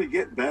can only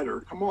get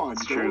better. Come on,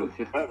 it's true.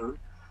 Get better.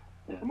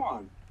 Yeah. Come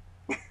on.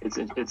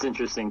 It's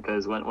interesting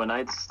because when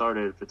I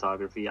started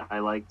photography, I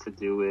like to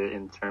do it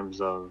in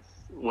terms of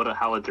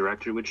how a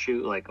director would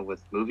shoot, like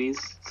with movies.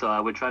 So I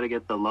would try to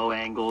get the low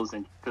angles,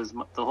 and because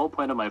the whole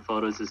point of my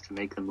photos is to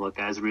make them look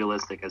as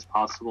realistic as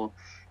possible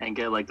and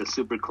get like the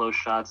super close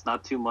shots,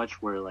 not too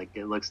much where like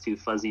it looks too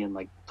fuzzy and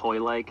like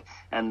toy-like.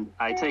 And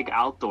I take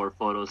outdoor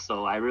photos,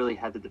 so I really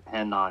had to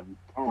depend on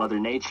Mother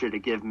Nature to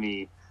give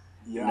me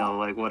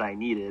like what I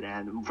needed,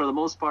 and for the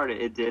most part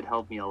it did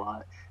help me a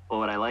lot. But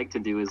what I like to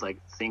do is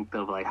like think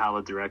of like how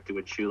a director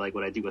would shoot, like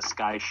would I do a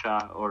sky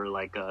shot or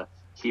like a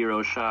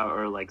hero shot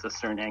or like a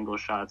certain angle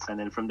shots, and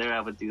then from there I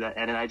would do that,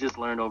 and then I just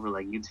learned over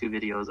like YouTube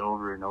videos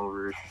over and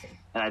over,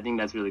 and I think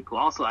that's really cool.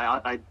 Also,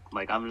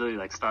 I'm really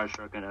like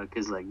starstruck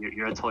because like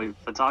you're a toy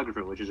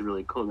photographer, which is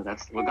really cool, and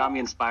that's what got me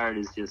inspired.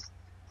 Is just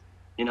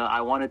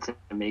I wanted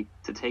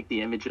to take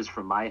the images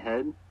from my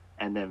head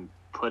and then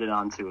put it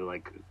onto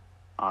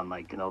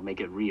make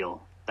it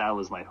real. That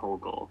was my whole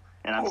goal,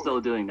 and I'm still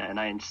doing that, and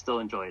I still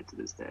enjoy it to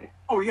this day.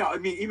 Oh yeah, I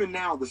mean even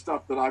now the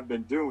stuff that I've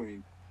been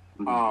doing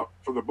for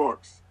the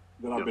books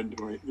that I've been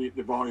doing,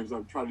 the volumes,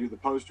 I've tried to do the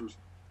posters,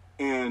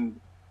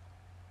 and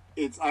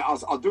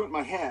I'll do it in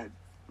my head,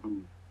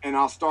 and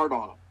I'll start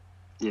on them.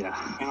 Yeah.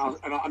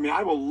 And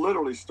I will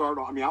literally start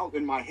on.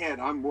 In my head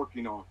I'm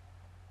working on,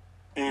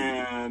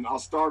 and I'll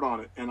start on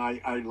it, and I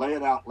lay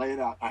it out.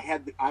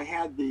 I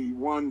had the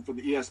one for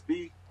the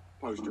ESB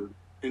poster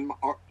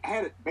I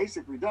had it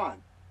basically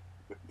done.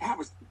 But that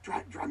was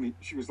driving me.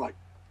 She was like,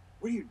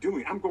 "What are you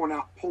doing?" I'm going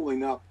out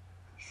pulling up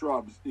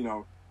shrubs,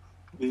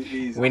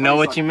 These we know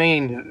what you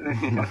mean.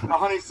 The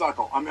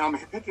honeysuckle. I'm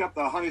picking up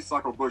the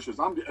honeysuckle bushes.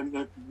 I'm in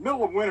the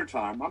middle of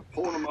wintertime. I'm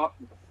pulling them up,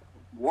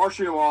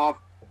 washing them off,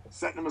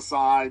 setting them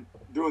aside,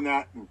 doing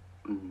that.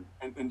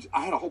 And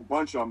I had a whole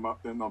bunch of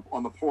them up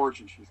on the porch.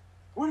 And she's,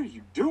 "What are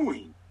you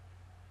doing?"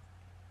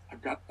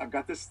 I've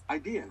got this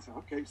idea. So,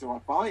 okay,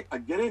 so I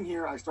get in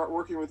here, I start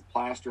working with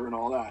plaster and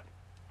all that.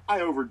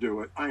 I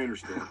overdo it. I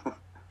understand.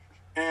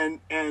 and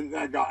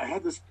I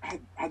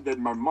had that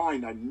in my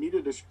mind. I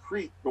needed this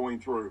creek going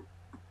through.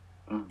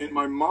 In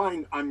my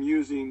mind, I'm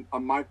using a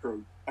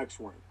micro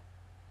X-wing,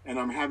 and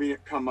I'm having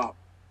it come up.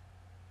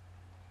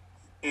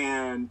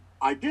 And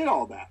I did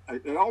all that.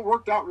 It all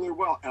worked out really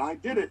well. And I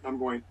did it. And I'm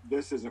going,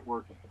 this isn't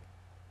working.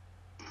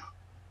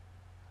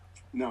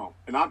 No.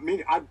 And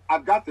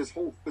I've got this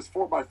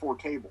 4x4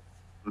 table.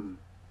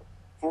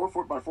 4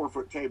 foot by 4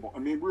 foot table. I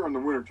mean, we're in the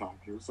wintertime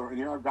here. So in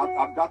here I've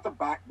got the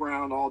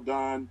background all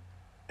done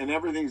and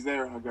everything's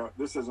there. And I go,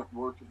 this isn't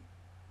working.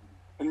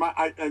 And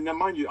now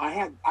mind you, I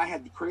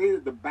had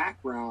created the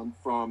background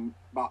from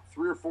about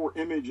 3 or 4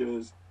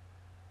 images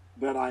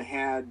that I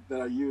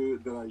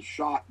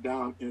shot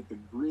down at the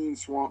green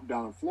swamp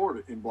down in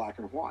Florida in black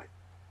and white.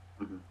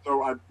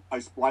 So I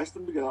spliced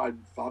them together. I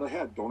thought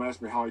ahead. Don't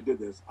ask me how I did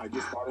this. I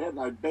just thought ahead, and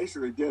I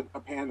basically did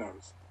a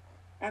panos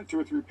and 2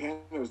 or 3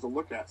 panos to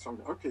look at. So I'm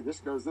going, okay, this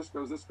goes.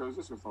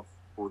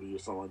 40 or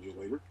so inches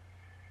later,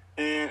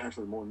 and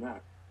actually more than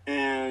that.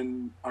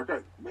 And okay,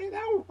 I mean,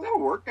 that'll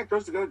work. That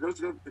goes together.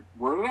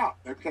 Word it out.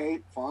 Okay,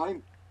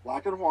 fine.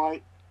 Black and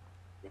white.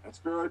 That's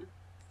good.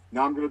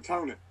 Now I'm going to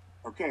tone it.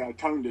 Okay, I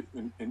toned it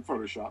in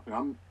Photoshop,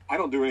 and I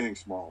don't do anything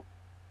small.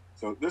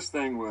 So this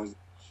thing was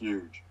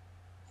huge.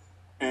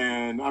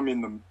 And I'm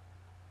in the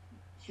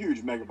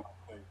huge megabyte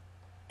thing.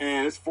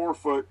 And it's 4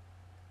 foot.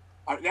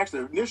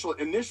 Actually,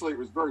 initially it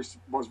was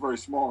very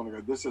small, and I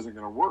go, this isn't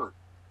going to work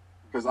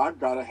because I've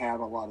got to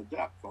have a lot of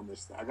depth on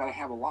this thing. I got to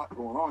have a lot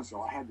going on.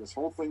 So I had this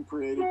whole thing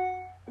created,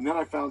 and then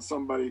I found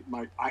somebody.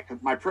 My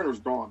printer's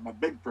gone. My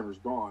big printer's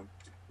gone.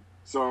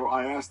 So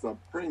I asked the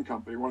printing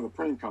company, one of the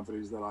printing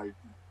companies that I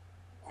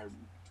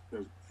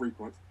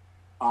frequent,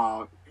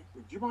 do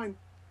you mind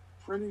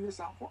printing this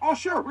out for? Oh,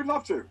 sure, we'd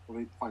love to. Well,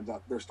 he finds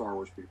out they're Star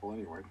Wars people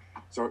anyway,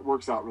 so it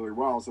works out really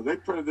well. So they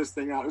printed this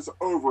thing out. It's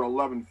over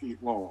 11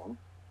 feet long.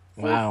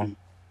 4 feet.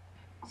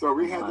 So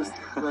we had this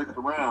draped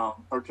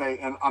around, okay,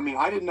 and I mean,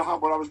 I didn't know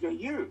what I was going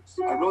to use.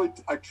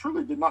 I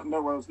truly did not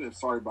know what I was going to.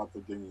 Sorry about the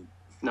dinging.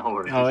 No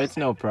worries. Oh, it's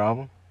no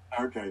problem.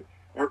 Okay,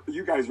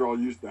 you guys are all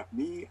used to that.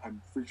 Me, it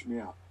freaks me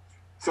out.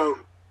 So,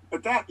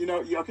 but that,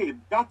 okay,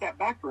 you've got that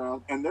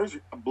background, and there's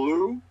a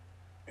blue.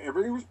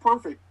 Everything was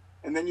perfect.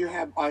 And then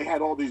I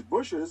had all these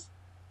bushes,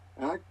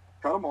 and I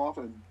cut them off,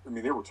 and I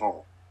mean, they were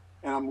tall.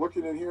 And I'm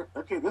looking in here,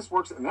 okay, this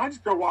works. And I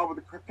just go wild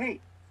with the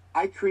paint.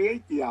 I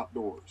create the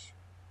outdoors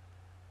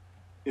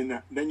in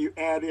that. Then you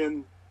add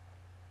in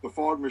the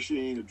fog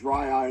machine, the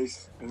dry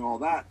ice, and all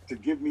that to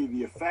give me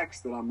the effects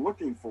that I'm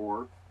looking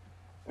for.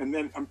 And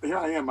then here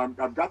I am.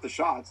 I've got the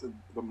shots of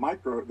the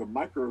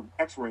micro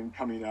X-wing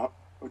coming up,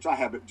 which I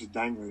have it just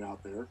dangling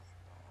out there.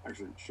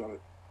 Actually, shut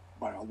it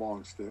by a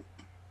long stick.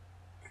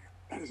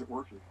 That isn't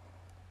working.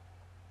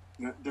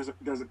 That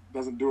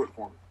doesn't do it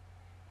for me.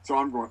 So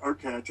I'm going,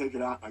 okay, I take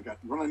it out, and I got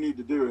what I need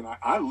to do, and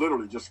I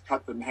literally just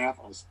cut it in half.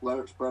 I'll spread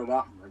it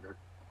out, and I go,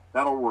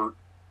 that'll work.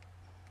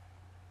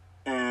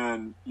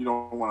 And you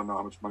don't want to know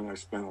how much money I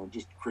spent on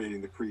just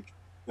creating the creek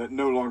that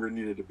no longer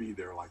needed to be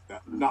there like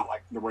that, not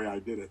like the way I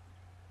did it.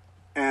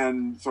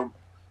 And so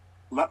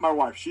let my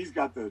wife, she's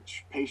got the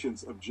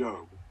patience of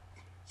Job,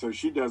 so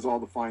she does all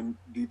the fine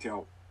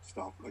detail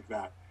stuff like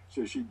that.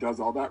 So she does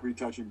all that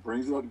retouching,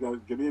 brings it up together,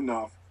 give me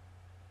enough,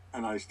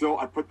 and I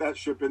put that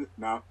ship in.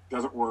 No, it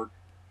doesn't work.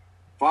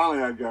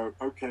 Finally, I go,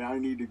 okay, I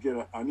need to get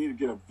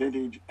a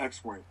vintage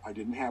X-wing. I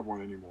didn't have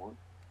one anymore,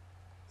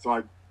 so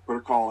I put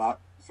a call out.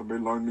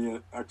 Somebody loaned me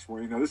an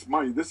X-wing. Now this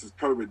is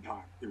COVID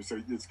time,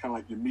 so it's kind of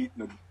like you meet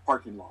in a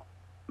parking lot.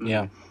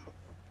 Yeah.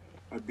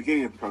 At the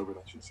beginning of COVID,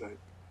 I should say.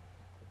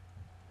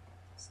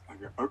 I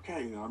go,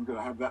 okay, I'm going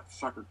to have that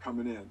sucker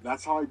coming in.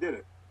 That's how I did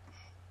it.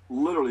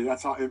 Literally,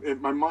 that's how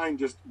my mind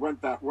just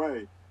went that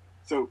way.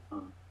 So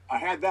I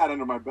had that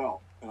under my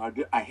belt,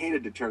 and I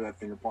hated to tear that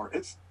thing apart.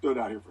 It stood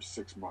out here for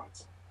 6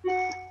 months.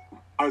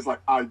 I was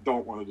like, I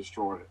don't want to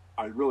destroy it.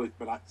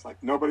 It's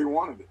like nobody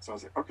wanted it. So I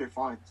was like, okay,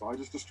 fine. So I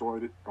just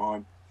destroyed it,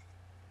 gone.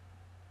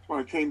 So when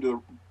I came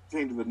to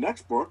the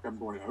next book, I'm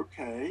going,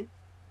 okay,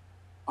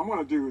 I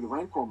want to do the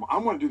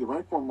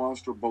Rancor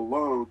monster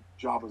below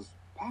Jabba's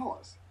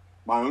palace,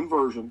 my own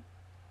version.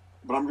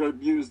 But I'm going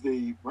to use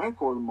the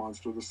Rancor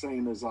monster the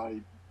same as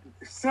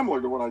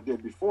similar to what I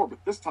did before,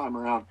 but this time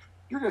around,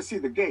 you're going to see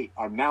the gate.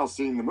 I'm now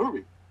seeing the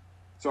movie.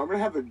 So I'm going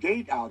to have the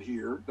gate out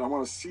here. I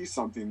want to see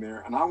something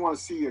there, and I want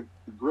to see the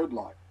grid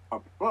light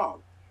up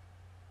above.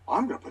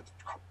 I'm going to put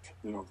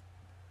the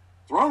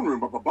throne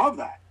room up above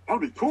that. That'll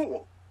be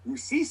cool. You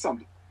see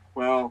something.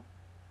 Well,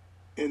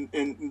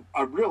 and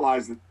I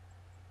realized that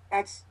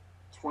that's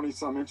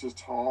 20-some inches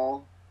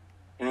tall,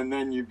 and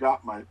then you've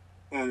got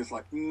and it's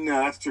like, no,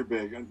 that's too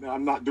big.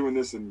 I'm not doing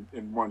this in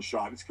one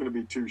shot. It's going to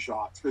be 2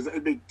 shots because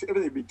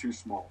everything be too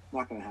small.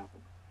 Not going to happen.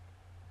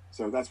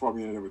 So that's why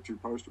we ended up with 2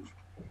 posters.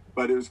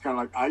 But it was kind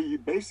of like I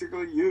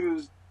basically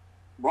used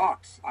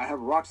rocks. I have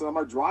rocks on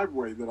my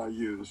driveway that I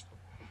used,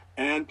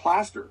 and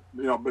plaster.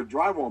 But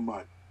drywall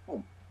mud.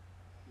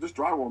 Just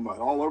drywall mud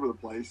all over the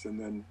place, and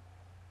then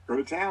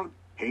go to town,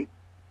 paint.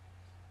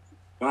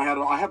 And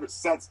I have it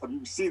sets. You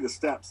can see the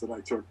steps that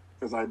I took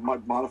because I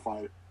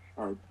modified it,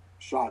 or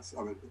shots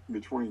of it in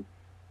between.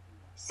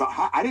 So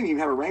I didn't even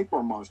have a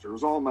Rancor monster. It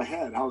was all in my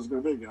head. How it was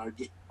going to be.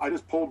 And I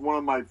just pulled one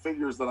of my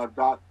figures that I've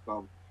got,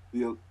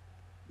 the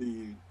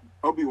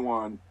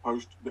Obi-Wan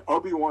the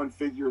Obi-Wan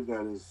figure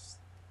that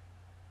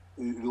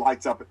it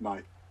lights up at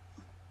night.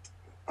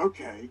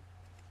 Okay,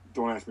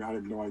 don't ask me. I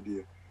have no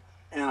idea.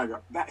 And I go,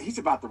 he's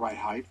about the right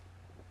height.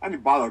 I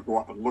didn't bother to go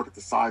up and look at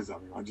the size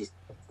of him. I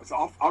said,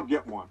 I'll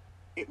get one.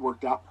 It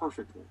worked out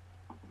perfectly.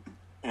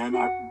 And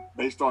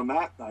based on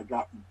that, I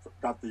got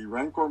the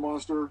Rancor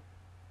monster,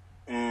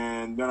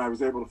 and then I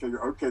was able to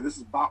figure, okay, this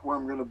is about where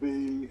I'm going to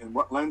be, and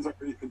what lens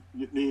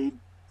you need,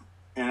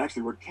 and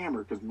actually what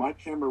camera, because my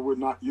camera would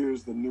not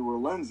use the newer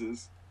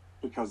lenses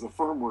because of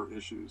firmware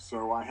issues.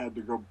 So I had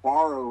to go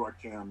borrow a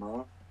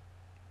camera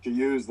to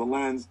use the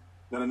lens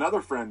that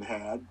another friend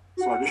had.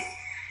 So I did.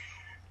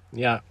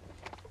 Yeah.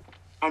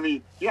 I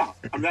mean,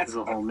 that's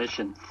a whole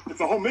mission.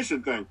 It's a whole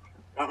mission thing.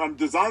 I'm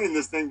designing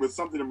this thing with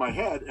something in my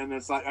head, and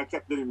it's like I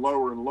kept getting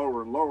lower and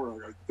lower and lower. I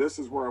go, this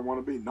is where I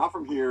want to be. Not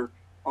from here.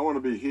 I want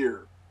to be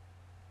here,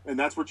 and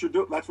that's what you're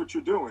doing. That's what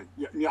you're doing.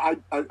 Yeah.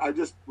 I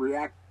just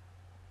react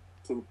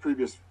to the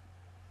previous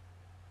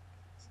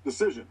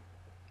decision.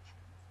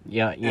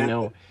 Yeah,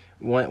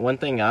 one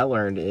thing I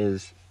learned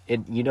is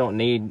you don't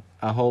need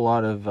a whole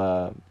lot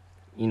of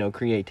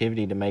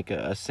creativity to make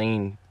a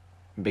scene.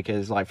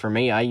 Because, like, for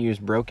me, I use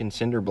broken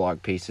cinder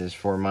block pieces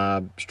for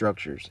my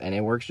structures, and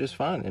it works just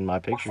fine in my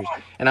pictures.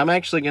 And I'm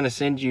actually going to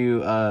send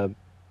you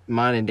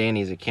mine and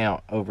Danny's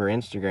account over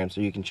Instagram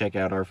so you can check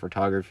out our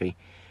photography.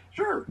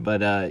 Sure.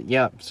 But,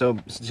 so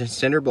just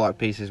cinder block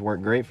pieces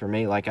work great for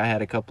me. Like, I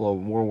had a couple of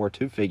World War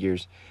II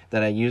figures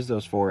that I used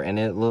those for, and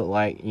it looked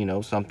like,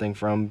 something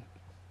from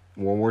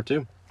World War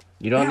II.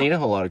 You don't need a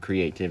whole lot of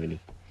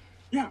creativity.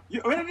 Yeah,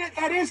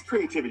 that is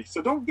creativity.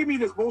 So don't give me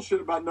this bullshit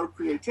about no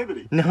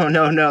creativity.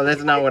 No,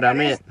 that's not what I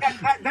meant.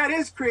 That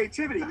is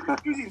creativity. You're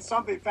using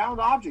something, found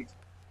objects.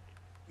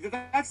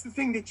 That's the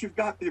thing that you've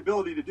got the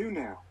ability to do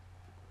now.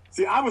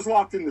 See, I was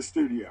locked in the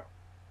studio.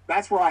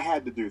 That's where I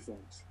had to do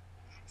things.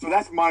 So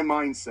that's my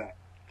mindset.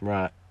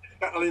 Right.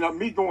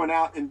 Me going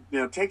out and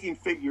taking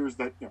figures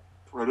that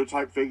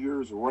prototype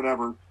figures or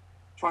whatever,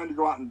 trying to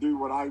go out and do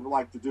what I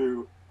like to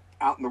do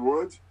out in the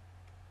woods.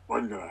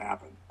 Wasn't going to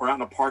happen. Or out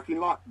in a parking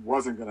lot,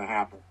 wasn't going to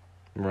happen.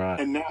 Right.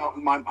 And now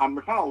I'm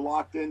kind of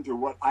locked into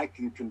what I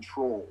can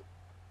control.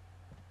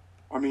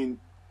 I mean,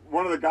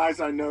 one of the guys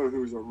I know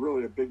who's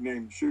a big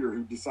name shooter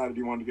who decided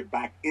he wanted to get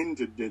back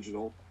into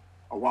digital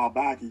a while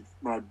back,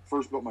 when I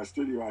first built my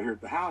studio out here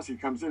at the house, he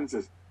comes in and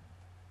says,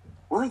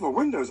 where are the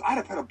windows? I'd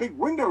have put a big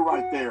window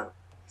right there.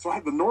 So I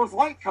have the north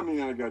light coming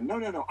in. I go,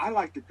 no. I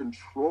like to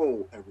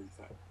control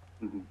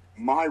everything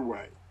my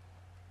way.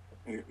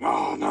 And he goes,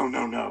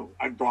 no.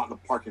 I'd go out in the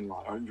parking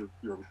lot or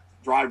your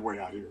driveway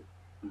out here.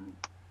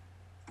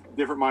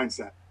 Different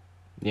mindset.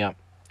 Yeah.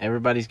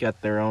 Everybody's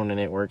got their own, and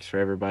it works for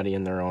everybody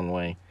in their own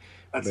way.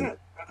 That's it.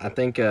 I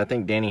think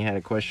Danny had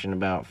a question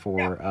about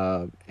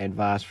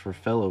advice for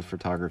fellow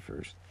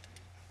photographers.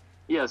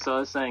 Yeah, so I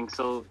was saying,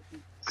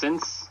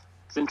 since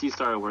you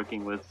started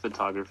working with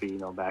photography,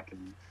 back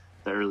in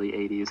the early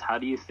 80s, how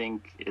do you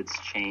think it's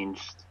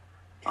changed?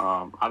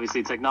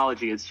 Obviously,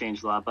 technology has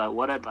changed a lot, but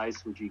what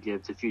advice would you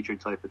give to future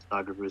toy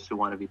photographers who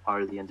want to be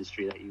part of the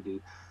industry that you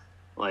do?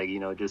 Like,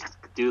 just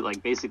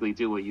basically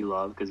do what you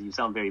love, because you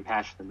sound very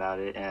passionate about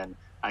it, and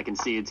I can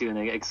see it too, and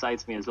it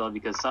excites me as well,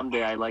 because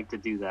someday I like to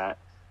do that.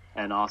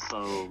 And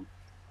also,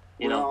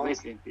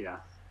 basically, yeah.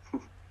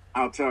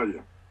 I'll tell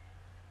you,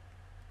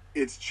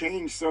 it's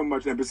changed so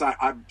much. And besides,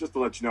 just to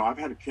let you know, I've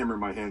had a camera in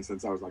my hand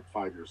since I was like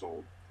 5 years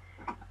old.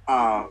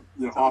 Off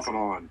and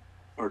on.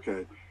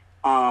 Okay.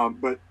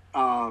 But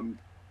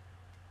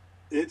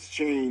it's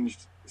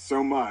changed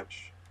so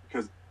much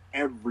because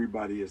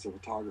everybody is a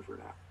photographer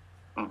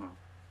now. Mm-hmm.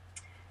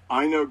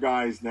 I know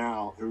guys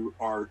now who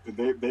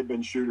they've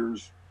been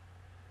shooters.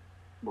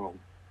 Well,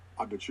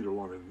 I've been shooter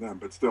longer than them,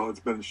 but still,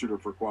 it's been a shooter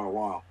for quite a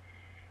while.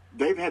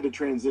 They've had to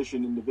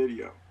transition into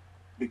video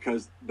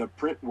because the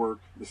print work,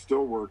 the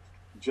still work,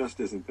 just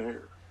isn't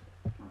there.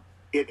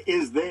 It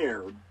is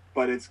there,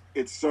 but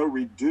it's so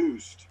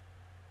reduced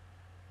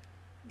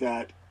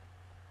that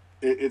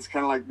it's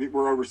kind of like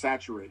we're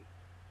oversaturated.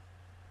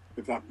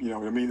 If that,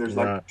 what I mean, there's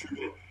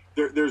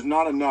there's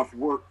not enough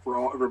work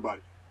for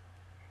everybody.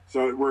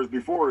 So whereas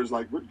before is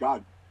like, good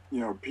God,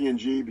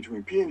 P&G,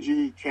 between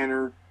P&G,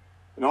 Kenner,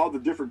 and all the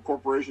different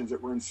corporations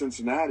that were in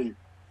Cincinnati,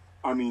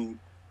 I mean,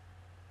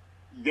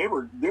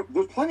 there's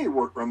plenty of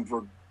work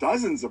for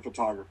dozens of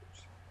photographers.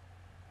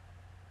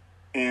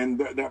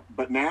 And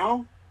but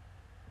now,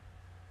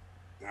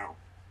 no,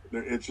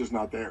 it's just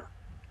not there.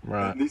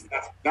 Right. At least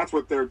that's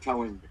what they're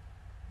telling me.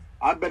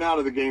 I've been out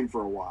of the game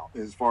for a while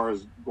as far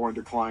as going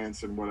to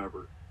clients and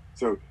whatever.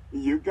 So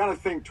you've got to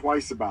think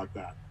twice about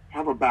that.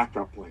 Have a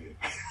backup plan.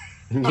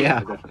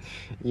 Yeah.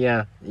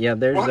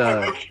 There's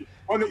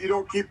one that you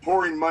don't keep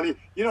pouring money.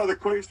 The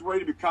quickest way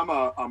to become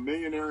a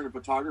millionaire in a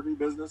photography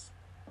business.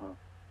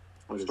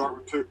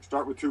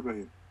 Start with $2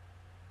 million.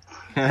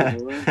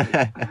 Paying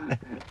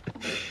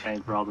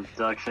for all the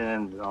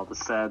production, all the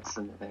sets,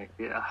 and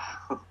yeah.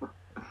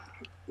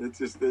 It's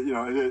just that, you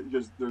know, it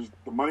just there's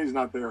the money's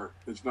not there.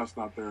 It's just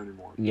not there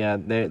anymore. Yeah,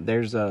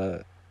 there's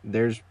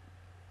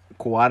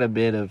quite a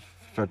bit of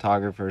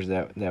photographers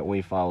that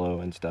we follow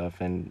and stuff,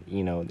 and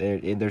you know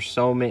there's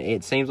so many.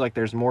 It seems like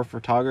there's more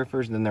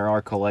photographers than there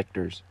are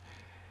collectors.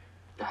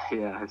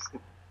 Yeah,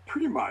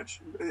 pretty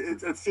much.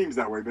 It seems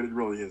that way, but it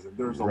really isn't.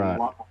 There's a Right.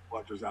 lot more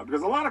collectors out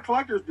because a lot of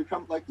collectors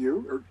become like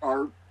you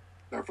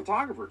they're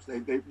photographers.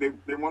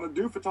 They want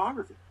to do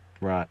photography.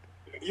 Right.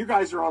 You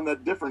guys are on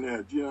that different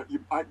edge. You know, you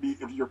might be,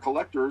 if you're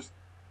collectors,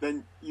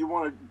 then you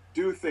want to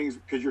do things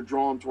because you're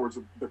drawn towards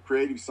the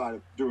creative side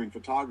of doing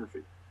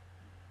photography.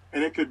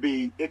 And it could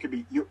be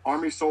you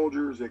Army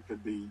soldiers, it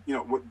could be, you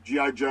know, what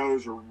GI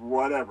Joes or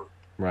whatever.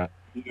 Right.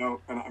 You know,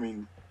 and I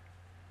mean,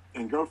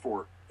 and go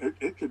for it.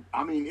 It could.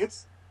 I mean,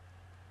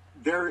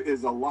 there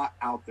is a lot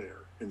out there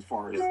as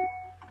far as.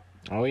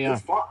 Oh yeah.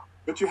 It's fun,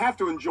 but you have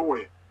to enjoy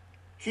it.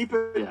 Keep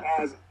it in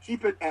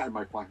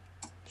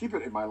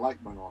my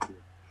light button off here.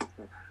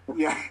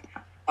 Yeah.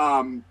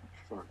 Sorry.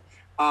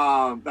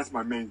 That's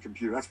my main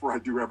computer. That's where I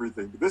do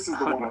everything. But this is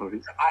the one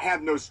I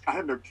have no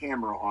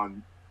camera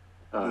on.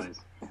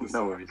 This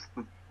no worries.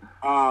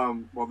 Well, I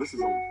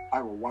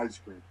have a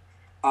widescreen.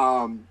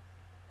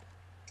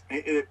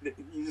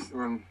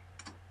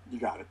 You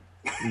got it.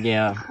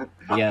 Yeah.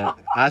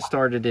 I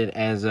started it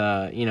as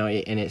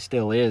and it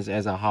still is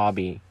as a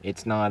hobby.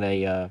 It's not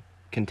a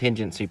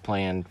contingency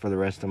plan for the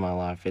rest of my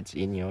life. It's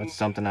it's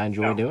something I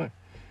enjoy doing.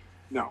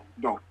 No,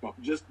 don't.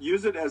 Just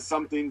use it as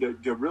something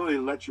to really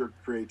let your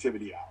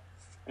creativity out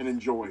and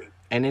enjoy it.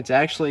 And it's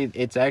actually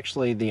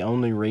the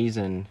only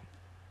reason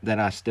that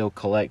I still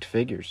collect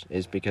figures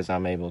is because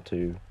I'm able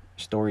to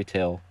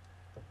storytell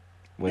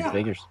with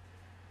figures.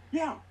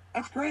 Yeah,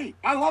 that's great.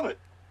 I love it.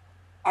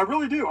 I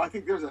really do. I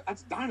think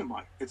that's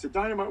dynamite. It's a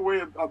dynamite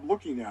way of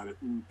looking at it.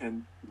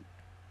 And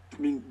I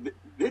mean,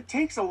 it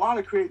takes a lot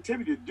of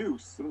creativity to do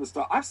some of the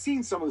stuff. I've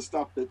seen some of the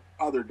stuff that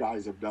other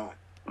guys have done.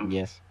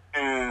 Yes.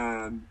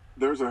 And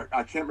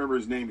I can't remember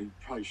his name. He'd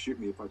probably shoot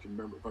me if I can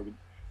remember.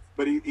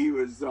 But he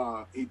was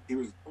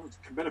it's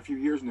been a few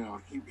years now.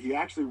 He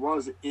actually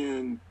was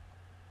in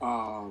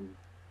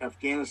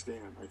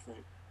Afghanistan, I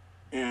think.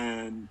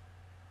 And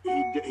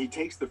he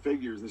takes the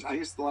figures. I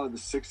guess a lot of the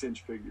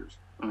 6-inch figures.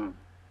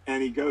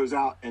 And he goes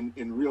out and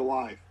in real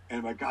life,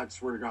 and my God,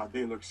 swear to God,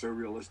 they look so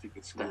realistic.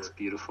 It's scary. That's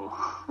beautiful.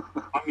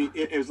 I mean,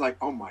 it was like,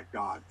 oh my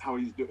God, how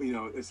he's doing. You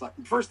know, it's like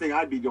the first thing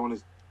I'd be doing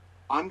is,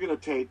 I'm gonna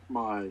take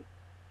my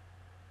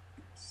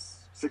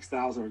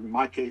 6,000,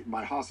 my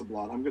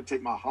Hasselblad. I'm gonna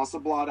take my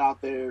Hasselblad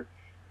out there,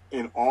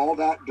 in all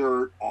that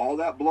dirt, all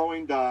that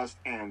blowing dust,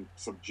 and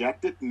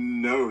subject it.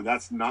 No,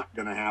 that's not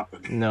gonna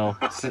happen. No.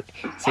 See,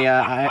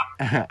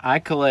 I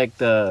collect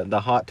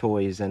the Hot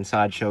Toys and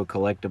Sideshow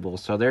collectibles,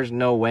 so there's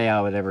no way I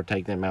would ever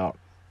take them out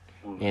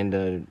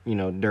into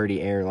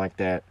dirty air like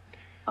that.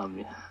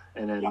 And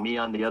then me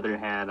on the other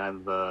hand,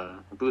 I'm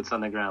boots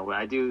on the ground where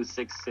I do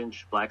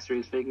 6-inch Black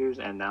Series figures,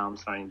 and now I'm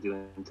starting to do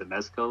into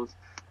Mezcos.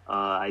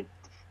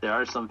 There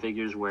are some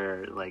figures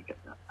where like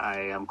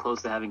I am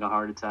close to having a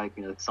heart attack.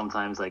 You know,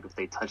 sometimes like if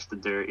they touch the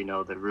dirt,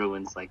 that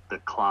ruins like the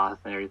cloth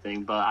and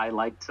everything. But I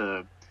like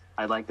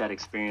that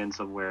experience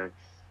of where,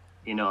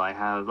 I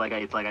have like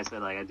I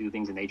said, like I do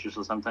things in nature.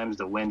 So sometimes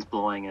the wind's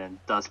blowing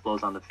and dust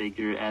blows on the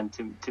figure, and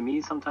to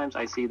me sometimes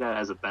I see that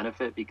as a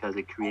benefit because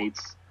it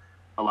creates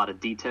a lot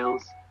of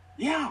details.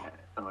 Yeah,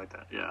 I like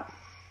that. Yeah.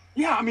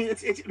 Yeah, I mean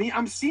it's. I mean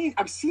I've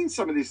seen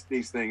some of these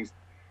things,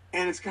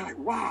 and it's kind of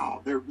like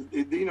wow, they're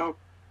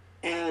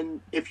And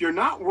if you're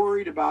not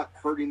worried about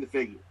hurting the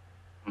figure,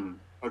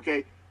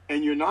 okay,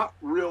 and you're not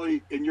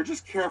really, and you're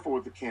just careful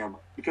with the camera,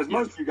 because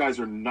most of you guys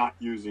are not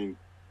using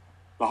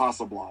the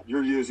Hasselblad.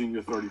 You're using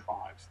your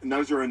 35s, and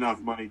those are enough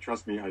money.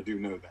 Trust me, I do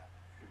know that.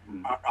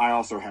 I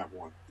also have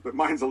one, but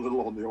mine's a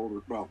little on the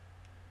older. Well,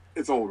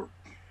 it's older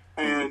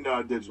and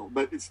digital,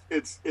 but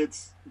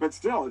but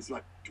still, it's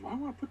like, do I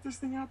want to put this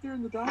thing out there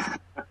in the dust?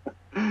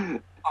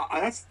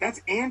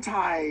 That's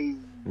anti.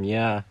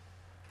 Yeah.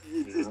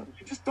 You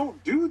just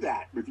don't do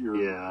that with your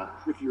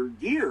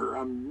gear.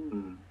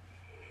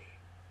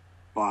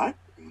 But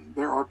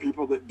there are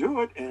people that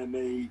do it, and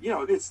they,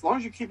 as long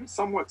as you keep it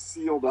somewhat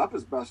sealed up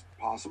as best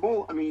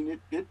possible. I mean,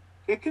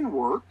 it can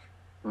work,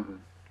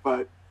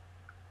 but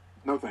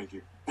no, thank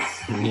you.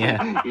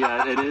 Yeah,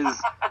 yeah, it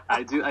is.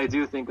 I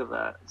do think of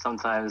that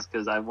sometimes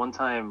because I one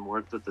time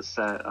worked with the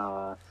set.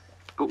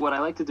 But what I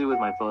like to do with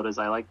my photos,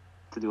 I like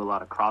to do a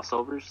lot of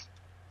crossovers.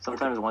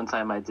 Sometimes one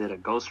time I did a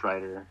Ghost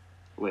Rider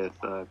with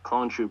a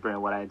Clone Trooper,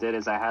 and what I did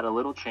is I had a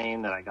little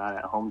chain that I got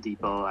at Home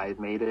Depot. I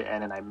made it,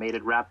 and then I made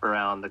it wrap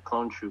around the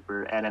Clone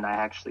Trooper, and then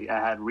I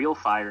had real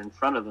fire in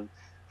front of them,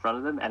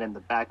 and in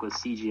the back was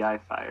CGI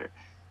fire.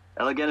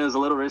 And again, it was a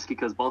little risky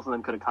because both of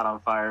them could have caught on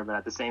fire, but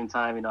at the same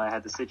time, you know, I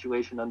had the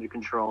situation under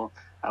control.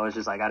 I was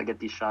just, I got to get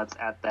these shots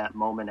at that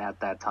moment, at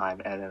that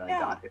time, and then I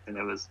got it. And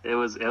it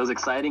was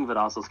exciting, but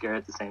also scary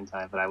at the same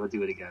time. But I would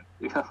do it again.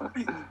 You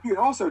can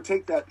also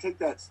take that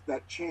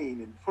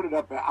chain and put it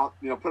out,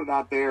 you know, put it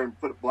out there and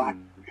put it black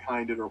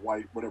behind it or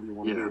white, whatever you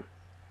want to do.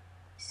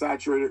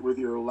 Saturate it with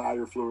your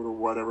ladder fluid or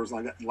whatever. It's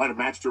like that. Light a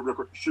match to it real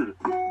quick, shoot it.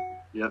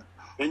 Yep.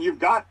 And you've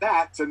got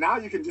that, so now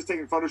you can just take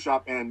it in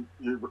Photoshop and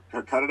you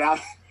cut it out.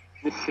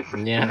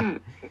 Yeah.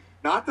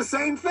 Not the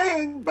same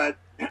thing, but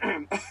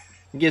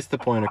gets the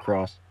point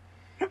across.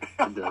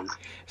 It does.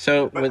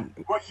 So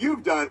what you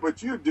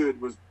did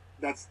was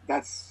that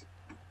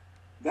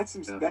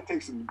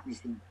takes some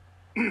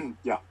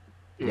yeah.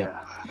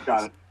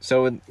 Got it.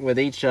 So with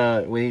each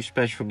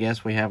special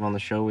guest we have on the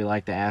show, we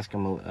like to ask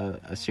them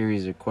a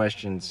series of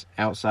questions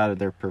outside of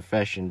their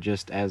profession,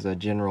 just as a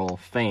general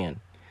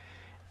fan.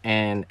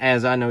 And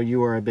as I know,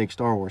 you are a big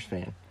Star Wars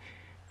fan.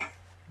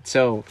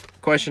 So,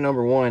 question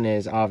number one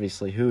is,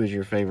 obviously, who is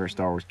your favorite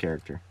Star Wars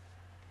character?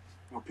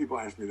 Well, people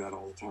ask me that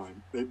all the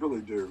time. They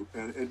really do.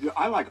 And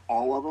I like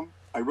all of them.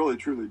 I really,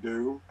 truly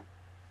do.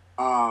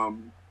 I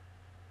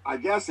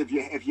guess if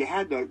you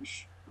had to...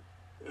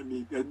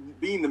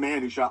 being the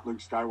man who shot Luke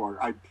Skywalker,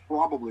 I'd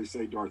probably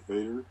say Darth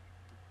Vader.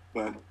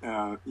 But,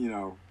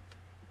 in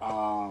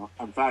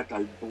fact,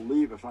 I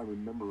believe, if I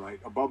remember right,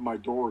 above my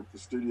door at the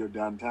studio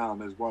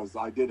downtown,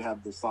 I did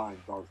have the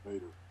sign Darth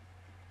Vader.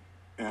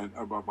 And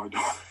above my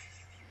door.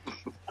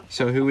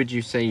 So who would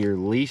you say your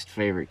least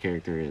favorite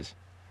character is?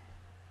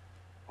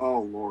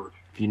 Oh, Lord.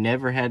 If you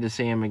never had to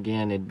see him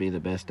again, it'd be the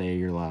best day of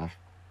your life.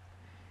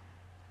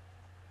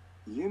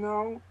 You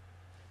know,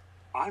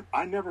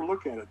 I never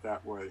look at it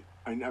that way.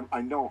 I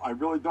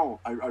really don't.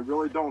 I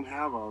really don't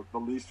have the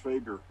least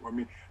favorite. I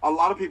mean, a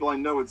lot of people I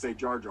know would say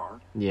Jar Jar.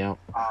 Yeah.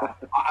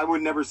 I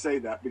would never say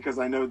that because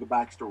I know the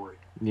backstory.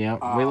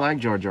 Yeah, we like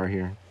Jar Jar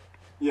here.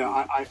 Yeah,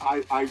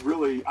 I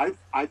really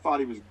thought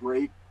he was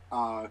great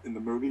in the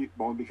movie,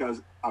 only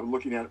because I'm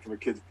looking at it from a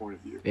kid's point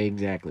of view.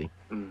 Exactly.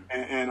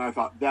 And I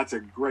thought that's a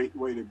great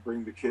way to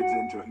bring the kids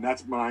into it. And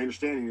that's my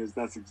understanding is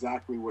that's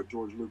exactly what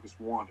George Lucas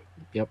wanted.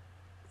 Yep.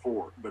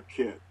 For the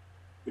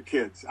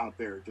kids out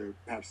there to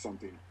have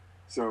something.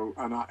 So,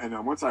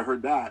 and once I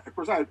heard that, of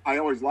course, I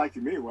always liked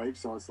him anyway.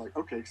 So it's like,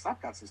 okay, because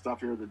I've got some stuff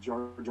here, the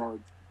Jar Jar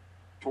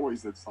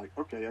toys that's like,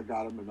 okay, I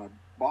got them and I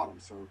bought them.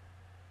 So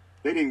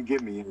they didn't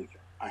give me anything.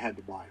 I had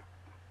to buy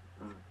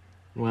them.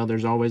 Well,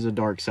 there's always a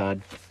dark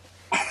side.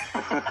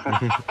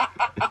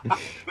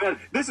 Man,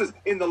 this is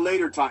in the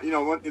later time,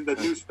 in the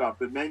new stuff,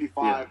 the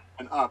 95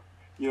 and up,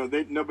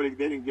 they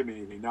didn't give me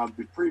anything. Now,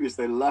 the previous,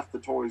 they left the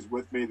toys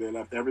with me. They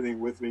left everything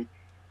with me.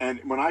 And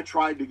when I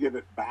tried to give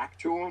it back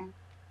to them,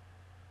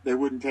 they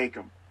wouldn't take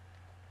them.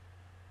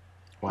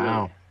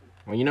 Wow.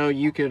 Well,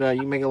 you could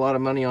you make a lot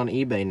of money on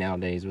eBay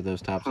nowadays with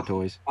those types of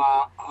toys.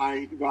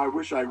 I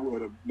wish I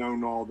would have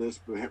known all this,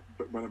 but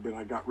when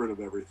I got rid of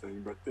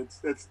everything. But it's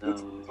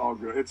all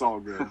good. It's all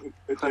good.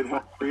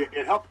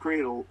 It helped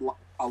create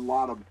a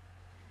lot of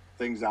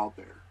things out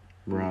there.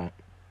 Right.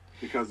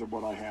 Because of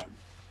what I had.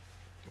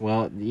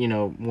 Well,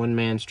 one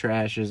man's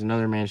trash is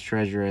another man's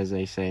treasure, as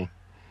they say.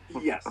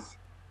 Yes.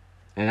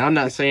 And I'm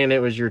not saying it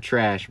was your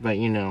trash, but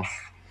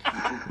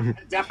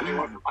It definitely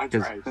wasn't my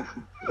trash.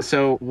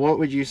 So, what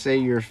would you say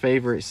your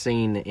favorite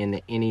scene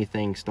in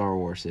anything Star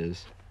Wars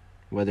is?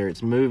 Whether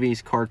it's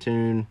movies,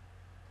 cartoon.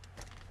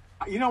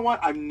 You know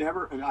what? I've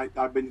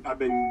been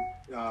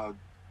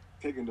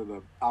taken to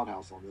the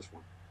outhouse on this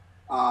one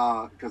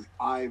because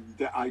I've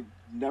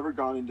never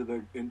gone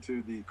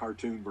into the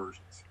cartoon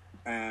versions,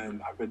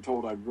 and I've been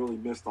told I've really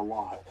missed a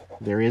lot.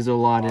 There is a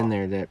lot in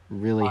there that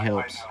really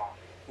helps.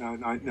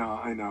 I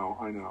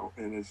know,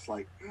 and it's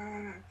like.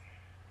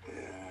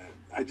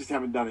 I just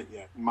haven't done it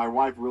yet. My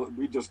wife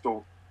we just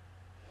don't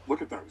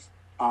look at those.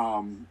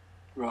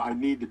 Well, I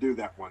need to do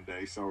that one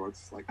day. So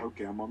it's like,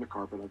 okay, I'm on the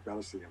carpet. I've got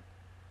to see them.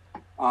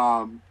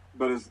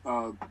 But as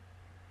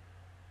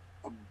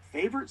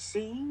favorite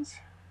scenes,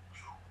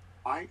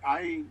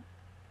 I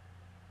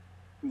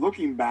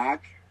looking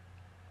back,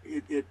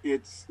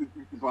 it's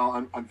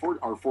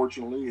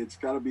unfortunately, it's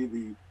got to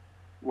be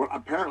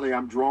apparently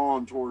I'm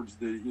drawn towards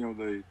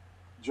the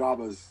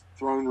Jabba's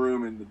throne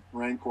room and the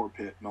Rancor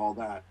pit and all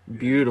that.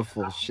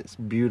 Beautiful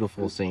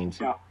scenes.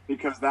 Yeah,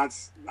 because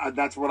that's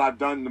what I've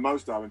done the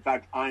most of. In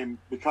fact,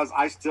 because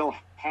I still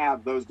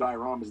have those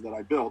dioramas that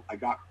I built. I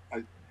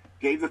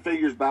gave the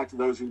figures back to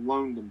those who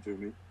loaned them to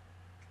me,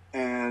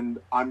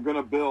 and I'm going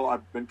to build.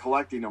 I've been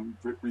collecting them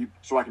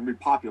so I can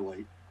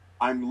repopulate.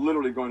 I'm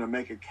literally going to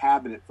make a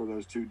cabinet for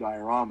those two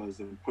dioramas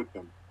and put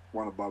them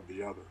one above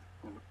the other.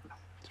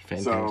 It's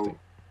fantastic.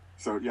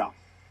 So yeah.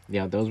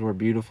 Yeah, those were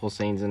beautiful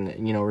scenes, and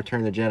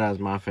Return of the Jedi is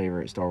my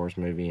favorite Star Wars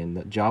movie, and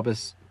the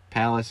Jabba's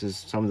palace is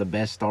some of the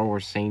best Star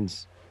Wars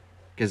scenes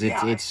because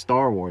it's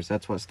Star Wars.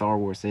 That's what Star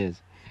Wars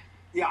is.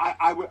 Yeah,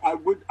 I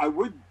would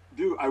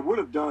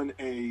have done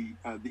the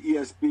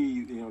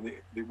ESB,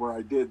 where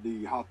I did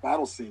the Hoth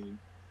battle scene,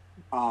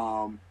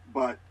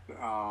 but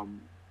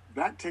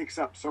that takes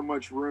up so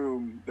much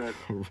room that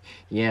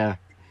Yeah.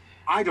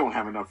 I don't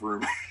have enough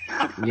room.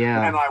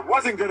 Yeah. And I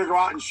wasn't going to go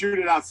out and shoot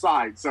it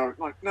outside. So,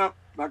 like, nope,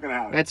 not going to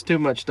happen. That's too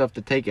much stuff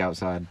to take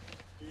outside.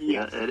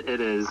 Yeah,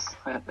 it is.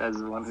 As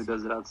one who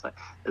does it outside,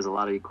 there's a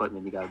lot of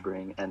equipment you got to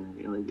bring. And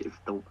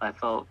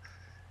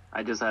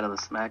I just had to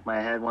smack my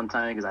head one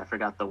time because I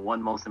forgot the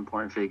one most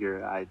important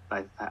figure. I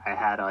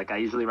had, like, I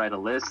usually write a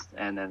list,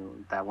 and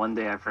then that one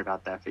day I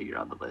forgot that figure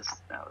on the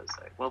list. And I was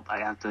like, well, I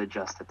have to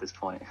adjust at this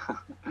point.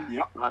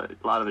 Yep. A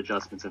lot of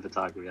adjustments in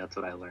photography. That's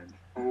what I learned.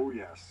 Oh,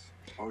 yes.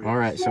 Oh, yes. All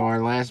right, so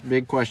our last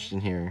big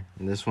question here,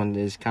 and this one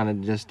is kind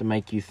of just to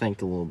make you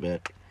think a little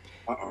bit.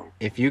 Uh-oh.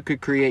 If you could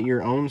create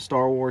your own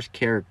Star Wars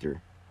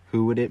character,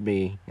 who would it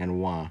be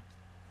and why?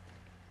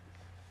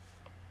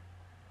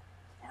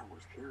 Star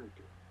Wars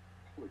character.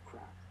 Holy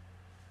crap.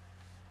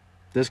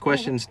 This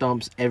question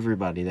stumps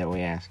everybody that we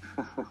ask.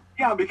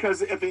 Yeah,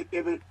 because if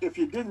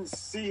you didn't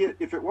see it,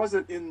 if it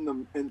wasn't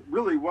and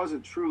really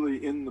wasn't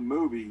truly in the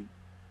movie,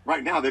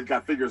 right now they've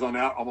got figures on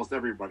almost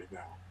everybody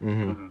now.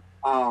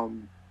 Mm-hmm.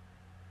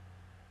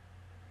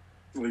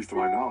 At least to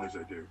my knowledge,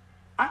 they do.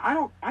 I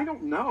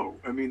don't know.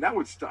 I mean, that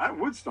would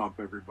stomp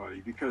everybody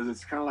because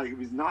it's kind of like it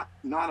was not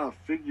a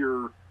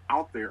figure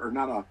out there, or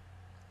not a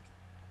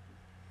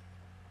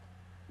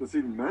that's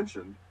even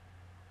mentioned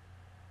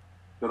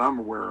that I'm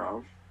aware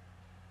of.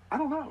 I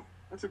don't know.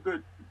 That's a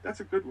good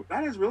one.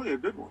 That is really a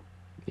good one.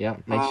 Yeah,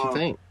 makes you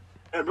think.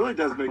 It really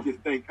does make you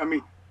think. I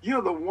mean,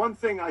 the one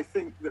thing I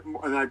think that,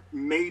 and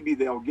maybe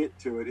they'll get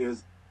to it,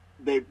 is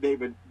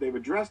they've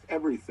addressed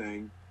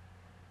everything,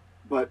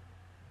 but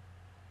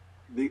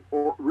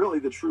really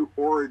the true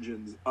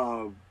origins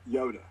of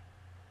Yoda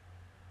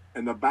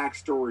and the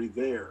backstory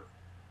there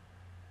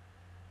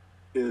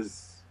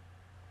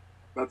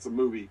that's a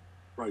movie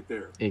right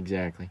there.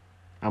 Exactly.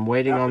 I'm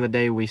waiting on the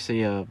day we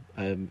see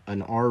an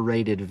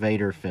R-rated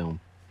Vader film.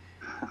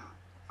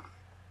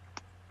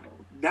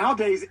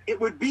 Nowadays, it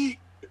would be,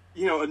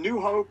 A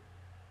New Hope,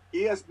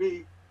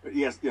 ESB,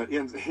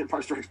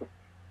 Empire Strikes Back,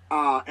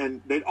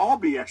 and they'd all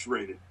be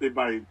X-rated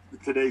by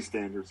today's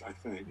standards, I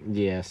think.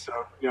 Yes.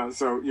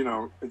 So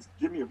it's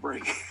give me a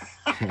break.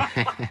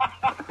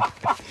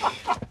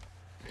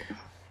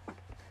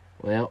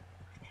 Well,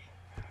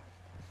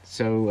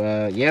 so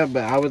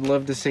but I would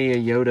love to see a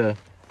Yoda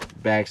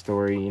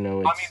backstory.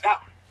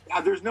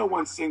 There's no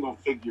one single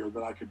figure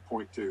that I could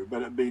point to,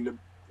 but I mean,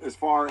 as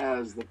far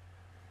as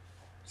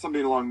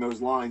something along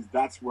those lines,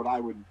 that's what I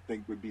would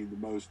think would be the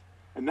most,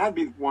 and that'd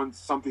be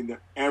something that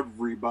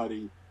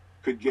everybody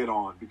could get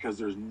on, because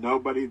there's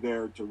nobody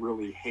there to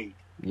really hate.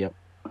 Yep.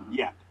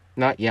 Yet.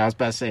 I was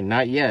about to say,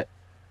 not yet.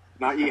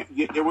 Not yet.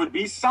 There would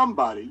be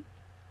somebody,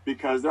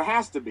 because there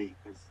has to be.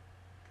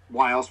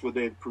 Why else would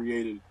they have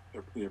created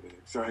everything?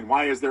 So, and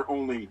why is there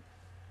only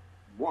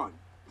one?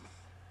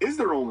 Is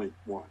there only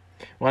one?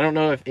 Well, I don't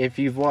know if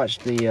you've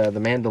watched the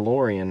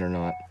Mandalorian or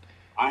not.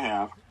 I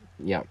have.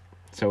 Yeah.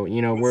 So,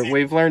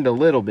 we've learned a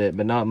little bit,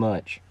 but not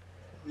much.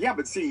 Yeah,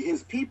 but see,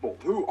 his people.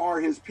 Who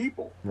are his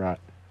people? Right.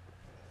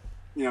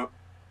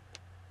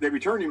 They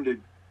returned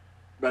him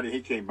but he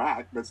came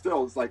back. But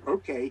still, it's like,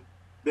 okay,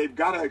 they've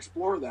got to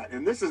explore that.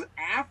 And this is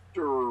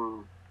after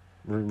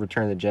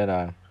Return of the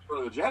Jedi.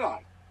 Return of the Jedi.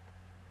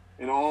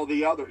 And all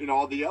the other,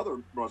 all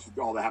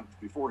that happened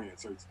beforehand.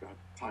 So it's got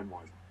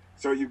time-wise.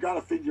 So you've got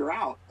to figure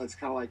out, it's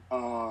kind of like,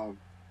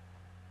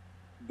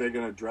 they're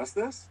going to address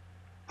this?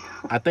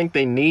 I think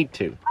they need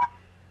to.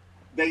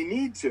 They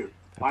need to.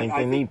 I think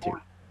they need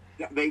to.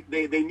 Yeah,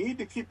 they need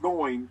to keep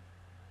going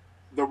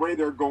the way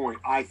they're going,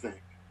 I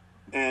think,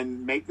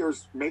 and make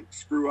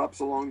screw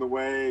ups along the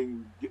way,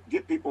 and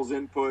get people's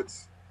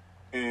inputs,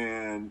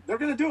 and they're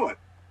going to do it.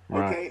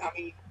 Okay, right. I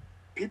mean,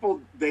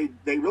 people they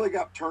really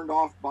got turned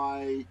off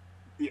by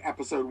the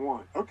episode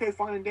 1. Okay,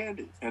 fine and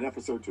dandy, and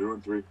episode 2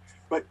 and 3,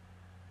 but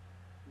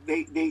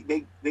they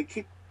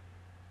keep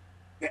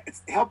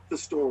help the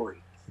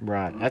story.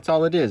 Right, that's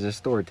all it is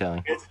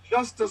storytelling. It's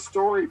just a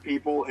story,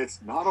 people. It's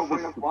not a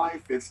way of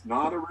life. It's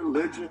not a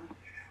religion.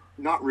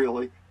 Not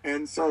really.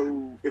 And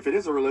so if it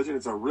is a religion,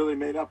 it's a really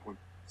made up one.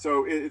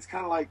 So it's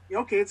kind of like,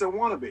 okay, it's a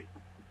wannabe.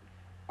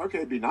 Okay,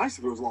 it'd be nice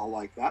if it was all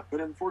like that, but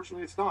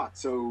unfortunately it's not.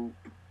 So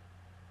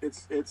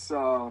it's it's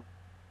a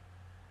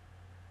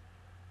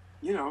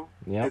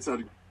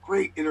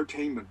great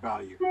entertainment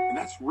value. And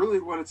that's really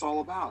what it's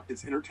all about.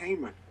 It's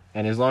entertainment.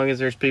 And as long as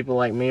there's people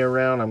like me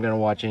around, I'm going to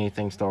watch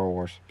anything Star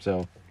Wars.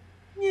 So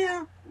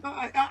yeah,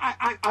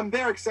 I'm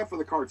there except for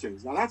the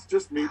cartoons. Now that's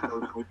just me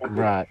personally.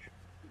 Right.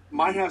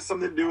 Might have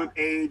something to do with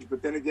age,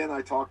 but then again,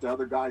 I talk to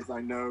other guys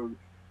I know.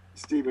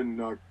 Stephen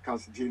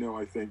Constantino,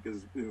 I think,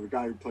 is the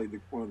guy who played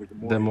one of the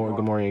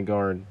Gamorrean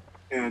Guard.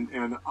 And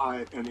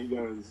he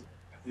goes,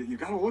 "You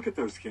got to look at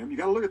those, Kim. You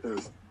got to look at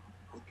those."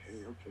 Okay,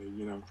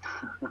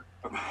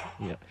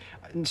 Yeah.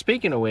 And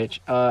speaking of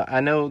which, I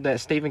know that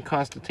Stephen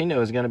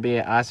Constantino is going to be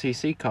at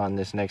ICC Con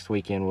this next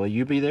weekend. Will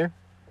you be there?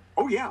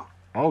 Oh yeah.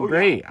 Oh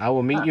great! Yeah. I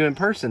will meet you in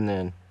person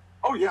then.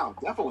 Oh yeah,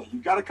 definitely.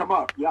 You got to come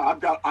up. Yeah,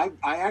 I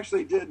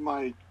actually did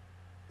my.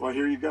 Well,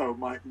 here you go.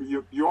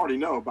 You already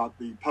know about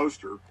the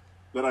poster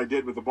that I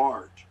did with the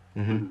barge.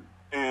 Mm-hmm.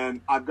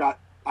 And I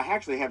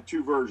actually have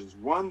 2 versions.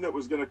 One that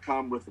was going to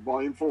come with the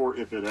Volume 4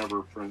 if it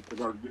ever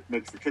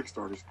makes the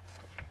Kickstarters,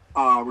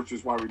 which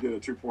is why we did a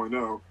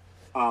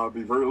 2.0.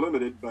 Be very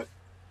limited, but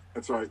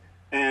that's right.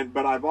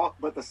 But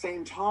at the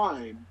same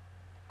time,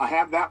 I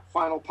have that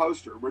final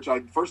poster, which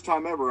first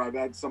time ever I've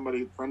had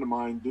a friend of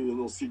mine, do a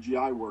little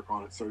CGI work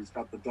on it. So he's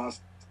got the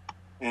dust,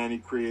 and he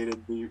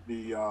created the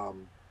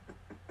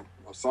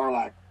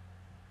Sarlacc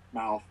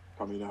mouth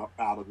coming out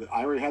of it.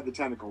 I already had the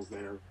tentacles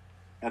there,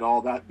 had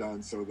all that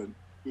done. So then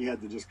he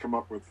had to just come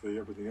up with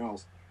everything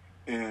else,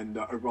 and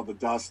the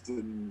dust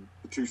and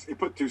the 2. He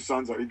put 2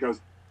 suns up. He goes,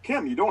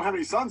 "Kim, you don't have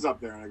any suns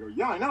up there." And I go,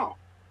 "Yeah, I know."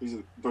 He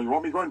said, "Do you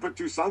want me to go ahead and put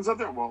 2 suns up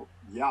there?" Well,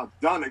 yeah, it's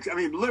done. I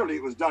mean, literally,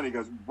 it was done. He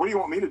goes, "What do you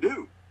want me to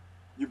do?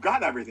 You've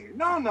got everything."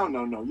 No.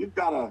 You've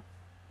got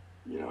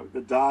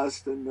the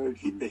dust and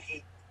the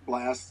heat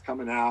blasts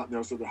coming out,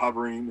 so they're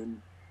hovering,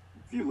 and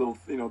a few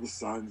little, the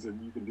suns,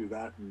 and you can do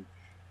that. And,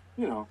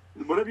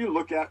 whatever you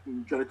look at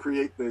and try to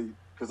create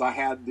because I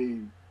had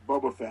the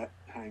Boba Fett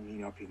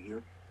hanging up in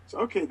here. So,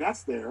 okay,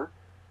 that's there.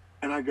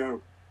 And I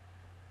go,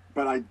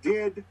 but I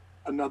did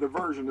another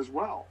version as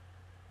well.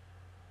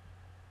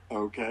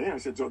 Okay. And I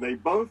said, so they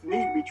both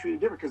need to be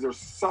treated different because they're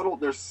subtle.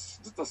 They're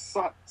just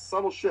a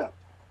subtle shift.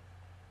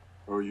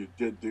 Oh, you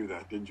did do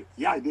that, didn't you?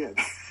 Yeah, I did.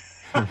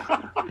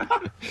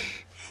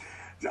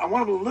 I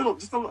wanted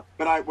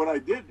but what I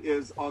did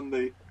is on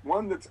the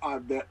one that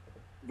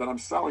I'm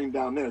selling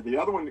down there, the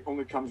other one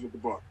only comes with the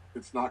book.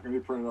 It's not going to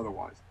be printed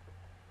otherwise,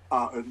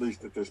 at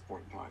least at this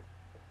point in time.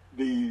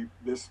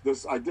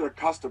 This I did a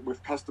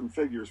custom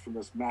figures from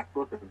this Matt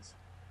Brookins,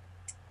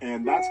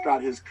 and that's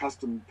got his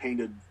custom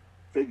painted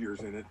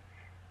figures in it.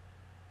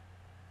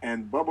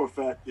 And Boba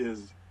Fett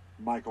is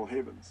Michael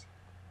Havens.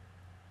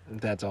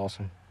 That's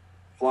awesome.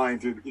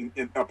 Flying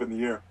up in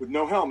the air with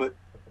no helmet.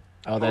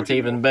 Oh, that's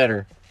even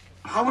better.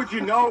 How would you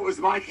know it was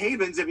Mike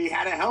Havens if he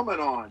had a helmet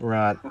on?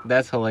 Right.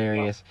 That's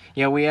hilarious.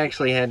 Yeah, we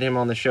actually had him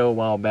on the show a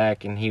while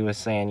back, and he was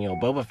saying,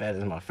 Boba Fett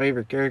is my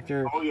favorite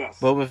character. Oh, yes.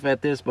 Boba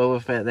Fett this,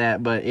 Boba Fett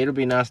that. But it'll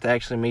be nice to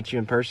actually meet you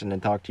in person and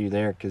talk to you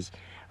there, because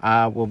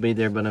I will be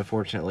there, but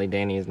unfortunately,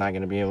 Danny is not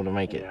going to be able to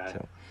make it.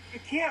 So. You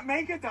can't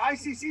make it to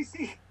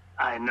ICCC.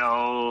 I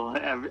know.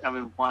 I've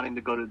been wanting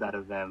to go to that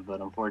event,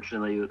 but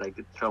unfortunately,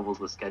 the troubles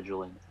with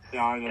scheduling.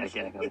 Yeah, I know. I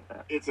can't go with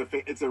that.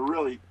 It's a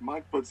really,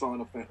 Mike puts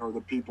on or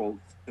the people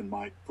in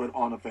Mike put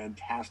on a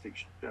fantastic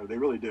show. They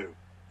really do.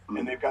 Mm-hmm.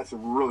 And they've got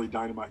some really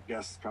dynamite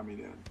guests coming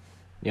in.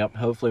 Yep.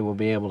 Hopefully, we'll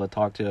be able to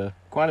talk to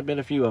quite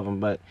a few of them.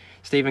 But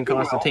Stephen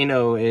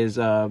Constantino is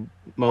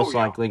most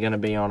likely going to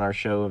be on our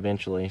show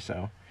eventually.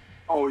 So.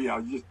 Oh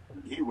yeah,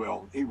 he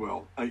will. He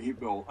will.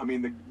 I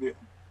mean,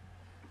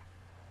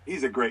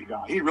 he's a great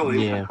guy. He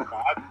really is.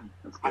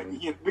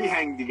 Yeah. We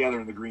hang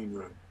together in the green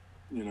room,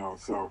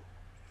 so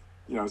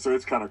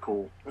it's kind of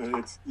cool.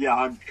 And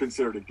I'm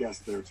considered a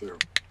guest there too.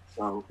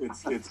 So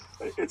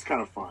it's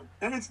kind of fun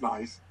and it's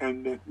nice.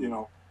 And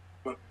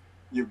but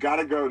you've got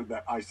to go to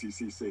that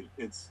ICCC.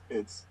 It's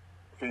a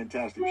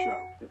fantastic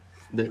show.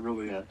 It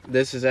really is.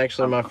 This is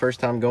actually my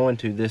first time going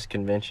to this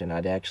convention.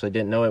 I actually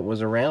didn't know it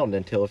was around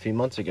until a few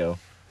months ago.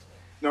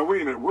 Now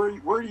wait a minute.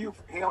 Where are you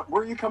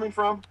coming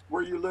from?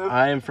 Where you live?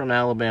 I am from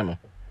Alabama.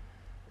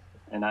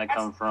 And I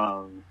come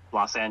from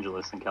Los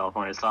Angeles in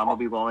California, so I'm gonna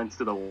be going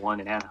to the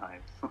one in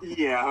Anaheim.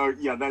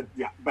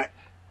 But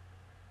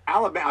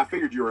Alabama. I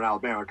figured you were in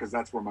Alabama because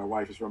that's where my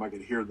wife is from. I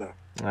could hear the.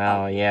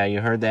 Oh yeah, you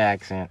heard the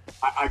accent.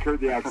 I heard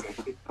the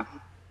accent.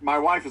 My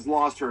wife has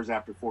lost hers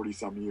after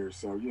 40-some years,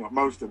 so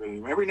most of it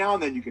anyway. Every now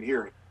and then you can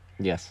hear it.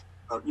 Yes.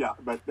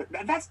 But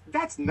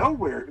that's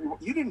nowhere.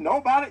 You didn't know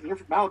about it, and you're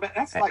from Alabama.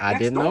 That's like I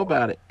didn't know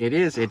about it. It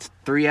is. It's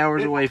 3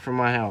 hours away from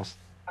my house.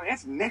 I mean,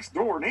 that's next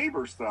door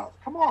neighbor stuff.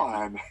 Come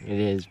on. It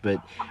is,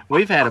 but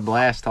we've had a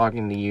blast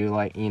talking to you.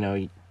 Like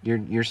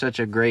you're such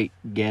a great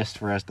guest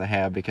for us to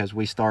have because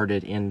we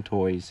started in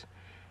toys,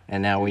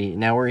 and now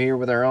we're here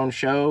with our own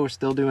show,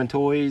 still doing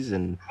toys,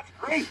 and that's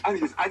great. I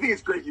think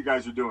it's great you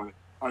guys are doing it.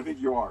 I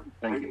think you are.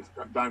 Thank you. It's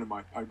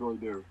dynamite. I really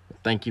do.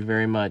 Thank you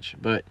very much.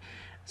 But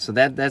so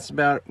that's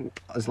about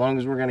as long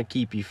as we're going to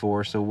keep you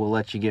for. So we'll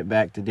let you get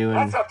back to doing.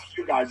 That's up to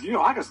you guys.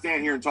 I can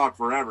stand here and talk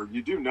forever.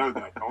 You do know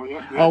that, don't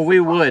you? Oh, we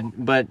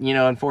would, but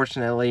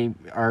unfortunately,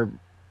 our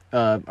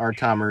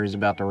timer is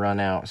about to run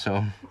out.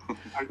 So.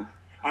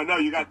 I know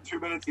you got 2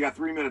 minutes. You got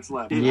 3 minutes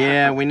left.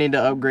 Yeah, we need to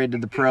upgrade to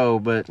the Pro,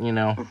 but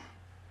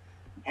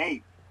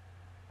Hey.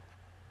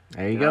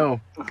 There you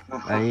go.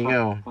 There you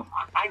go.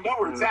 I know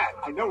where it's at.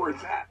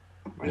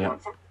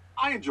 So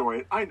I enjoy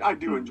it. I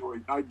do enjoy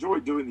it. I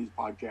enjoy doing these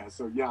podcasts.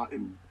 So yeah,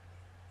 and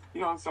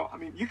so I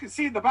mean, you can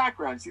see in the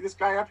background. See this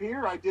guy up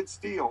here? I did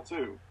steal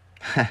too.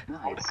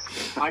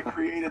 Nice. I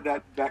created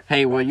that.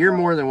 Hey, well, you're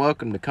more than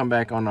welcome to come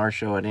back on our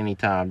show at any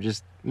time.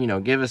 Just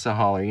give us a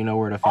holler. You know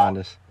where to find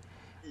us.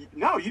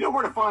 No, you know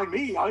where to find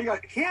me. All you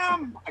got,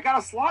 Kim. I got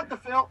a slot to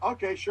fill.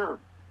 Okay, sure.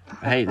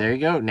 Hey, there you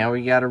go. Now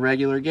we got a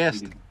regular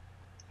guest.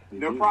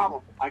 No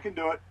problem. I can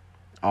do it.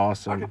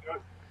 Awesome. I can do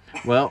it.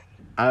 Well,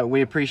 we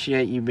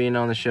appreciate you being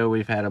on the show.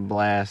 We've had a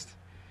blast.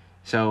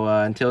 So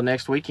until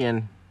next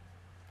weekend,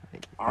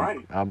 All right.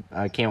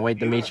 I can't wait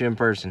to meet you in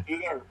person. Be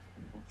there.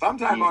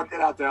 Sometime I'll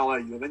get out to LA,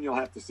 then you'll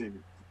have to see me.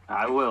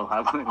 I will.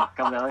 I will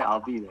come to LA. I'll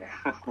be there.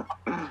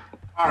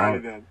 All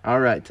right, then. All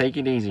right, take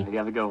it easy. You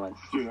have a good one.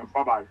 See you then.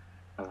 Bye-bye.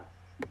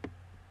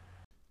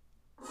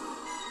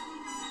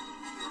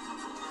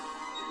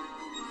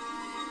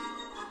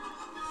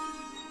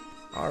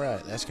 All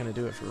right, that's going to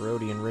do it for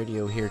Rodian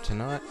Radio here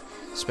tonight.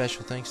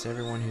 Special thanks to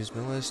everyone who's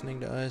been listening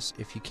to us.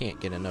 If you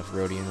can't get enough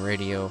Rodian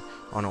Radio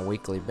on a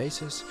weekly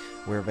basis,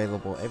 we're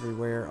available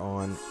everywhere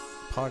on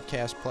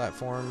podcast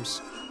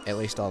platforms, at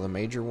least all the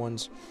major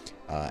ones,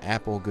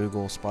 Apple,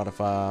 Google,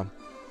 Spotify.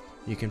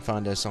 You can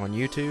find us on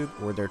YouTube.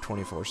 We're there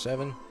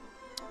 24/7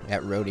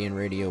 at Rodian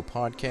Radio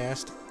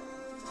Podcast.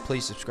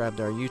 Please subscribe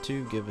to our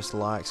YouTube. Give us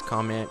likes,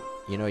 comment.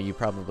 You know, you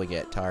probably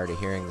get tired of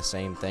hearing the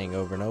same thing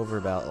over and over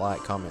about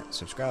like, comment,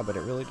 subscribe, but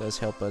it really does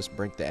help us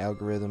break the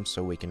algorithm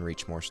so we can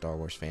reach more Star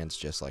Wars fans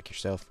just like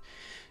yourself.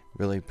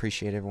 Really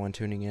appreciate everyone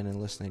tuning in and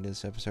listening to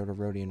this episode of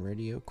Rodian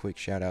Radio. Quick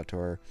shout out to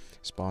our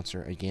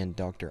sponsor again,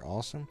 Dr.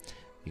 Awesome.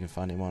 You can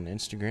find him on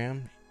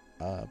Instagram.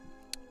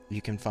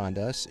 You can find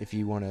us if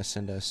you want to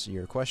send us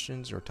your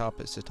questions or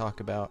topics to talk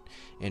about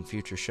in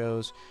future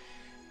shows.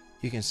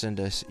 You can send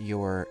us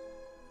your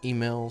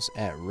emails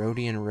at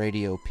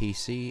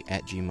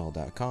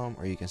rodianradiopc@gmail.com,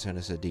 or you can send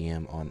us a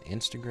DM on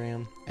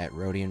Instagram at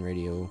Rodian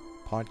Radio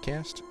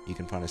Podcast. You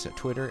can find us at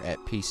Twitter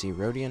at PC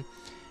Rodian.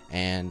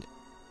 And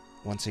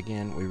once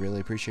again, we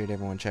really appreciate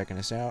everyone checking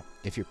us out.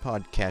 If your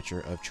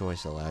podcatcher of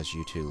choice allows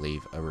you to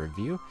leave a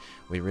review,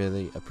 we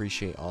really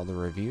appreciate all the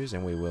reviews,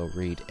 and we will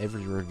read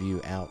every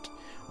review out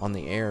on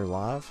the air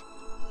live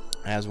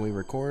as we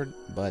record.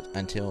 But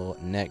until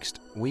next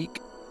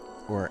week,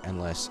 or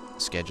unless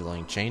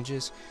scheduling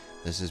changes,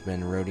 this has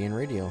been Rodian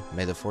Radio.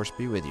 May the Force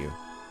be with you.